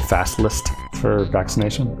the fast list for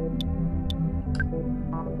vaccination?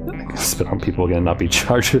 Spit on people again, not be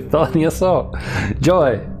charged with felony assault.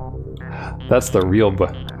 Joy! That's the real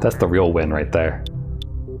win right there.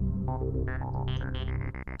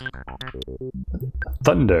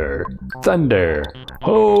 Thunder! Thunder!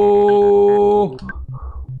 Oh!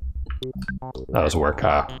 That was work.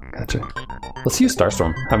 Ah, gotcha. Let's use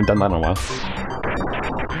Starstorm. Haven't done that in a while.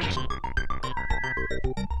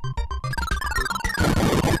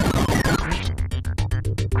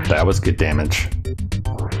 That was good damage.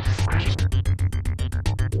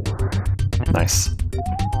 Nice.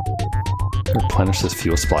 Replenish this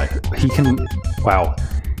fuel supply. He can... Wow.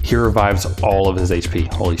 He revives all of his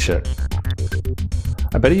HP. Holy shit.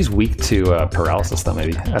 I bet he's weak to paralysis though,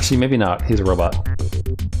 maybe. Actually, maybe not. He's a robot.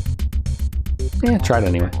 Yeah, try it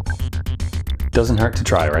anyway. Doesn't hurt to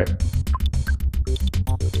try, right?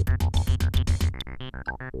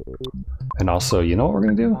 And also, you know what we're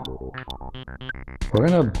gonna do? We're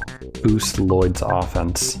gonna boost Lloyd's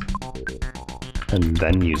offense and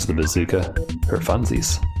then use the bazooka for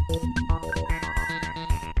funsies.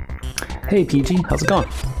 Hey PG, how's it going?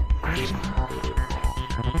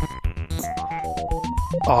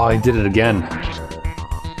 Oh, I did it again.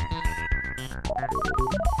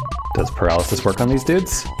 Does paralysis work on these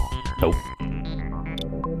dudes? Nope. I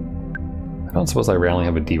don't suppose I rarely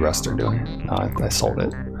have a de-ruster, do I? No, I sold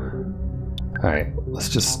it. Alright, let's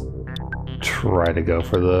just try to go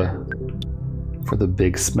for the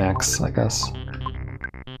big smacks, I guess.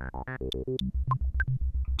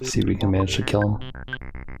 See if we can manage to kill him.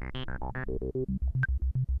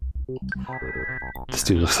 This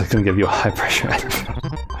dude looks like he's gonna give you a high pressure.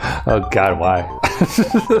 Oh god, why?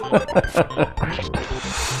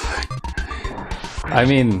 I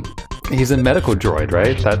mean, he's a medical droid,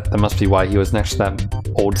 right? That must be why he was next to that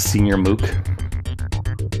old senior mook.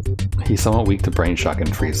 He's somewhat weak to brain shock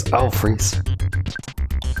and freeze. Oh, freeze.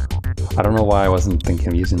 I don't know why I wasn't thinking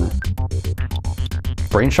of using that.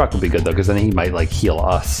 Brain shock would be good though, because then he might like heal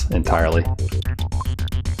us entirely.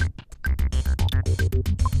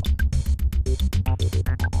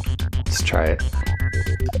 Let's try it.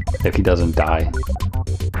 If he doesn't die.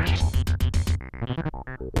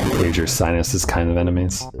 Major sinuses kind of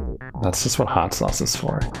enemies. That's just what hot sauce is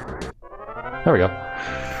for. There we go.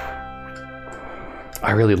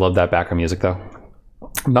 I really love that background music though.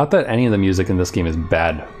 Not that any of the music in this game is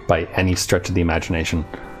bad by any stretch of the imagination,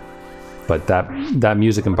 but that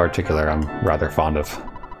music in particular I'm rather fond of.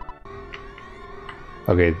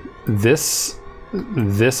 Okay, this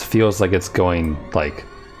feels like it's going like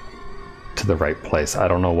to the right place. I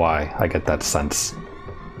don't know why I get that sense,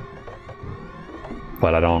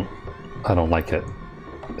 but I don't like it.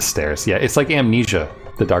 Stairs, yeah, it's like Amnesia,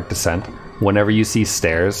 The Dark Descent. Whenever you see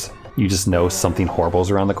stairs, you just know something horrible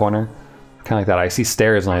is around the corner. Kind of like that. I see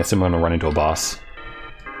stairs and I assume I'm gonna run into a boss.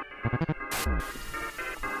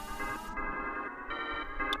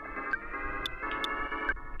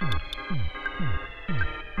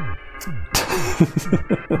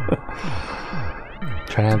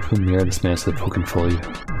 Try to have who mirror this man so the poke can fool you.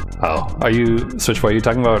 Oh, are you Switchboy? Are you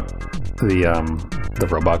talking about the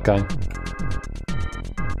robot guy?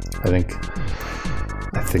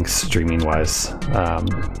 I think streaming wise,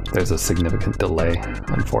 there's a significant delay,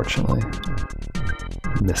 unfortunately.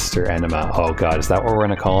 Mr. Enema. Oh god, is that what we're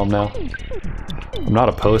gonna call him now? I'm not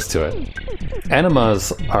opposed to it.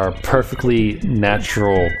 Enemas are a perfectly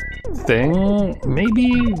natural thing,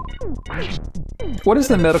 maybe? What is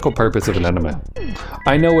the medical purpose of an enema?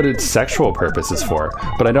 I know what its sexual purpose is for,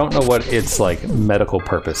 but I don't know what its like medical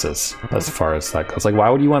purpose is as far as that goes. Like, why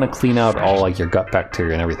would you want to clean out all like your gut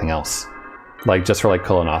bacteria and everything else? Like just for like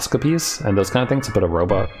colonoscopies and those kind of things, to put a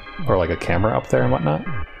robot or like a camera up there and whatnot?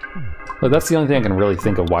 Like, that's the only thing I can really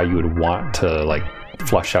think of why you would want to like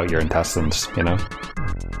flush out your intestines, you know?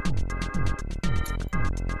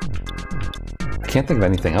 I can't think of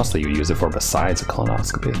anything else that you use it for besides a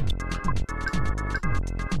colonoscopy.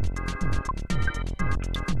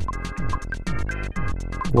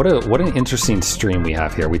 What an interesting stream we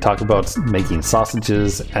have here. We talk about making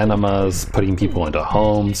sausages, enemas, putting people into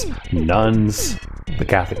homes, nuns, the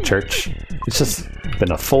Catholic Church. It's just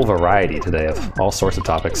been a full variety today of all sorts of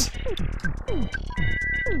topics.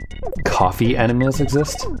 Coffee enemas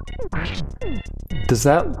exist? Does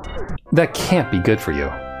that can't be good for you.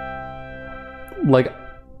 Like,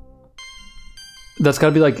 that's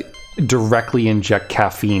gotta be like directly inject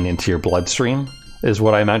caffeine into your bloodstream is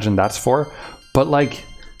what I imagine that's for. But like,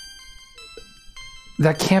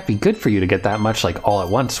 that can't be good for you to get that much like all at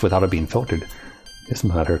once without it being filtered. It's a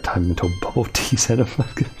matter of time until bubble tea's head of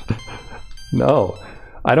No,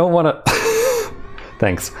 I don't want to.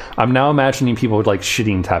 Thanks. I'm now imagining people with like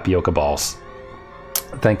shitting tapioca balls.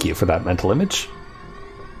 Thank you for that mental image.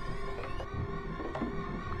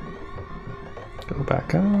 Go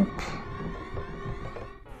back up.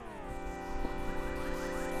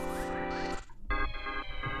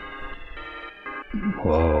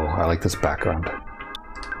 Whoa, I like this background.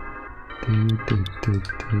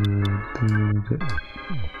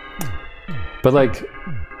 But like,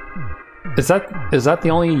 is that the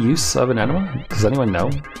only use of an enema? Does anyone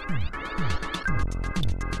know?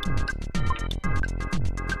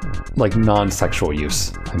 Like non-sexual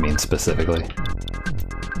use, I mean specifically.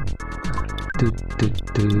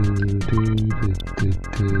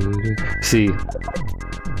 See,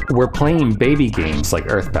 we're playing baby games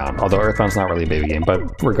like Earthbound, although Earthbound's not really a baby game,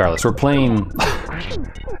 but regardless, we're playing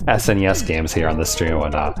SNES games here on this stream and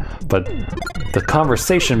whatnot. But the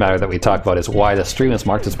conversation matter that we talk about is why the stream is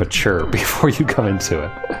marked as mature before you come into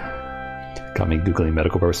it. Got me Googling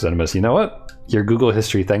medical purposes enemas. You know what? Your Google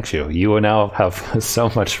history thanks you. You will now have so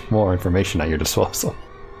much more information at your disposal.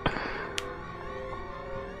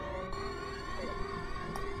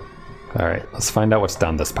 Alright, let's find out what's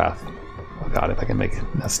down this path. Oh god, if I can make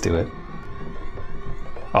Ness do it.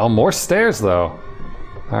 Oh, more stairs though.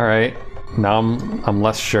 Alright, now I'm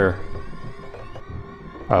less sure.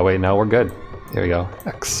 Oh wait, no, we're good. Here we go.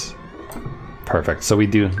 X. Perfect. So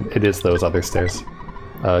it is those other stairs.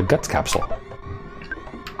 Guts capsule.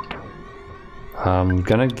 I'm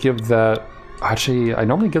gonna give that... Actually, I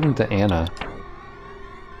normally give them to Anna.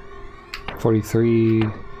 43,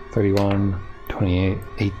 31, 28,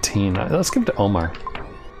 18. Let's give it to Omar.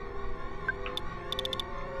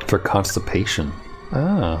 For constipation.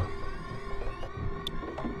 Ah.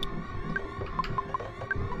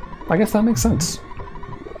 I guess that makes sense.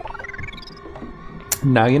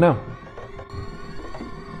 Now you know.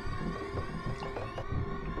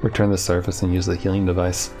 Return the surface and use the healing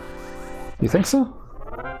device. You think so?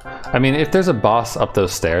 I mean, if there's a boss up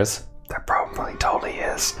those stairs, there probably totally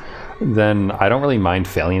is, then I don't really mind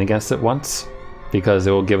failing against it once, because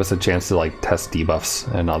it will give us a chance to like test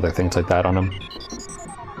debuffs and other things like that on him.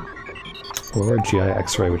 Lower GI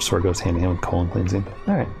X-ray, which sort of goes hand in hand with colon cleansing.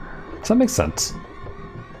 Alright, so that makes sense.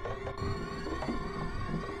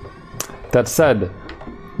 That said,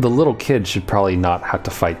 the little kid should probably not have to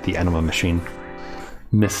fight the enema machine.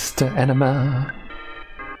 Mr. Enema.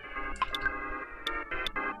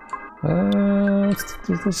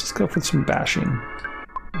 Let's just go for some bashing.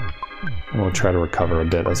 And we'll try to recover a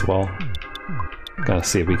bit as well. Gonna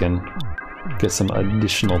see if we can get some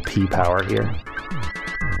additional P power here.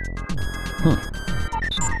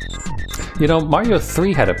 You know, Mario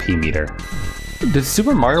 3 had a P meter. Did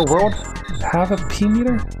Super Mario World have a P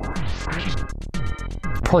meter?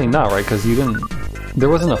 Probably not, right? Because you didn't... There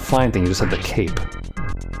wasn't a flying thing, you just had the cape.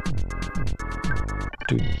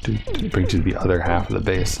 It brings you to the other half of the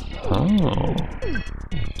base. Oh.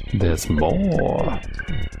 There's more.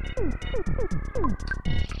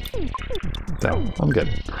 No, I'm good.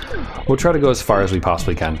 We'll try to go as far as we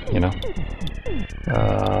possibly can, you know?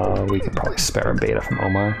 We could probably spare a beta from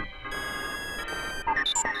Omar.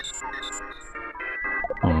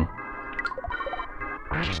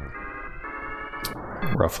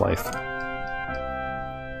 Rough life.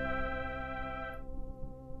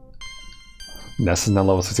 Ness is now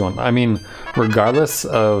level 61. I mean, regardless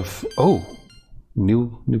of... Oh!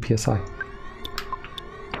 New PSI.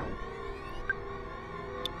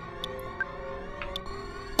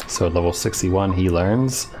 So at level 61 he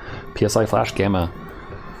learns PSI Flash Gamma.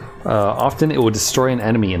 Often it will destroy an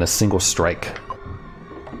enemy in a single strike.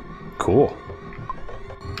 Cool.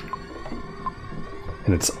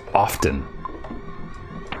 And it's often.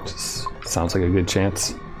 Just sounds like a good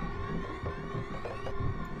chance.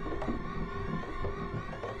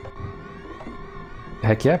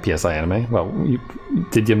 Heck yeah, PSI anime. Well,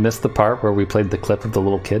 did you miss the part where we played the clip of the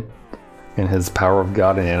little kid and his power of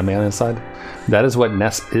God and anime on his side? That is what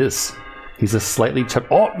Ness is. He's a slightly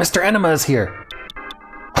Oh, Mr. Enema is here!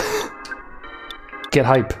 Get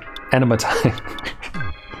hype. Enema time.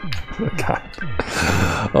 God.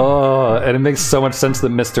 Oh, and it makes so much sense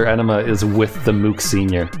that Mr. Enema is with the Mook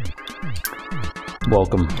Senior.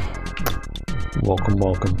 Welcome. Welcome,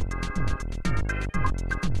 welcome.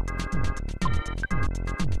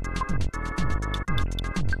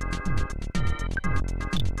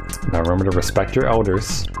 Now remember to respect your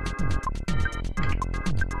elders.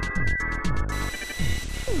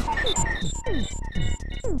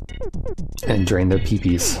 And drain their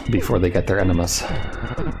peepees before they get their enemas.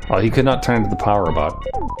 Oh, he could not turn into the power bot.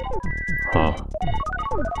 Huh.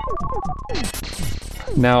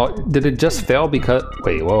 Now, did it just fail because...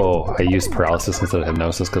 Wait, whoa. I used paralysis instead of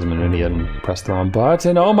hypnosis because I'm an idiot and pressed the wrong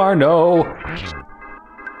button. Omar, no!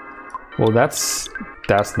 Well, that's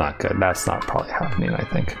not good. That's not probably happening, I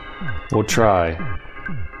think. We'll try.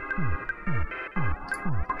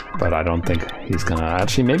 But I don't think he's gonna...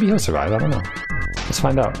 Actually, maybe he'll survive. I don't know. Let's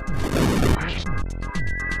find out.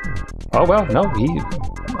 Oh, well, no,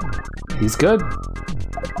 he's good.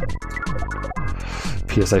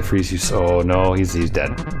 PSI freeze you. Oh no, he's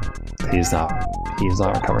dead. He's not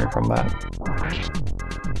recovering from that.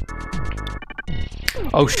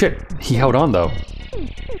 Oh shit, he held on though.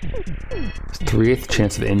 3/8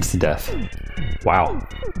 chance of insta death. Wow.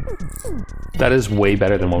 That is way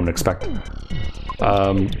better than one would expect.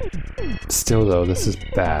 Still though, this is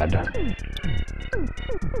bad.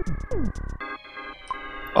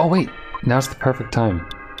 Oh wait, now's the perfect time.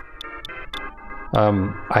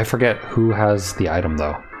 I forget who has the item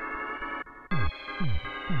though.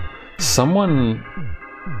 Someone...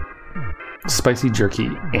 Spicy Jerky.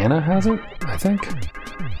 Anna has it, I think?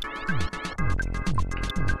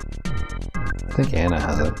 I think Anna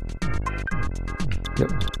has it.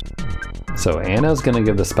 Yep. So Anna's gonna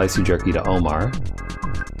give the Spicy Jerky to Omar.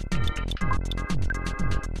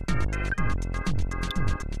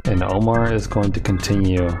 And Omar is going to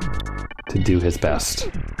continue to do his best.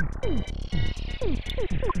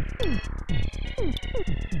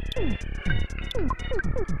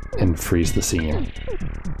 And freeze the senior.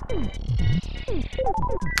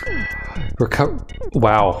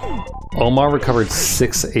 Wow. Omar recovered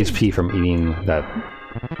 6 HP from eating that.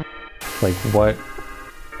 Like, what?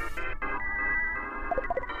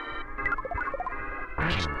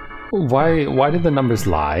 Why did the numbers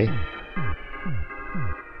lie?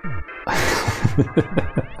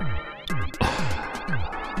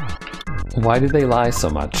 Why did they lie so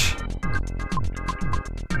much?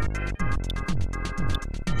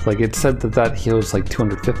 Like, it said that heals like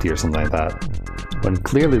 250 or something like that, when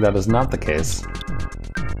clearly that is not the case.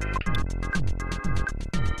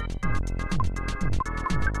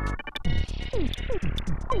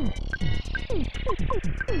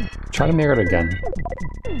 Try to mirror it again.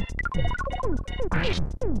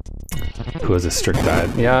 Who has a strict diet?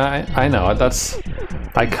 Yeah, I know.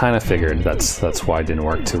 I kind of figured that's why it didn't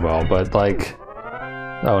work too well, but like...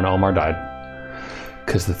 Oh, and Omar died.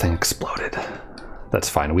 Because the thing exploded. That's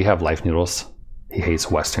fine. We have life noodles. He hates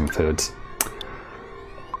Western foods.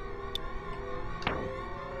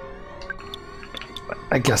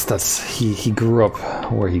 I guess that's he grew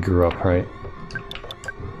up where he grew up, right?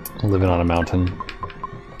 Living on a mountain.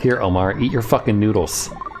 Here, Omar, eat your fucking noodles.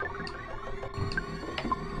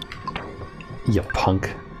 You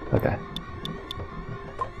punk. Okay.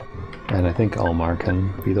 And I think Omar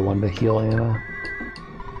can be the one to heal Anna.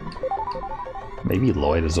 Maybe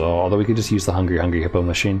Lloyd as well, although we could just use the Hungry Hungry Hippo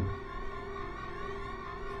machine.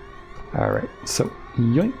 Alright, so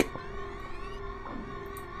yoink.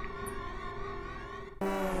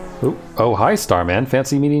 Ooh, oh, hi Starman,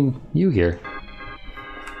 fancy meeting you here.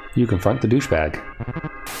 You confront the douchebag.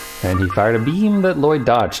 And he fired a beam that Lloyd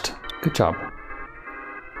dodged. Good job.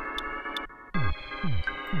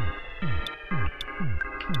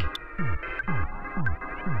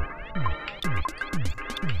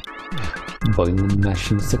 Boil the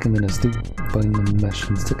mash and stick 'em in a stew. Boil the mash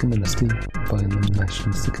and stick 'em in a stew. Boil the mash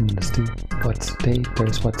and stick 'em in a stew. What's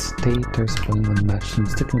taters? What's taters? Boil the mash and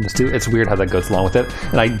stick 'em in a stew. It's weird how that goes along with it,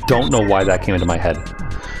 and I don't know why that came into my head.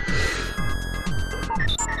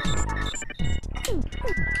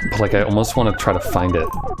 But like, I almost want to try to find it.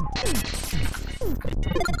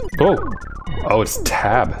 Oh! Oh, it's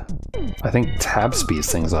tab. I think tab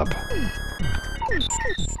speeds things up.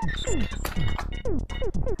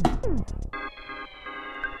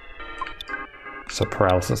 So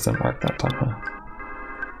paralysis didn't work that time, huh?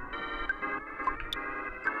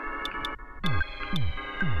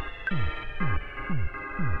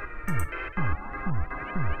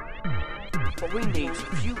 But we need a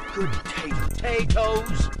few good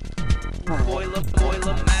potatoes. Boil 'em,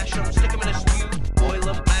 mash 'em, stick 'em in a stew. Boil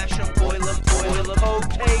 'em, mash 'em, boil 'em,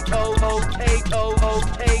 potato, potato,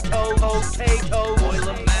 potato. Boil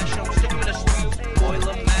 'em, mash 'em, stick 'em in a stew. Boil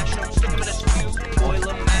 'em, mash 'em, stick 'em in a stew. Boil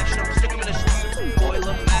 'em, mash 'em, stick 'em in a stew. Boil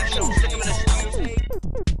 'em, mash 'em, stick 'em in a stew.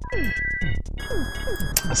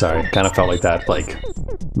 Sorry, kind of felt like that, like,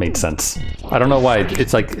 made sense. I don't know why,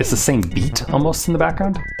 it's like, it's the same beat almost in the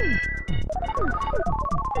background.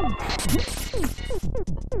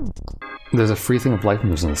 There's a free thing of life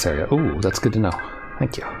moves in this area. Ooh, that's good to know.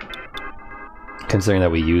 Thank you. Considering that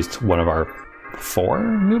we used one of our 4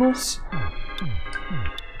 noodles?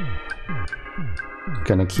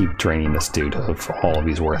 Gonna keep draining this dude of all of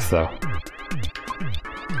he's worth, though.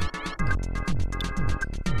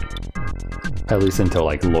 At least until,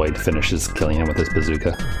 like, Lloyd finishes killing him with his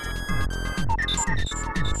bazooka.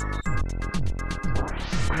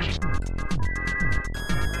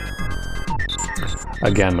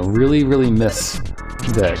 Again, really miss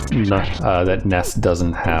that that Ness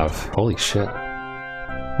doesn't have. Holy shit!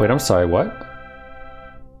 Wait, I'm sorry. What?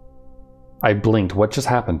 I blinked. What just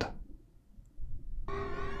happened?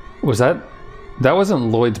 Was that? That wasn't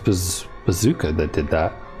Lloyd's bazooka that did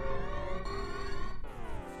that.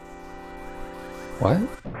 What?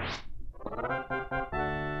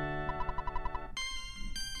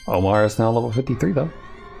 Omar is now level 53, though.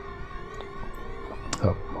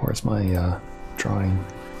 Oh, where's my drawing?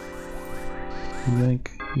 Yank,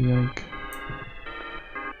 yank.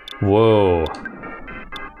 Whoa.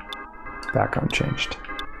 Background changed.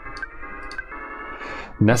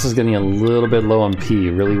 Ness is getting a little bit low on P.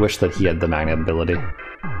 Really wish that he had the magnet ability.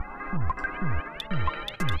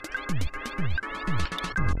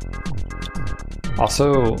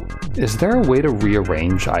 Also, is there a way to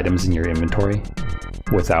rearrange items in your inventory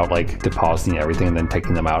without like depositing everything and then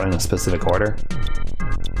taking them out in a specific order?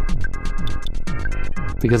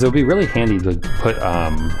 Because it would be really handy to put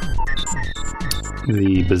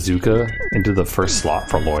the bazooka into the first slot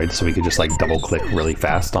for Lloyd so we could just like double click really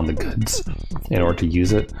fast on the goods in order to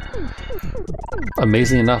use it.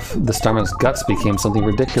 Amazingly enough, the Starman's guts became something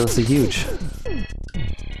ridiculously huge.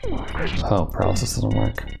 Oh, paralysis doesn't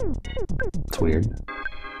work. It's weird.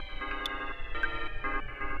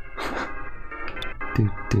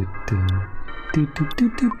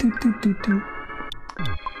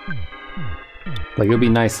 Like, it would be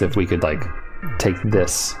nice if we could, like, take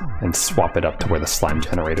this and swap it up to where the slime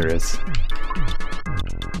generator is.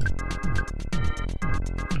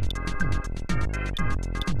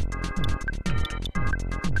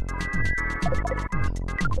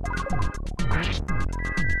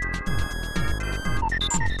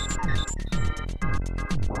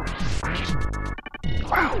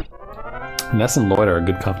 Wow. Ness and Lloyd are a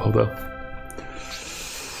good combo, though.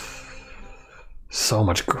 So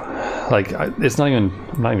much, like, it's not even,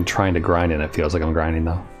 I'm not even trying to grind and it feels like I'm grinding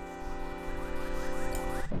though.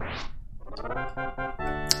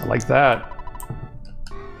 I like that.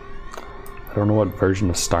 I don't know what version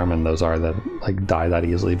of Starman those are that like die that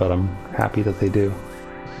easily, but I'm happy that they do.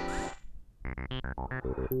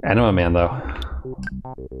 Enema Man though.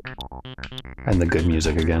 And the good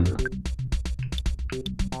music again.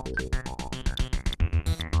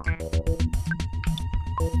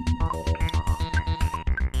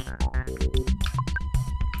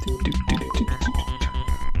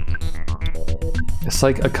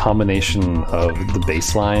 It's like a combination of the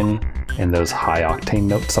bass line and those high octane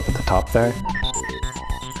notes up at the top there.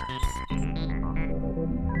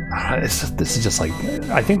 This is just like,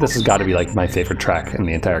 I think this has got to be like my favorite track in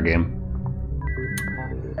the entire game.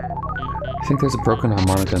 I think there's a broken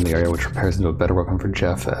harmonica in the area which repairs into a better weapon for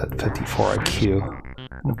Jeff at 54 IQ.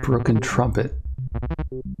 And a broken trumpet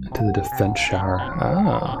into the defense shower.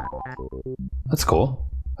 Ah, that's cool.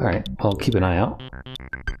 Alright, I'll keep an eye out.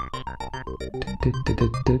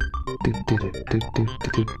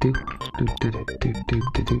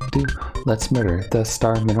 Let's murder the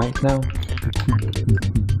Starman right now.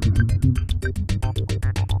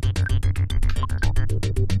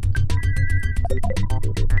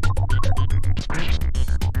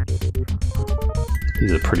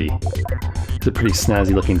 He's a pretty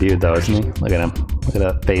snazzy looking dude though, isn't he? Look at him. Look at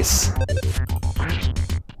that face.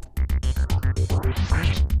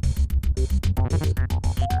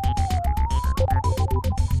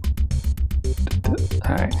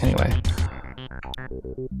 Alright, anyway.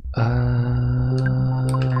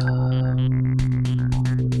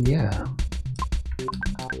 Yeah.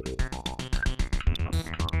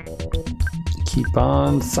 Keep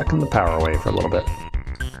on sucking the power away for a little bit.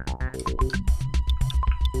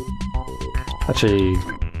 Actually,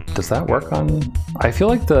 does that work on... I feel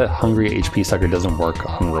like the hungry HP sucker doesn't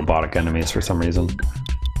work on robotic enemies for some reason.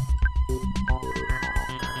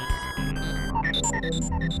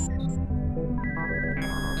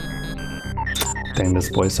 Dang, this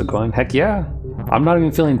boy's still going. Heck yeah! I'm not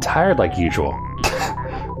even feeling tired like usual.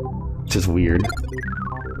 Which is weird.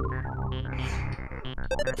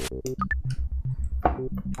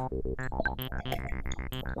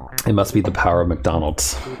 It must be the power of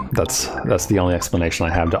McDonald's. That's the only explanation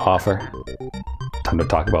I have to offer. Time to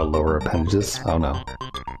talk about lower appendages. Oh no.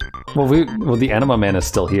 Well, the Anima Man is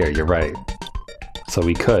still here. You're right. So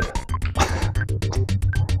we could.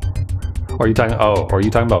 Or are you talking? Oh, or are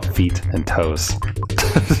you talking about feet and toes?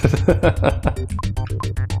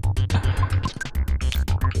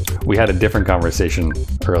 We had a different conversation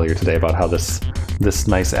earlier today about how this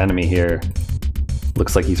nice enemy here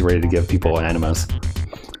looks like he's ready to give people animas.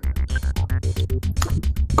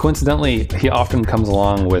 Coincidentally, he often comes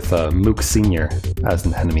along with Mook Sr. as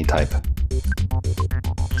an enemy type.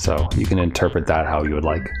 So you can interpret that how you would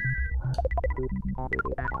like.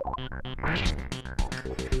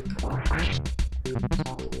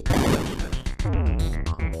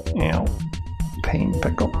 Ow. Pain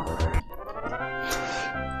pickle.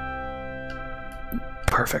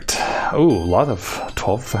 Perfect. Ooh, a lot of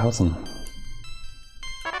 12,000.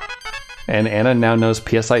 And Anna now knows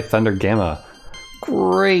PSI Thunder Gamma.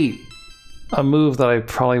 Great! A move that I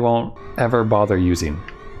probably won't ever bother using.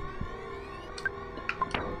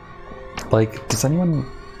 Like, does anyone...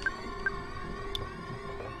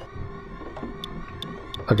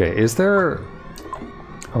 Okay, is there...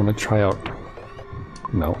 I want to try out...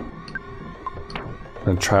 No. I'm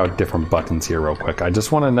going to try out different buttons here real quick. I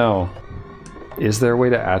just want to know, is there a way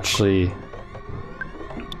to actually...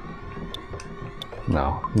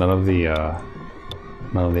 No, none of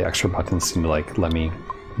the extra buttons seem to like let me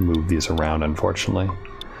move these around, unfortunately.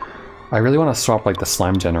 I really want to swap like the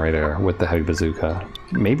slime generator with the heavy bazooka.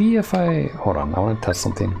 Maybe if I... Hold on, I want to test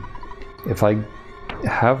something. If I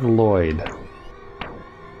have Lloyd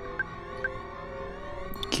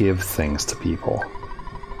give things to people,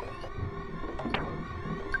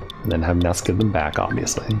 and then have Ness give them back,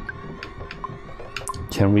 obviously.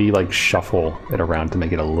 Can we like shuffle it around to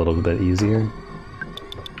make it a little bit easier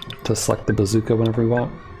to select the bazooka whenever we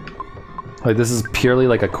want? Like, this is purely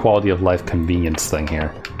like a quality of life convenience thing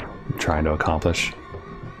here I'm trying to accomplish.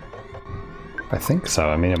 I think so.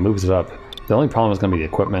 I mean, it moves it up. The only problem is going to be the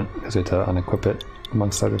equipment, because we have to unequip it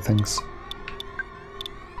amongst other things.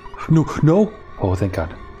 No, no! Oh, thank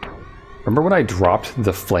God. Remember when I dropped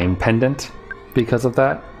the flame pendant because of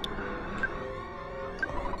that?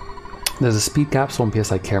 There's a speed capsule and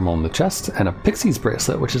PSI caramel in the chest, and a Pixie's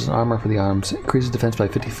bracelet, which is an armor for the arms. Increases defense by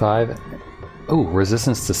 55. Oh,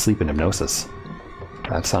 resistance to sleep and hypnosis.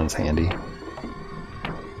 That sounds handy.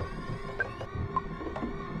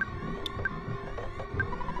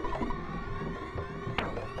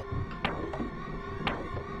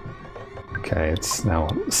 Okay, it's now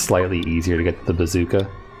slightly easier to get the bazooka.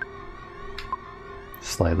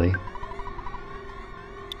 Slightly.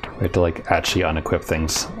 We have to like actually unequip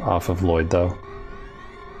things off of Lloyd though.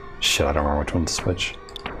 Shit, I don't remember which one to switch.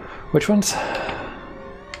 Which ones?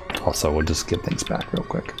 Also, we'll just get things back real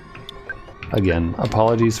quick. Again,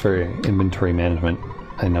 apologies for inventory management.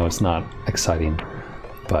 I know it's not exciting,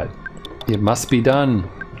 but it must be done.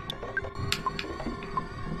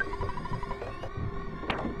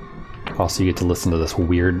 Also, you get to listen to this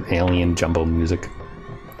weird alien jumbo music.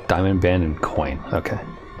 Diamond band and coin. Okay.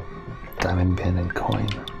 Diamond band and coin.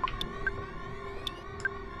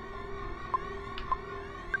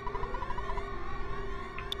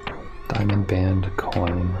 Diamond band,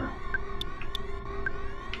 coin.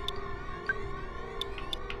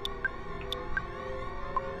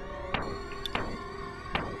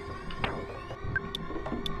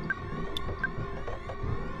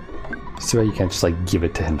 See why you can't just like give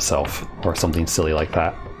it to himself or something silly like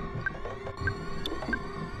that.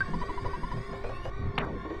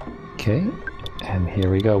 Okay, and here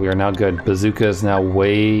we go. We are now good. Bazooka is now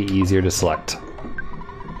way easier to select.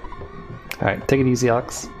 Alright, take it easy,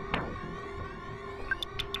 Alex.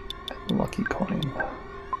 Lucky coin.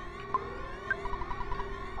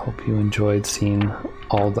 Hope you enjoyed seeing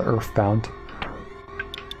all the Earthbound.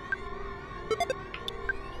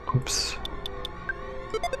 Oops.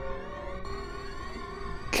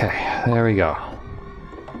 Okay, there we go.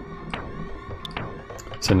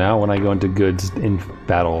 So now when I go into goods in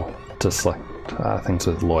battle to select things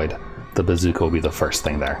with Lloyd, the bazooka will be the first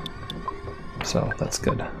thing there. So that's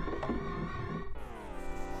good.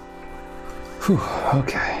 Whew,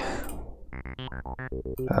 okay.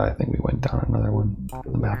 I think we went down another one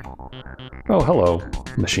on the map. Oh, hello,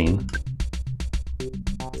 machine.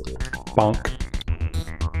 Bonk.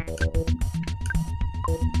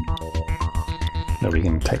 Nobody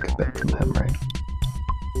can take a bit from him, right?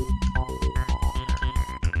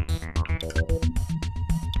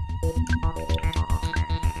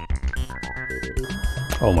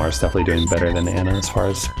 Omar's definitely doing better than Anna as far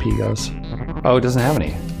as P goes. Oh, it doesn't have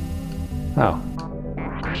any. Oh.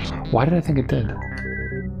 Why did I think it did?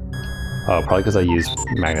 Oh, probably because I used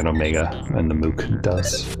Magnet Omega and the Mook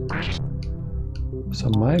does.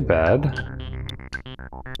 So my bad.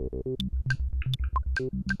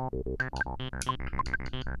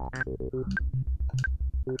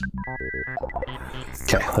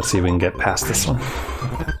 Okay, let's see if we can get past this one.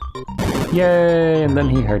 Yay! And then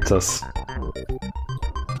he hurts us.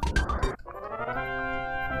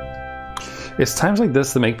 It's times like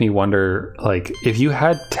this that make me wonder, like, if you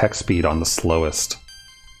had tech speed on the slowest,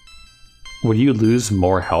 would you lose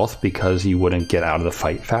more health because you wouldn't get out of the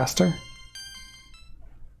fight faster?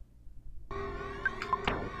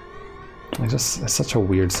 It's such a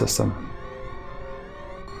weird system.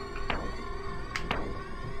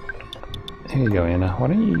 Here you go, Anna. Why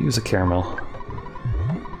don't you use a caramel?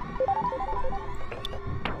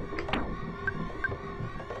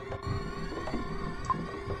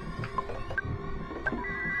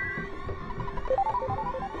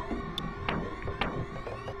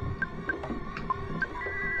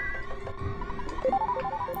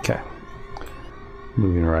 Okay.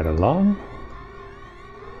 Moving right along.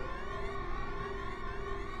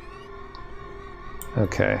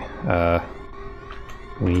 Okay,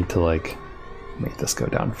 we need to like make this go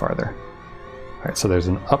down farther. Alright, so there's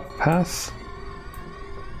an up path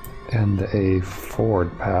and a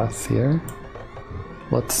forward path here.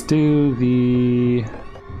 Let's do the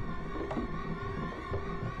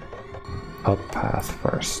up path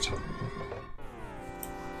first.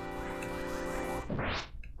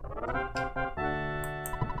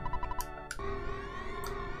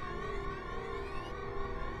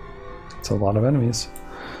 It's a lot of enemies.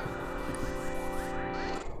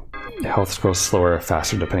 Health grows slower or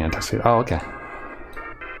faster depending on tech speed. Oh, okay.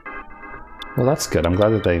 Well, that's good. I'm glad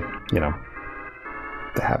that they, you know,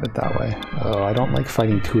 they have it that way. Oh, I don't like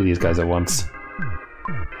fighting two of these guys at once.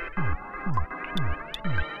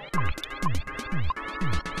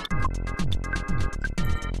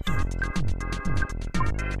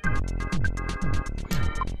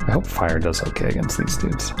 I hope fire does okay against these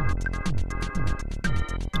dudes.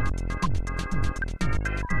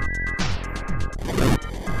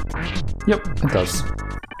 Yep, it does.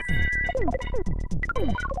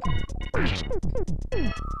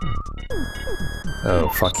 Oh,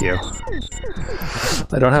 fuck you.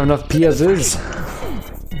 I don't have enough P as is.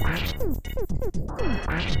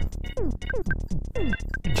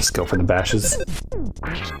 Just go for the bashes.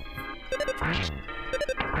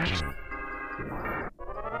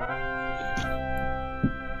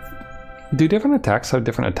 Do different attacks have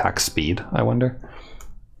different attack speed, I wonder?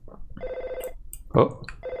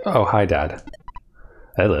 Oh, hi, Dad.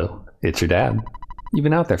 Hello, it's your dad. You've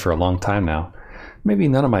been out there for a long time now. Maybe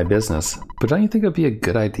none of my business, but don't you think it would be a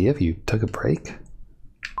good idea if you took a break?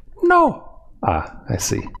 No! Ah, I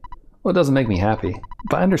see. Well, it doesn't make me happy,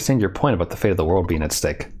 but I understand your point about the fate of the world being at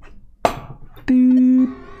stake.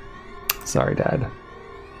 Dude. Sorry, Dad.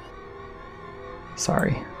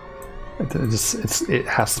 Sorry. It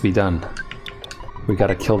has to be done. We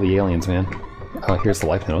gotta kill the aliens, man. Oh, here's the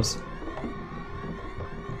life notes.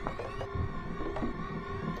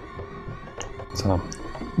 So,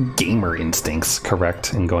 gamer instincts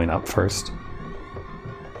correct in going up first.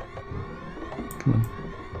 Come on.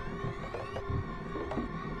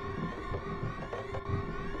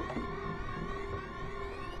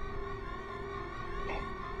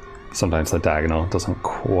 Sometimes the diagonal doesn't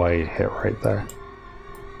quite hit right there.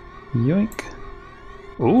 Yoink.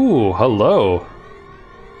 Ooh, hello.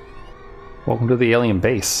 Welcome to the alien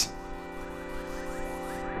base.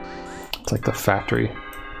 It's like the factory.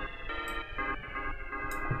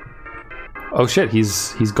 Oh shit,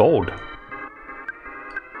 he's gold.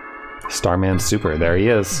 Starman Super, there he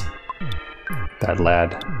is. That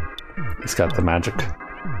lad. He's got the magic.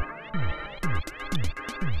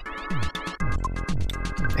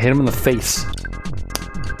 Hit him in the face.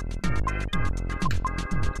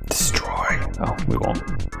 Destroy. Oh, we won't.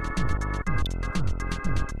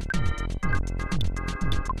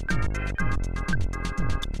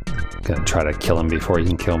 Gonna try to kill him before he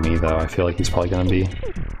can kill me, though. I feel like he's probably gonna be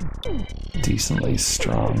decently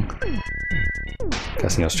strong.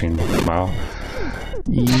 Guessing I'll stream tomorrow.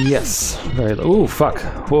 Yes. Very low. Ooh, fuck.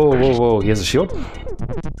 Whoa, whoa, whoa. He has a shield?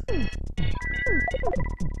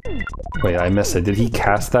 Wait, I missed it. Did he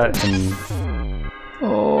cast that and...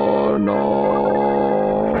 Oh,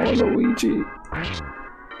 no. Luigi.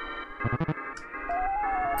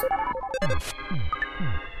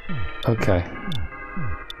 Okay.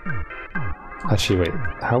 Actually, wait.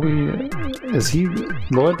 How we... Is he...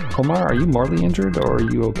 Lord Omar, are you mortally injured or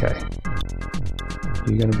are you okay?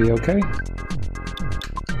 Are you gonna be okay?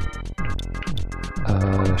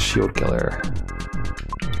 Shield killer.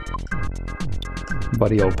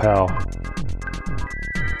 Buddy old pal.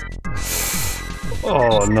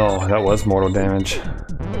 Oh no, that was mortal damage.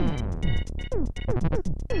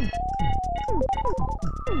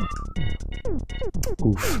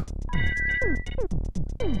 Oof.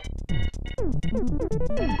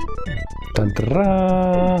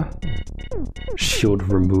 Dun-da-da.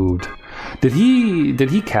 Shield removed. Did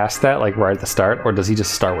he cast that like right at the start, or does he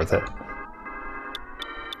just start with it?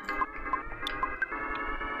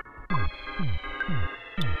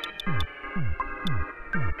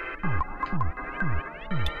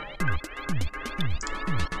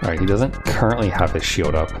 Alright, he doesn't currently have his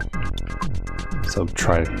shield up. So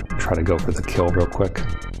try to go for the kill real quick.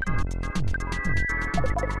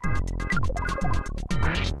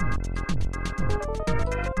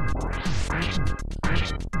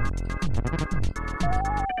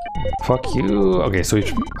 Fuck you. Okay, so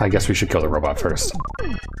I guess we should kill the robot first.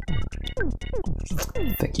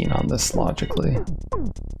 Thinking on this logically.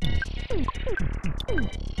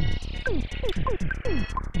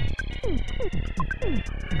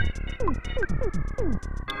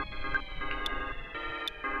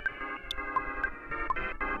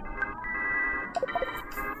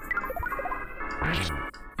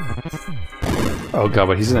 Oh god,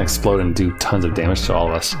 but he's gonna explode and do tons of damage to all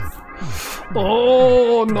of us.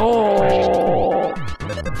 Oh no!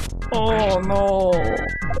 Oh no!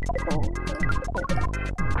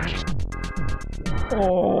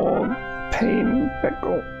 Oh, pain,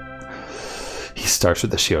 pickle. He starts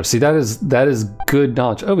with the shield. See, that is good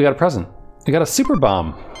knowledge. Oh, we got a present. We got a super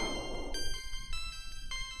bomb.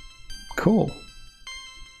 Cool.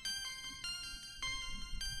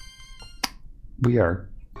 We are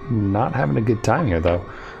not having a good time here, though.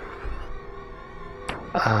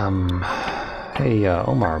 Hey,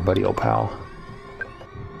 Omar, buddy, old pal.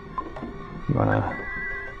 You wanna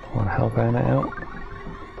help Anna out?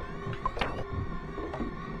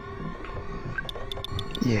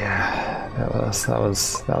 Yeah, that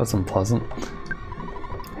was unpleasant.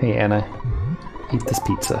 Hey, Anna, eat this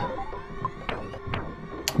pizza.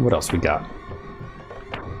 What else we got?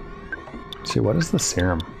 See, what is the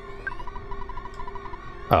serum?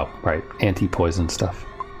 Oh, right, anti-poison stuff.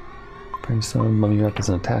 Brimstone, mummy wrap is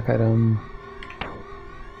an attack item.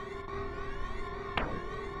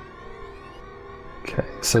 Okay,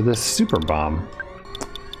 so this super bomb,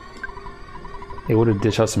 able to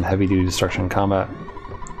dish out some heavy-duty destruction in combat.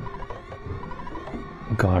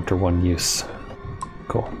 Go after one use.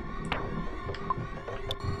 Cool.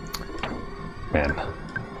 Man,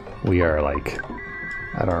 we are like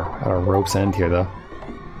at our rope's end here, though.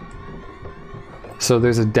 So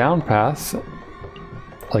there's a down path,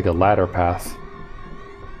 like a ladder path,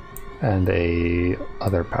 and a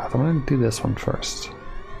other path. I'm gonna do this one first.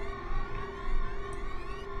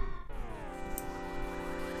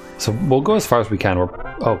 So we'll go as far as we can.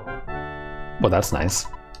 Oh, well, that's nice.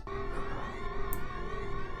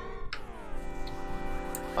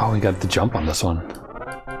 Oh, we got the jump on this one.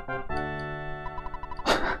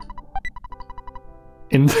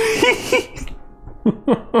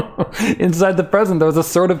 Inside the present, there was a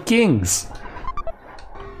Sword of Kings.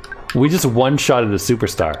 We just one-shotted a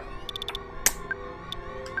superstar.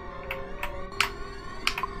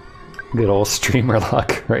 Good old streamer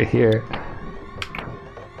luck right here.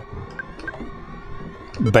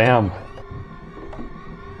 Bam.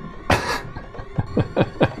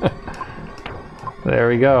 There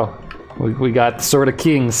we go. We got Sword of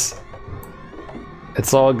Kings.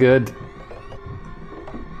 It's all good.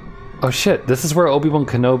 Oh shit, this is where Obi-Wan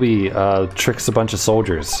Kenobi tricks a bunch of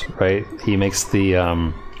soldiers, right? He makes the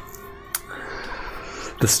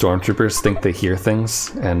stormtroopers think they hear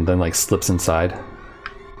things and then like slips inside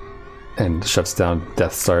and shuts down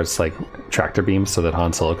Death Star's like tractor beams so that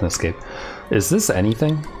Han Solo can escape. Is this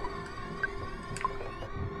anything?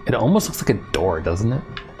 It almost looks like a door, doesn't it?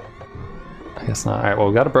 I guess not. Alright, well,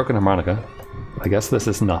 we got a broken harmonica. I guess this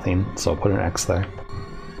is nothing, so I'll put an X there.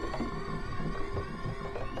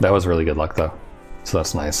 That was really good luck, though. So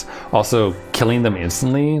that's nice. Also, killing them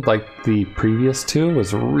instantly, like the previous two,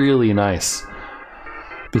 was really nice.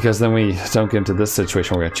 Because then we don't get into this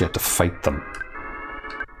situation where we actually have to fight them.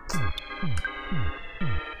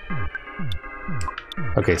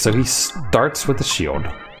 Okay, so he starts with the shield,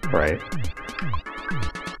 right?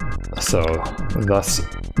 So, thus,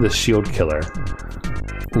 the shield killer,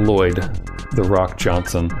 Lloyd the Rock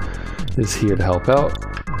Johnson, is here to help out.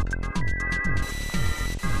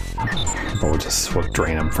 But we'll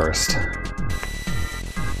drain him first.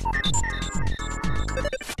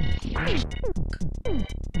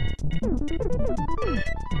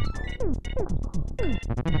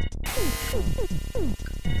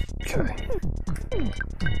 Okay.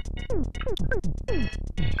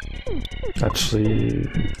 Actually,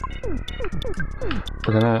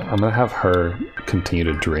 I'm gonna have her continue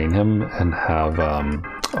to drain him and have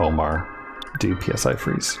Omar do PSI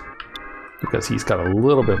freeze because he's got a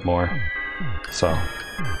little bit more. So.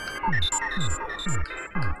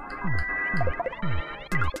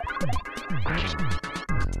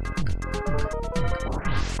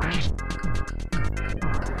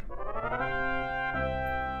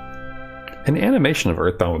 An animation of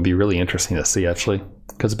Earthbound would be really interesting to see, actually,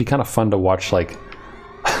 because it'd be kind of fun to watch, like,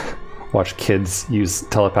 watch kids use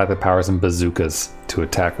telepathic powers and bazookas to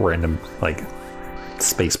attack random, like,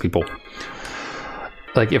 space people.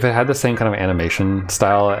 Like, if it had the same kind of animation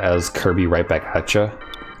style as Kirby Right Back at Ya,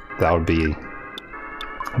 that would be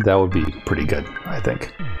pretty good, I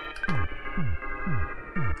think.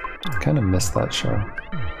 I kind of missed that show.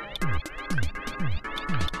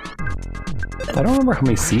 I don't remember how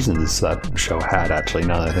many seasons that show had, actually,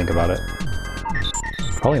 now that I think about it.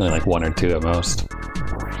 Probably only like 1 or 2 at most.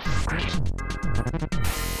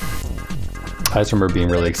 I just remember being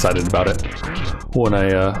really excited about it when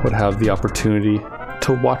I would have the opportunity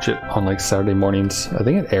to watch it on like Saturday mornings. I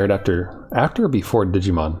think it aired after or before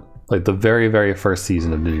Digimon. Like the very, very first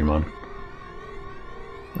season of Digimon.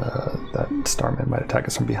 That Starman might attack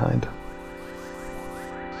us from behind.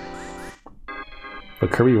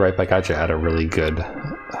 But Kirby Right Back at Ya had a really good...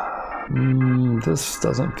 this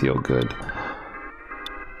doesn't feel good.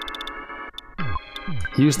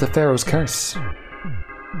 Use the Pharaoh's Curse.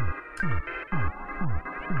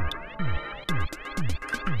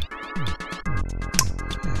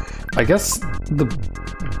 I guess the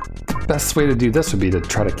best way to do this would be to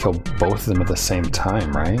try to kill both of them at the same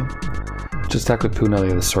time, right? Just attack with Puna, the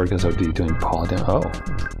other sword goes out doing Paul down.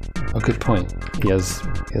 Oh, good point. He has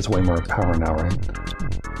way more power now, right?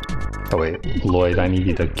 Oh wait, Lloyd, I need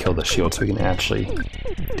you to kill the shield so we can actually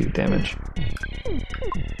do damage.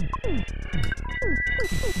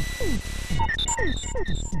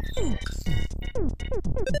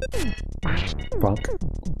 Bonk.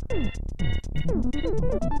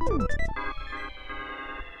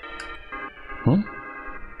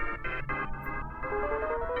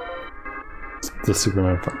 The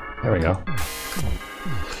Superman. There we go.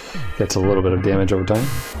 Gets a little bit of damage over time.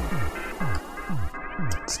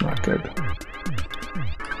 It's not good.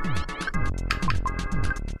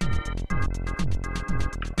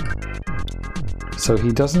 So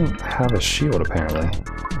he doesn't have a shield apparently.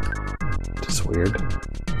 Just weird.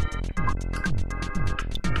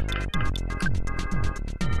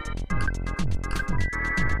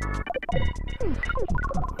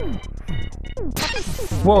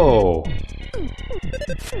 Whoa!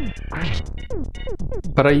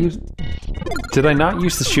 But did I not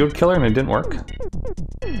use the shield killer and it didn't work?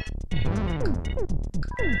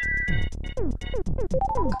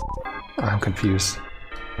 I'm confused.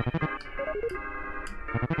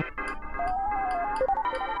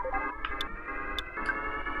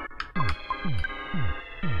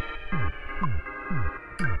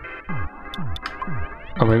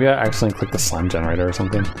 Or maybe I accidentally clicked the slime generator or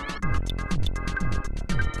something.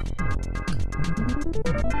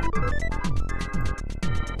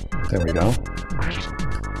 There we go.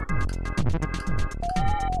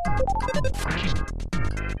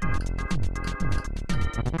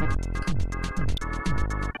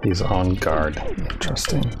 He's on guard.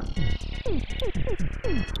 Interesting.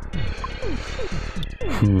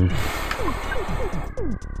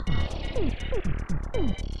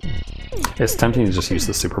 It's tempting to just use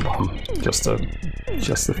the super bomb just to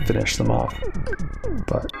finish them off,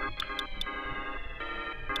 but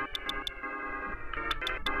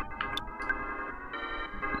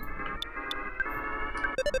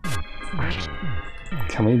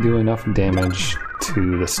can we do enough damage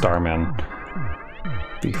to the Starman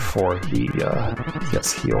before he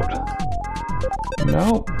gets healed?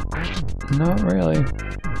 No, not really.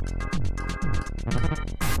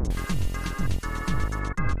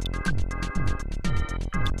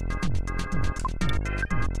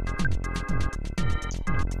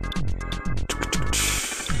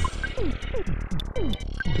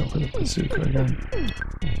 Go for the bazooka again.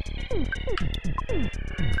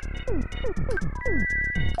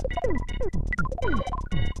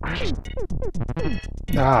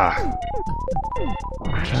 Ah!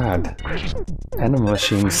 God. Animal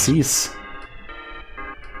machine, cease!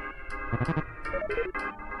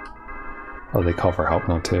 Oh, they call for help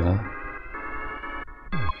now too, huh?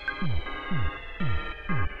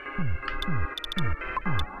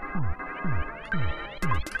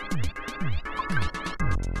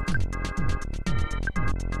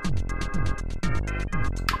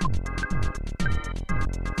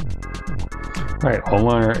 Alright,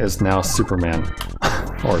 Omar is now Superman.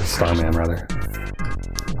 Or Starman, rather.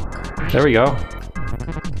 There we go.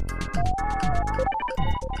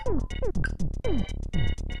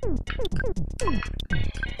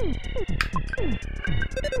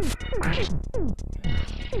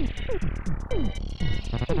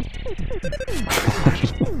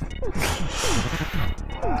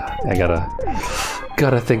 I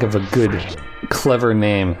gotta think of a good, clever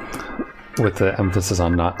name with the emphasis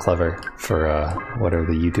on not clever for whatever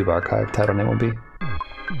the YouTube archive title name will be.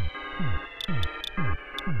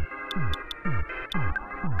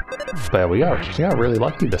 But we got really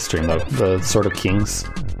lucky this stream though. The Sword of Kings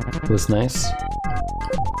was nice,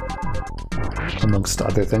 amongst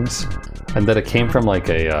other things, and that it came from like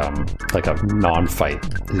a non-fight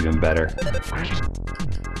is even better.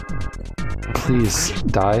 Please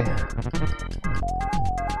die,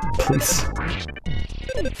 please.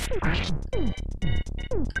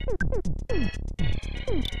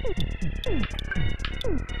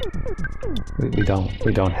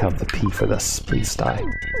 We don't have the P for this. Please die.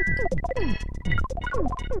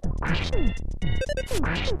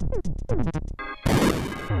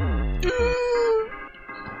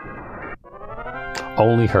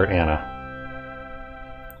 Only hurt Anna.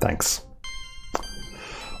 Thanks.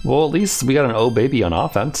 Well, at least we got an oh baby on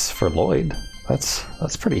offense for Lloyd.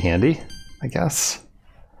 That's pretty handy, I guess.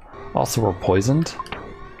 Also, we're poisoned,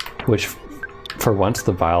 which for once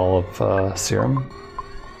the vial of serum.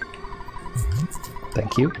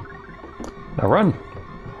 Thank you. Now run!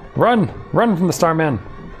 Run! Run from the Starman!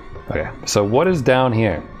 Okay, so what is down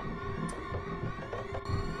here?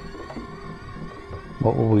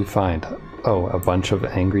 What will we find? Oh, a bunch of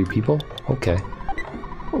angry people? Okay.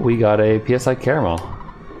 We got a PSI caramel.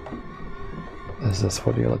 Is this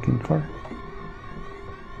what you're looking for?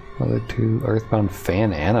 Another 2 Earthbound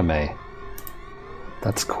fan anime.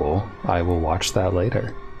 That's cool. I will watch that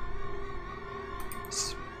later.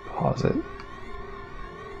 Let's pause it.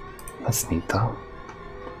 That's neat though.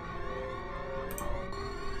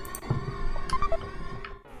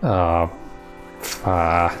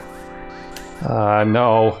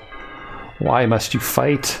 No. Why must you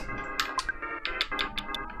fight?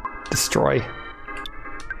 Destroy.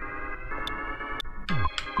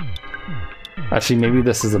 Actually, maybe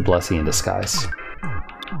this is a blessing in disguise.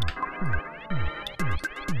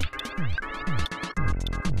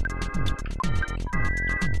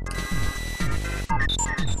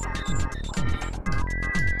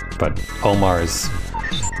 But Omar is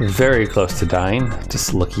very close to dying,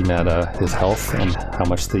 just looking at his health and how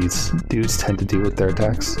much these dudes tend to do with their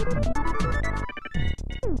attacks.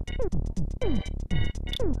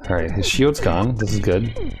 Alright, his shield's gone. This is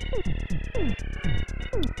good.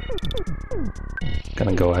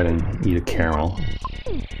 Gonna go ahead and eat a caramel.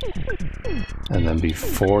 And then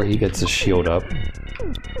before he gets his shield up,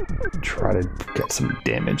 try to get some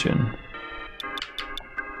damage in.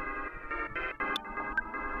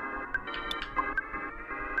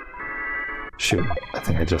 Shoot, I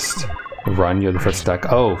think I just run, you're the first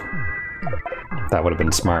attack. Oh! That would have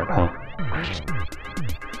been smart, huh?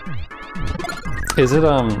 Is it,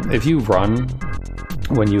 if you run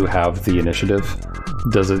when you have the initiative,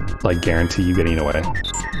 does it, like, guarantee you getting away?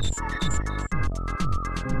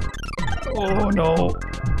 Oh, no.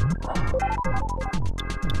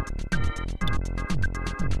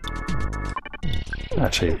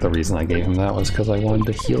 Actually, the reason I gave him that was because I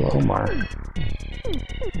wanted to heal Omar.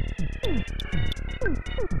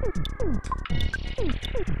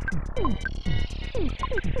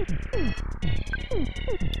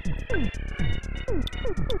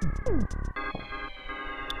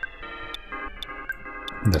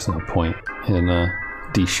 There's no point in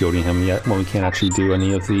de-shielding him yet when we can't actually do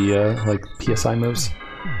any of the like PSI moves.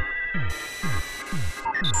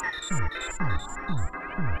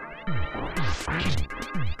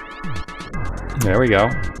 There we go.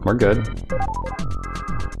 We're good.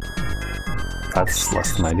 That's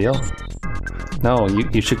less than ideal. No,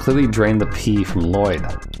 you should clearly drain the P from Lloyd.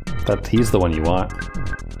 He's the one you want.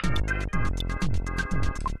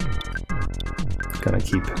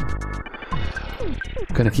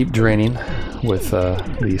 Gonna keep draining with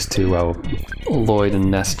these two while Lloyd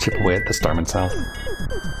and Ness chip away at the Starman South.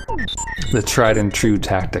 The tried and true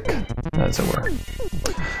tactic, as it were.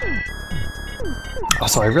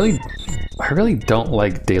 Also, I really don't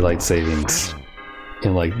like daylight savings.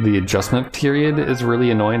 And like the adjustment period is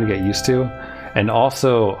really annoying to get used to. And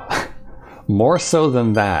also, more so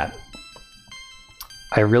than that,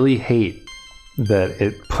 I really hate that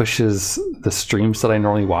it pushes the streams that I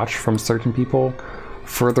normally watch from certain people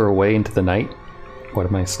further away into the night. What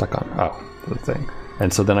am I stuck on? Oh, the thing.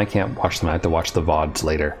 And so then I can't watch them. I have to watch the VODs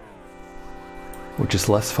later. Which is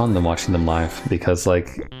less fun than watching them live because,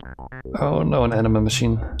 like, oh no, an enema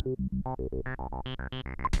machine.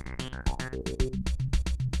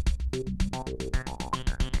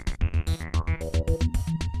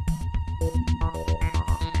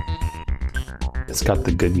 It's got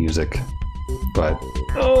the good music, but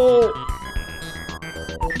oh!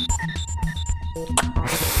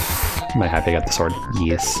 Am I happy I got the sword?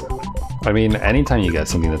 Yes. I mean, anytime you get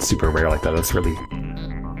something that's super rare like that, that's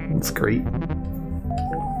great.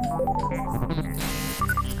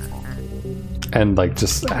 And like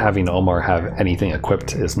just having Omar have anything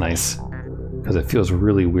equipped is nice, because it feels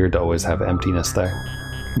really weird to always have emptiness there.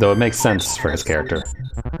 Though it makes sense for his character.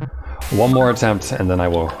 One more attempt, and then I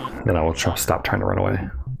will stop trying to run away.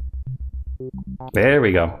 There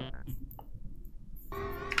we go.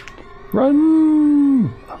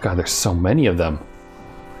 Run! Oh god, there's so many of them.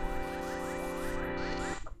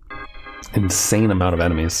 Insane amount of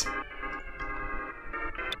enemies.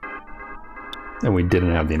 And we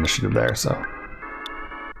didn't have the initiative there, so.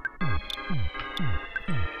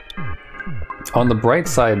 On the bright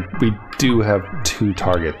side, we do have 2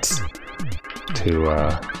 targets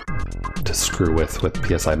to screw with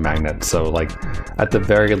PSI Magnet, so like at the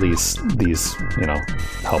very least these, you know,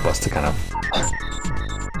 help us to kind of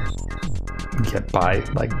get by,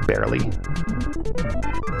 like, barely.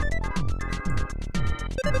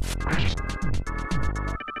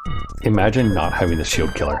 Imagine not having the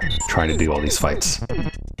shield killer trying to do all these fights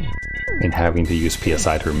and having to use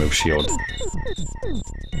PSI to remove shield.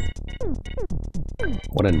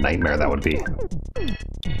 What a nightmare that would be.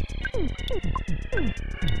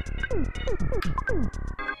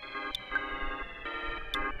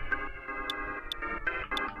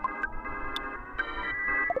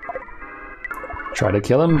 Try to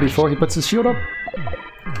kill him before he puts his shield up.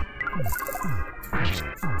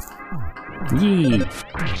 Yee!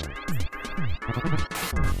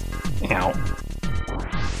 Ow.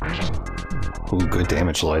 Ooh, good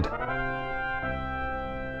damage, Lloyd.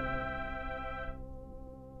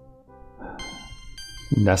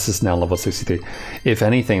 Ness is now level 63. If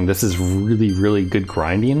anything, this is really, really good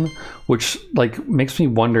grinding, which like makes me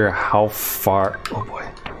wonder how far, oh boy,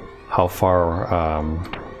 how far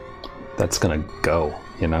that's gonna go,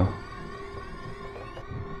 you know?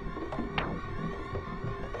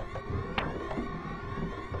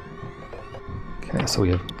 Okay, so we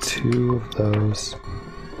have 2 of those.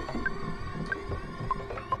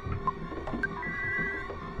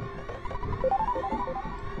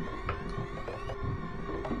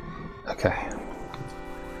 Okay.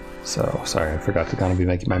 So, sorry, I forgot to kind of be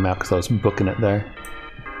making my map because I was booking it there.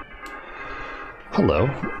 Hello.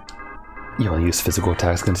 You want to use physical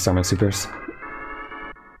attacks against Starman Supers?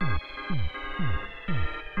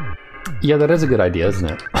 Yeah, that is a good idea, isn't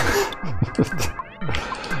it?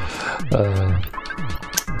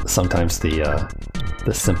 Sometimes the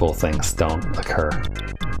simple things don't occur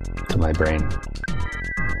to my brain.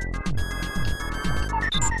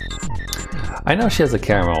 I know she has a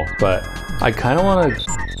caramel, but I kind of want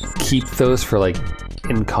to keep those for like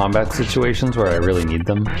in combat situations where I really need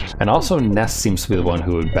them. And also Ness seems to be the one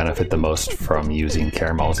who would benefit the most from using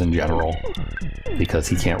caramels in general, because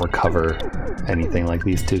he can't recover anything like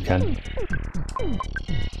these two can.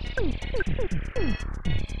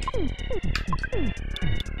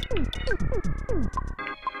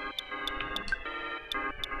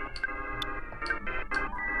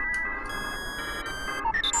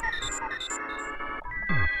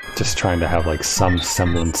 Just trying to have like some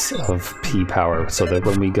semblance of P power so that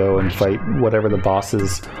when we go and fight whatever the boss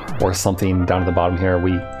is or something down at the bottom here,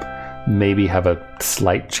 we maybe have a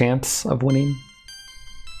slight chance of winning.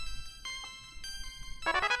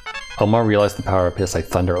 Omar realized the power of his like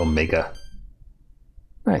Thunder Omega.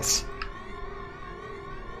 Nice.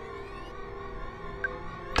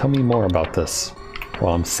 Tell me more about this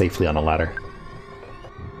while I'm safely on a ladder.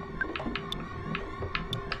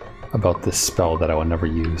 About this spell that I will never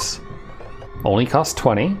use. Only costs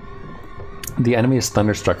 20. The enemy is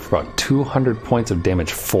thunderstruck for about 200 points of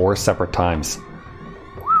damage 4 separate times.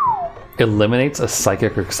 Eliminates a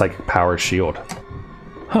psychic or psychic power shield.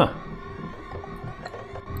 Huh.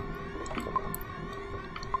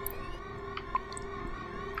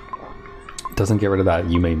 Doesn't get rid of that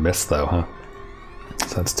you may miss though, huh?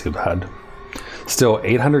 So that's too bad. Still,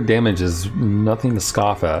 800 damage is nothing to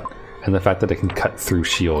scoff at. And the fact that it can cut through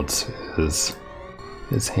shields is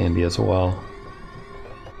handy as well.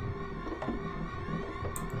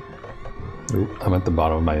 Oop, I'm at the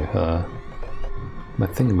bottom of my my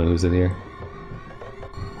thingamoo's in here.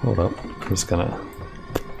 Hold up, I'm just gonna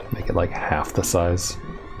make it like half the size.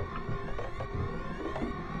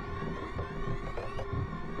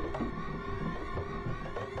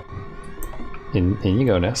 In you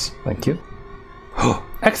go, Ness. Thank you. Oh,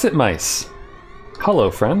 exit mice!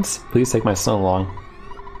 Hello, friends. Please take my son along.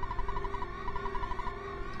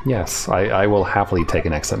 Yes, I will happily take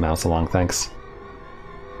an exit mouse along, thanks.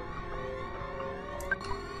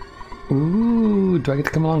 Ooh, do I get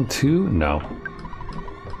to come along too? No.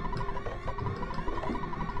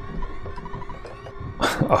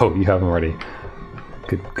 Oh, you have them already.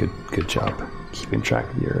 Good job keeping track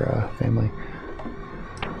of your family.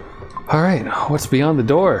 All right, what's beyond the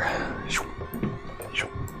door?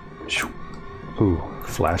 Ooh,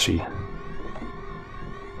 flashy.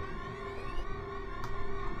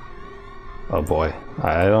 Oh boy,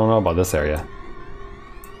 I don't know about this area.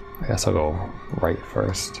 I guess I'll go right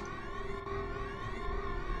first.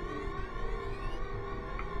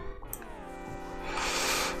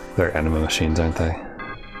 They're enemy machines, aren't they?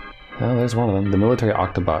 Oh, there's one of them. The military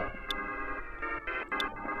Octobot.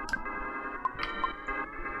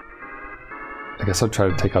 I guess I'll try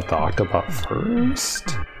to take out the Octobot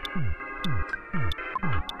first.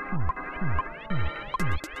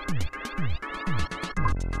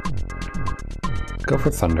 Go for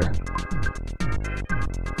thunder.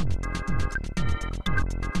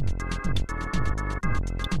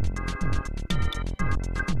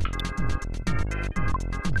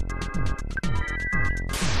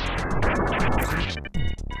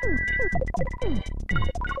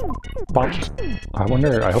 Bonk. I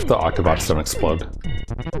wonder, I hope the Octobots don't explode.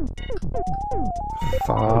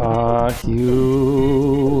 Fuck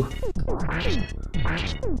you.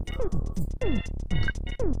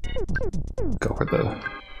 Go for the...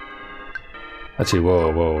 Actually,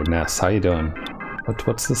 whoa, Ness, how you doing?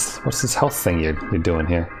 What's this health thing you're doing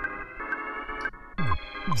here?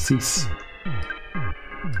 Cease.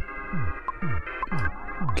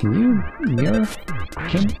 Can you mirror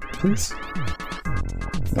him, please?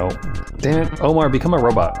 No. Damn it, Omar, become a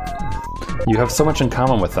robot. You have so much in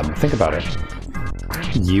common with them. Think about it.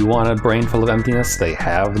 You want a brain full of emptiness, they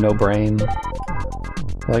have no brain.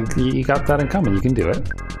 Like, you got that in common, you can do it.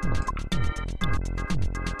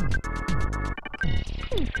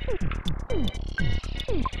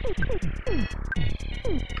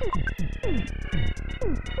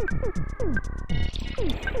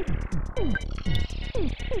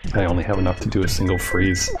 I only have enough to do a single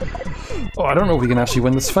freeze. Oh, I don't know if we can actually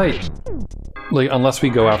win this fight. Like, unless we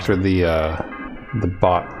go after the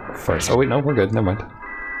bot first. Oh wait, no, we're good, never mind.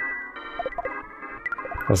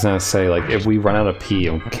 I was gonna say, like, if we run out of P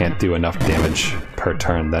and can't do enough damage per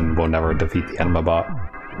turn, then we'll never defeat the Enema bot.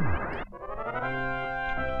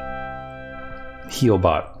 Heal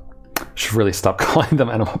bot. Should really stop calling them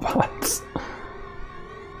Enema bots.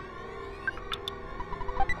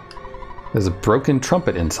 There's a broken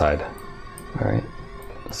trumpet inside. Alright,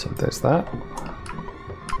 so there's that.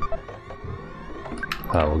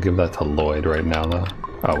 We'll give that to Lloyd right now, though.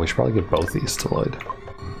 Oh, we should probably give both these to Lloyd.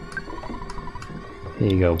 Here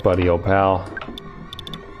you go, buddy, old pal.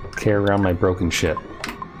 Carry around my broken shit.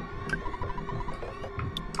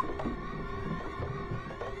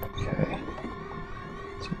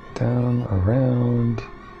 down, around.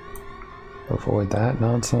 Avoid that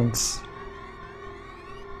nonsense.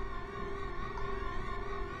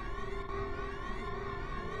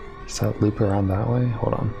 Does that loop around that way?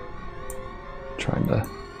 Hold on. Trying to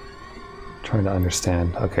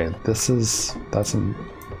understand. Okay, that's an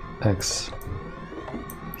X.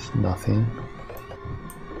 It's nothing.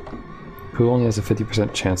 Who only has a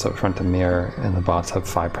 50% chance up front to mirror, and the bots have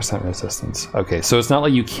 5% resistance. Okay, so it's not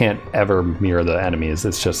like you can't ever mirror the enemies,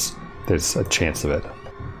 it's just there's a chance of it.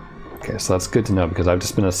 Okay, so that's good to know, because I've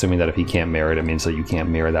just been assuming that if he can't mirror it, it means that you can't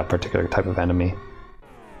mirror that particular type of enemy.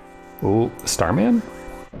 Ooh, Starman?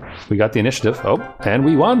 We got the initiative. Oh, and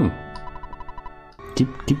we won!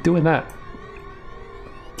 Keep doing that.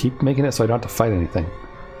 Keep making it so I don't have to fight anything.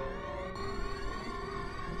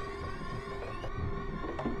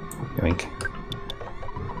 Yoink.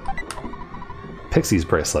 Pixie's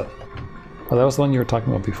bracelet. Oh, that was the one you were talking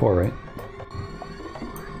about before, right?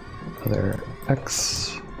 Other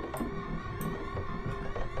X.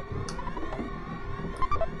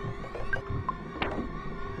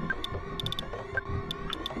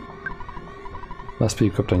 Must be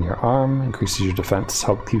equipped on your arm, increases your defense,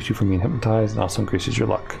 keeps you from being hypnotized, and also increases your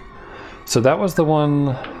luck. So that was the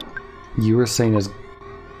one you were saying is...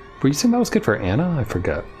 Were you saying that was good for Anna? I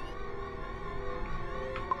forget.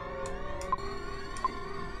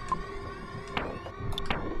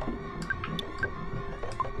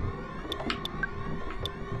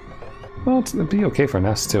 Well, it'd be okay for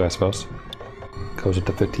Ness too, I suppose. Goes up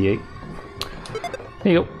to 58.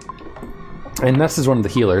 There you go. And Ness is one of the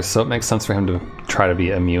healers, so it makes sense for him to try to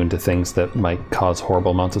be immune to things that might cause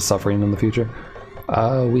horrible amounts of suffering in the future.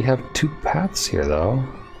 We have 2 paths here, though.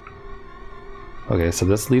 Okay, so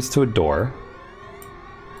this leads to a door.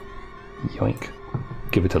 Yoink.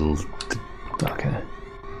 Give it to... Okay.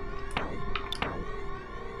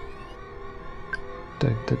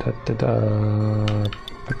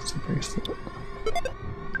 Pixie bracelet.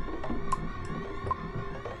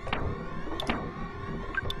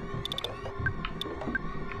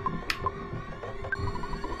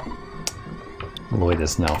 Lloyd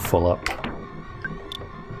is now full up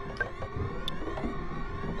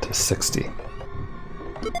to 60.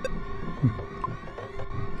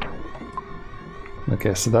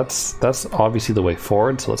 Okay, so that's obviously the way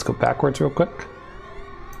forward, so let's go backwards real quick.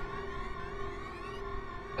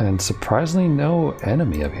 And surprisingly no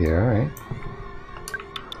enemy up here, alright.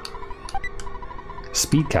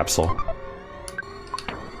 Speed capsule.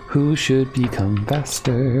 Who should become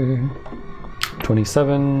faster?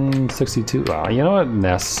 27, 62. Oh, you know what?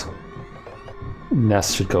 Ness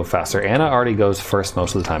should go faster. Anna already goes first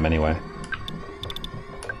most of the time anyway.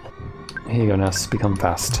 Here you go, Ness. Become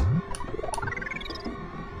fast.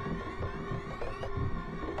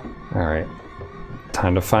 Alright.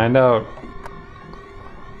 Time to find out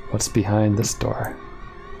what's behind this door.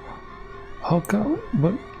 Oh god,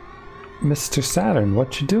 what? Mr. Saturn,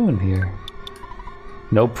 what you doing here?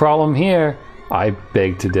 No problem here. I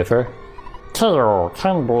beg to differ. Tail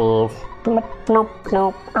can breathe. Bloop, bloop,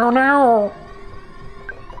 bloop. Oh no!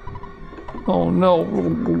 Oh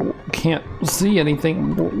no, can't see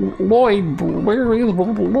anything. Lloyd, where is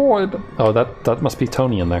Lloyd? Oh, that must be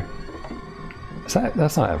Tony in there. Is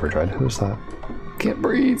that's not Everdread, who's that? Can't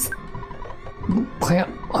breathe.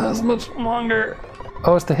 Can't last much longer.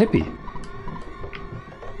 Oh, it's the hippie.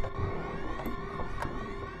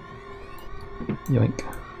 Yoink.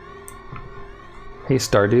 Hey,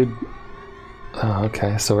 Star Dude. Oh,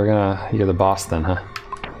 okay, so you're the boss then, huh?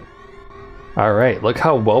 Alright, look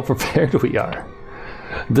how well prepared we are.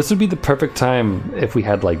 This would be the perfect time if we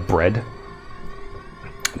had, like, bread.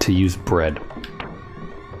 To use bread.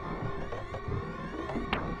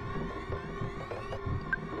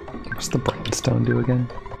 What's the Brainstone do again?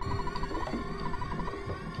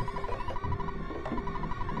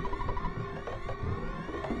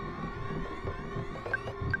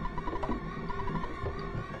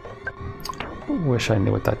 Wish I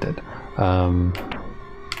knew what that did.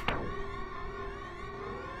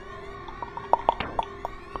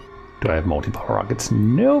 Do I have multi-power rockets?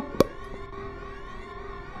 Nope.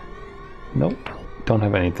 Nope. Don't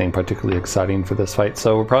have anything particularly exciting for this fight,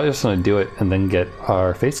 so we're probably just going to do it and then get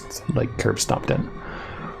our face, like, curb stomped in.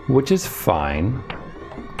 Which is fine.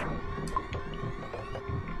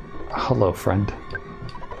 Hello, friend.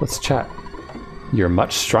 Let's chat. You're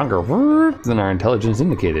much stronger than our intelligence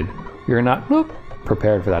indicated. We are not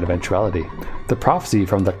prepared for that eventuality. The prophecy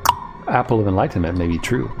from the Apple of Enlightenment may be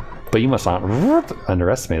true, but you must not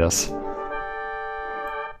underestimate us.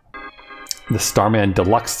 The Starman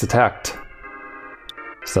Deluxe detect.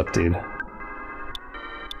 What's up, dude?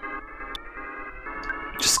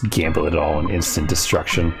 Just just gamble it all on instant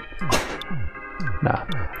destruction.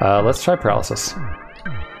 Nah. Let's try paralysis.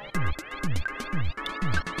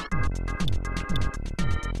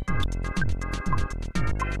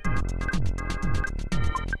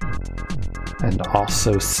 And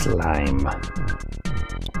also slime.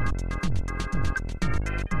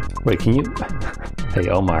 Wait, can you... Hey,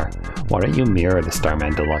 Omar, why don't you mirror the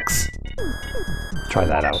Starman Deluxe? Try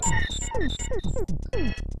that out.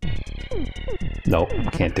 Nope,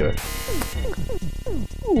 can't do it.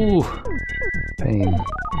 Ooh, pain.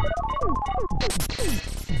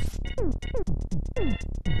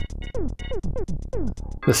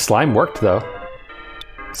 The slime worked, though.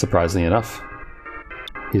 Surprisingly enough.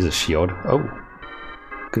 He's a shield. Oh,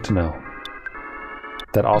 good to know.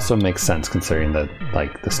 That also makes sense considering that,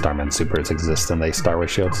 like, the Starman Supers exist and they start with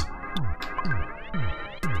shields.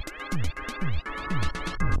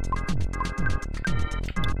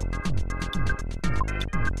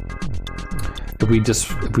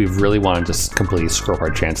 If we really want to just completely screw up our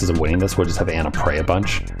chances of winning this, we'll just have Anna pray a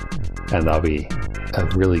bunch, and that'll be a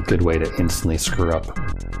really good way to instantly screw up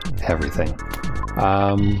everything.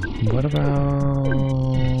 What about...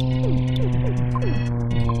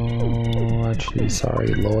 Actually, sorry,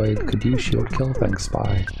 Lloyd, could you shield kill? Thanks,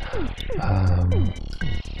 bye.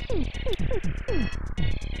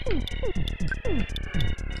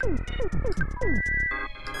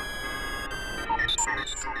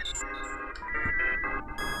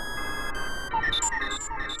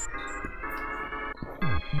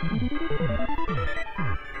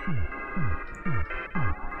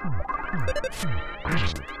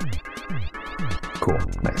 Cool,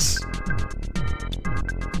 nice.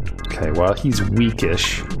 Okay, well, he's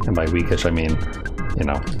weakish, and by weakish I mean, you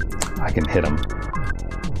know, I can hit him.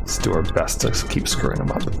 Let's do our best to keep screwing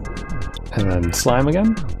him up. And then slime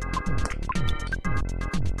again.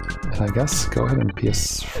 And I guess go ahead and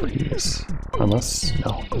PS freeze. Unless,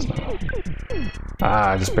 no, there's not.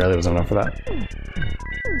 Ah, I just barely was enough for that.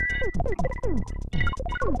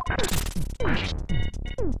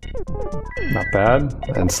 Not bad,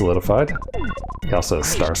 and solidified. He also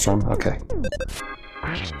has Starstorm, okay.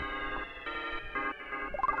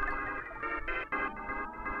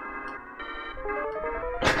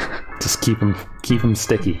 Just keep him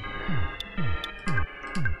sticky.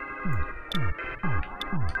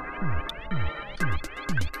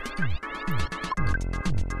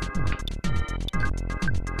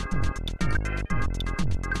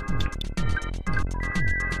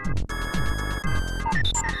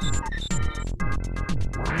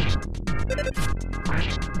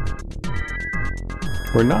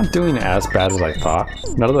 We're not doing as bad as I thought.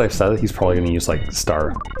 Now that I've said it, he's probably going to use like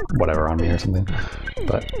star whatever on me or something.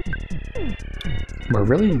 But we're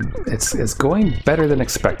really, it's going better than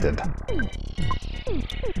expected.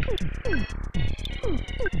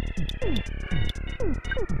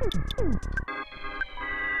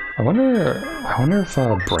 I wonder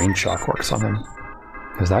if Brain Shock works on him,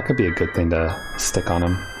 because that could be a good thing to stick on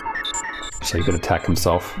him, so he could attack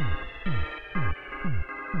himself.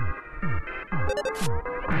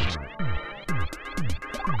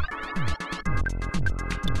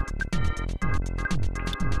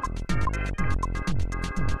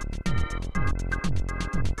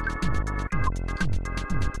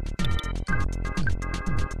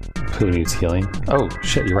 Who needs healing? Oh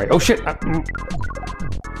shit, you're right. Oh shit!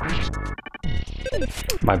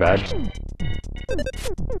 My bad.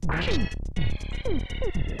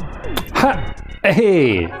 Ha!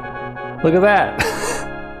 Hey! Look at that!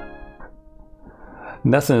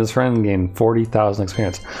 Ness and his friend gained 40,000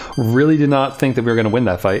 experience. Really did not think that we were going to win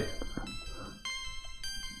that fight.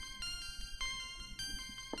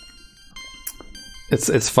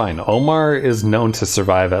 It's fine. Omar is known to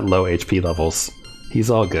survive at low HP levels. He's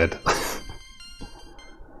all good.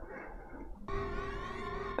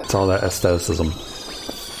 It's all that aestheticism.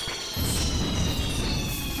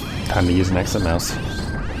 Time to use an exit mouse.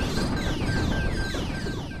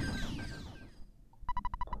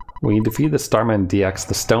 When you defeat the Starman DX,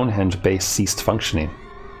 the Stonehenge base ceased functioning.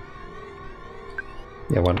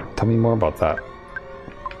 Yeah, tell me more about that.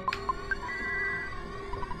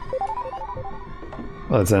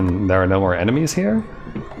 Well, as in, there are no more enemies here?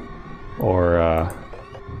 Or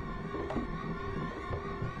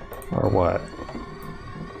what?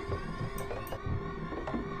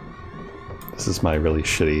 This is my really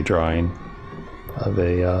shitty drawing of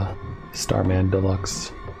a Starman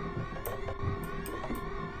Deluxe.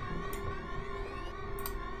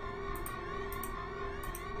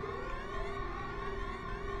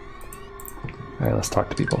 Alright, let's talk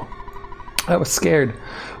to people. I was scared,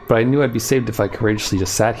 but I knew I'd be saved if I courageously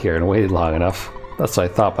just sat here and waited long enough. That's what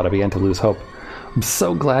I thought, but I began to lose hope. I'm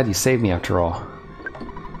so glad you saved me after all.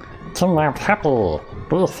 Kidnapped happy.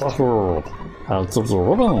 Be secured. I'll give you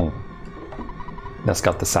ribbon. Ness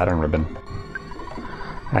got the Saturn ribbon.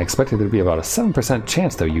 I expected there to be about a 7%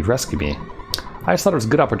 chance, though, you'd rescue me. I just thought it was a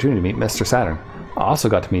good opportunity to meet Mr. Saturn. I also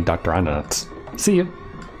got to meet Dr. Andonuts. See you.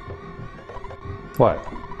 What?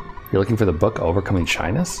 You're looking for the book Overcoming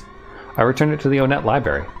Shyness? I returned it to the Onet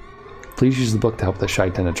library. Please use the book to help the Shy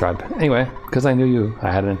Tenant tribe. Anyway, because I knew you,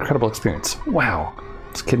 I had an incredible experience. Wow.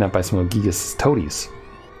 I was kidnapped by some of Gigas' toadies.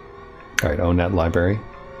 Alright, Onet library.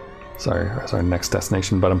 Sorry, that's our next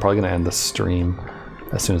destination, but I'm probably going to end the stream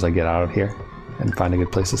as soon as I get out of here and find a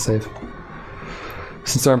good place to save.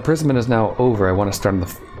 Since our imprisonment is now over, I want to start on the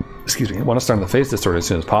I want to start on the phase disorder as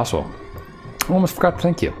soon as possible. I almost forgot to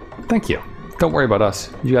thank you. Thank you. Don't worry about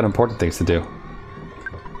us. You got important things to do.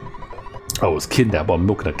 I was kidnapped while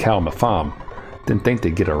milking a cow on my farm. Didn't think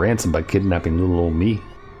they'd get a ransom by kidnapping little old me.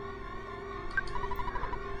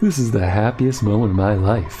 This is the happiest moment of my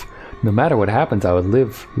life. No matter what happens, I would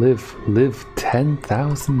live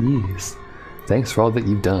 10,000 years. Thanks for all that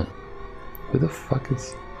you've done. Who the fuck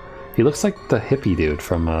is... He looks like the hippie dude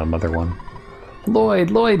from Mother 1.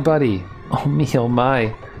 Lloyd, buddy! Oh me, oh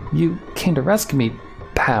my. You came to rescue me,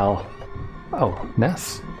 pal. Oh,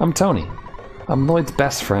 Ness. I'm Tony. I'm Lloyd's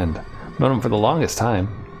best friend. Known him for the longest time.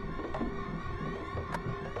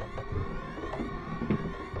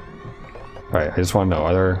 Alright, I just want to know,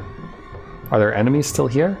 are there enemies still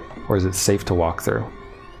here? Or is it safe to walk through?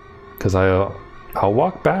 Because I'll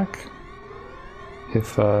walk back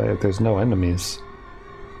if there's no enemies.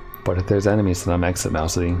 But if there's enemies, then I'm exit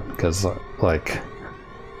mousing, because like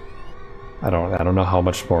I don't know how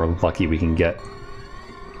much more lucky we can get.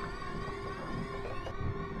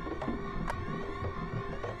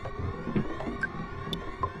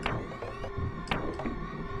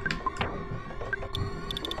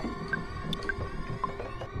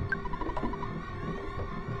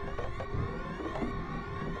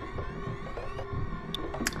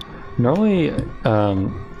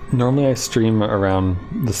 Normally I stream around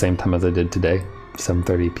the same time as I did today,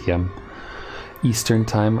 7:30 p.m. Eastern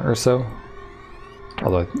time or so.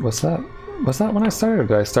 Although, was that when I started, or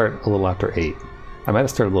did I start a little after 8? I might have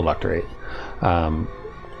started a little after 8.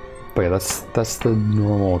 But yeah, that's the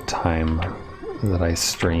normal time that I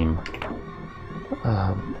stream.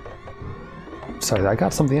 Sorry, I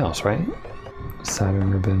got something else, right?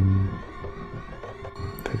 Saturn ribbon,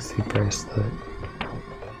 pixie bracelet.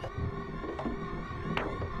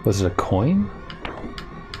 Was it a coin?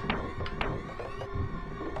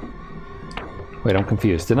 Wait, I'm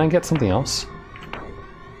confused. Didn't I get something else?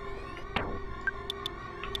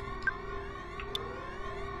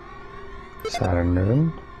 Saturn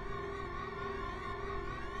ribbon.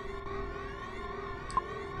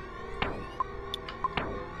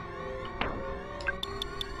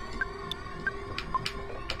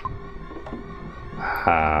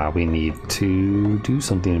 We need to do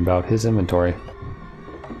something about his inventory.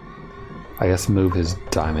 I guess move his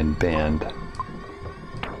diamond band.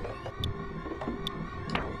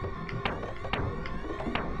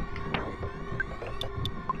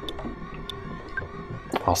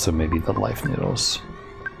 Also maybe the life needles.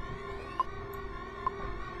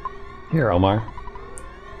 Here, Omar.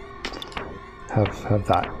 Have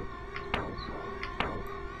that.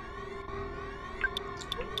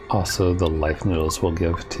 Also the life needles we'll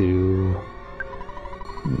give to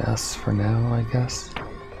Ness for now, I guess.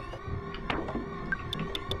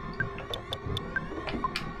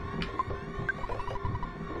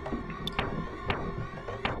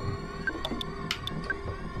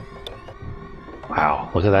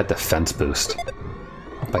 Wow, look at that defense boost.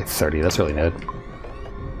 Up by 30, that's really good.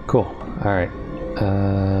 Cool, alright.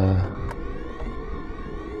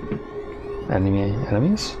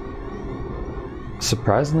 Enemies?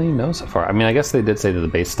 Surprisingly, no so far. I mean, I guess they did say that the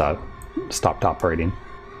base stopped operating,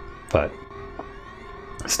 but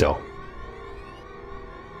still.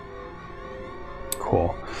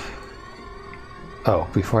 Cool. Oh,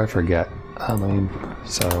 before I forget,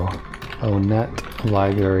 so Onet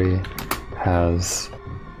Library has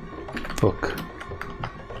book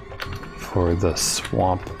for the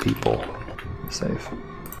swamp people. Save.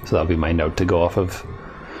 So that'll be my note to go off of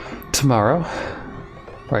tomorrow.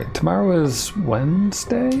 Right, tomorrow is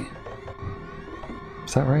Wednesday?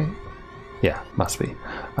 Is that right? Yeah, must be.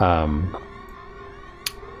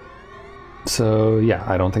 So yeah,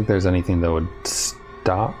 I don't think there's anything that would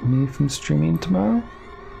stop me from streaming tomorrow.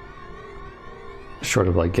 Short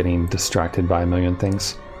of like getting distracted by a million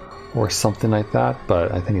things or something like that,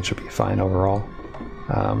 but I think it should be fine overall.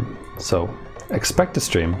 So expect to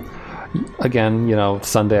stream. Again, you know,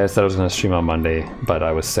 Sunday I said I was going to stream on Monday, but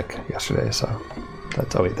I was sick yesterday, so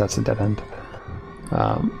that's, oh wait, that's a dead end.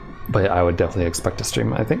 But I would definitely expect to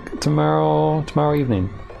stream, I think, tomorrow evening.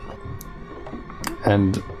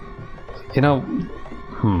 And, you know,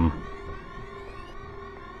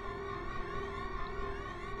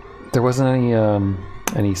 there wasn't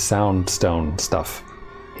any sound stone stuff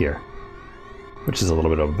here, which is a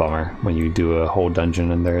little bit of a bummer when you do a whole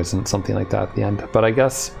dungeon and there isn't something like that at the end. But I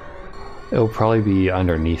guess it'll probably be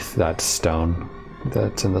underneath that stone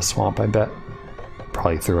that's in the swamp, I bet.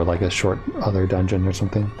 Probably through like a short other dungeon or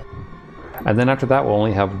something. And then after that we'll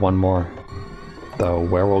only have one more. Though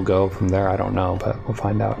where we'll go from there, I don't know, but we'll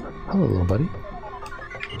find out. Hello, little buddy.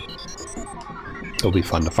 It'll be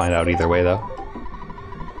fun to find out either way, though.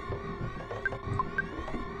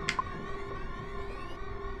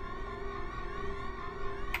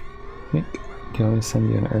 Nick, can I always send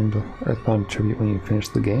you an Earthbound tribute when you finish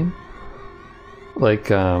the game? Like,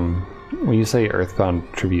 when you say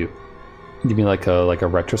Earthbound tribute, you mean like a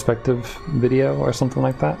retrospective video or something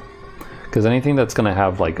like that? Because anything that's gonna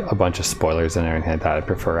have like a bunch of spoilers and everything like that, I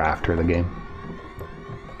prefer after the game.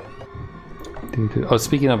 Oh,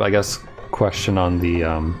 speaking of, I guess, question on the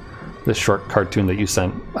short cartoon that you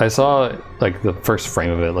sent. I saw like the first frame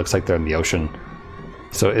of it. It looks like they're in the ocean.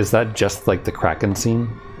 So is that just like the Kraken scene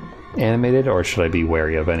animated, or should I be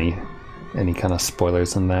wary of any kind of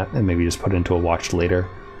spoilers in that and maybe just put it into a watch later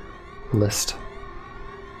list?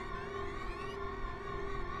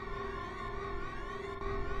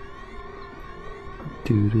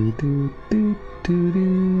 Do do do do do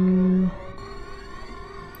do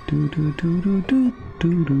do do do do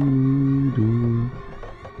do do do.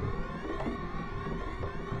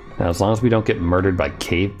 Now, as long as we don't get murdered by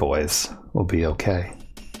cave boys, we'll be okay.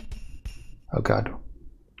 Oh god.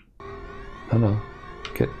 Oh no.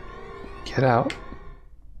 Get out.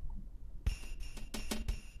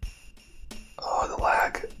 Oh, the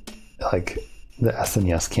lag. Like, the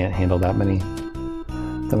SNES can't handle that many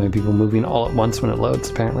people moving all at once when it loads,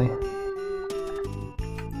 apparently.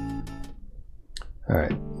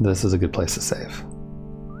 Alright, this is a good place to save.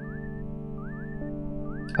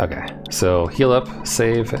 Okay, so heal up,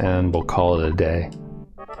 save, and we'll call it a day.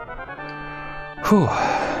 Whew.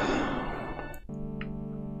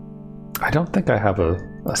 I don't think I have a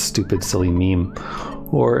stupid, silly meme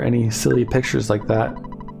or any silly pictures like that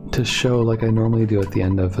to show like I normally do at the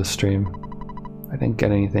end of a stream. I didn't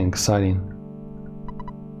get anything exciting.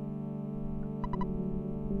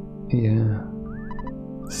 Yeah,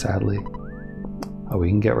 sadly. Oh, we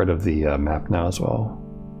can get rid of the map now as well.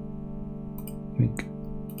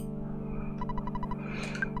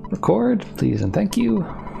 Record, please, and thank you.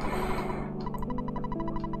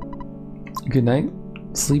 Good night,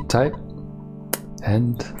 sleep tight,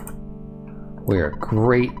 and we're a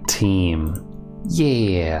great team.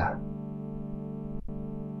 Yeah.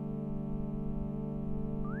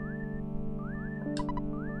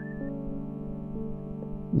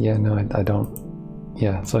 Yeah, no, I don't.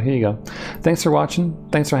 Yeah, so here you go. Thanks for watching.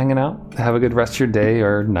 Thanks for hanging out. Have a good rest of your day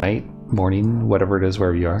or night, morning, whatever it is,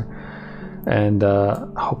 wherever you are. And I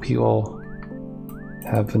hope you all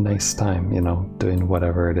have a nice time, you know, doing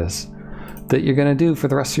whatever it is that you're going to do for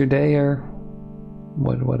the rest of your day or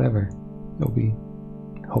whatever. It'll be,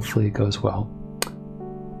 hopefully it goes well.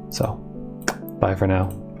 So, bye for now.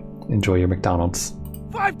 Enjoy your McDonald's.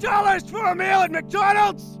 $5 for a meal at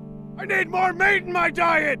McDonald's? I need more meat in my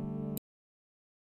diet!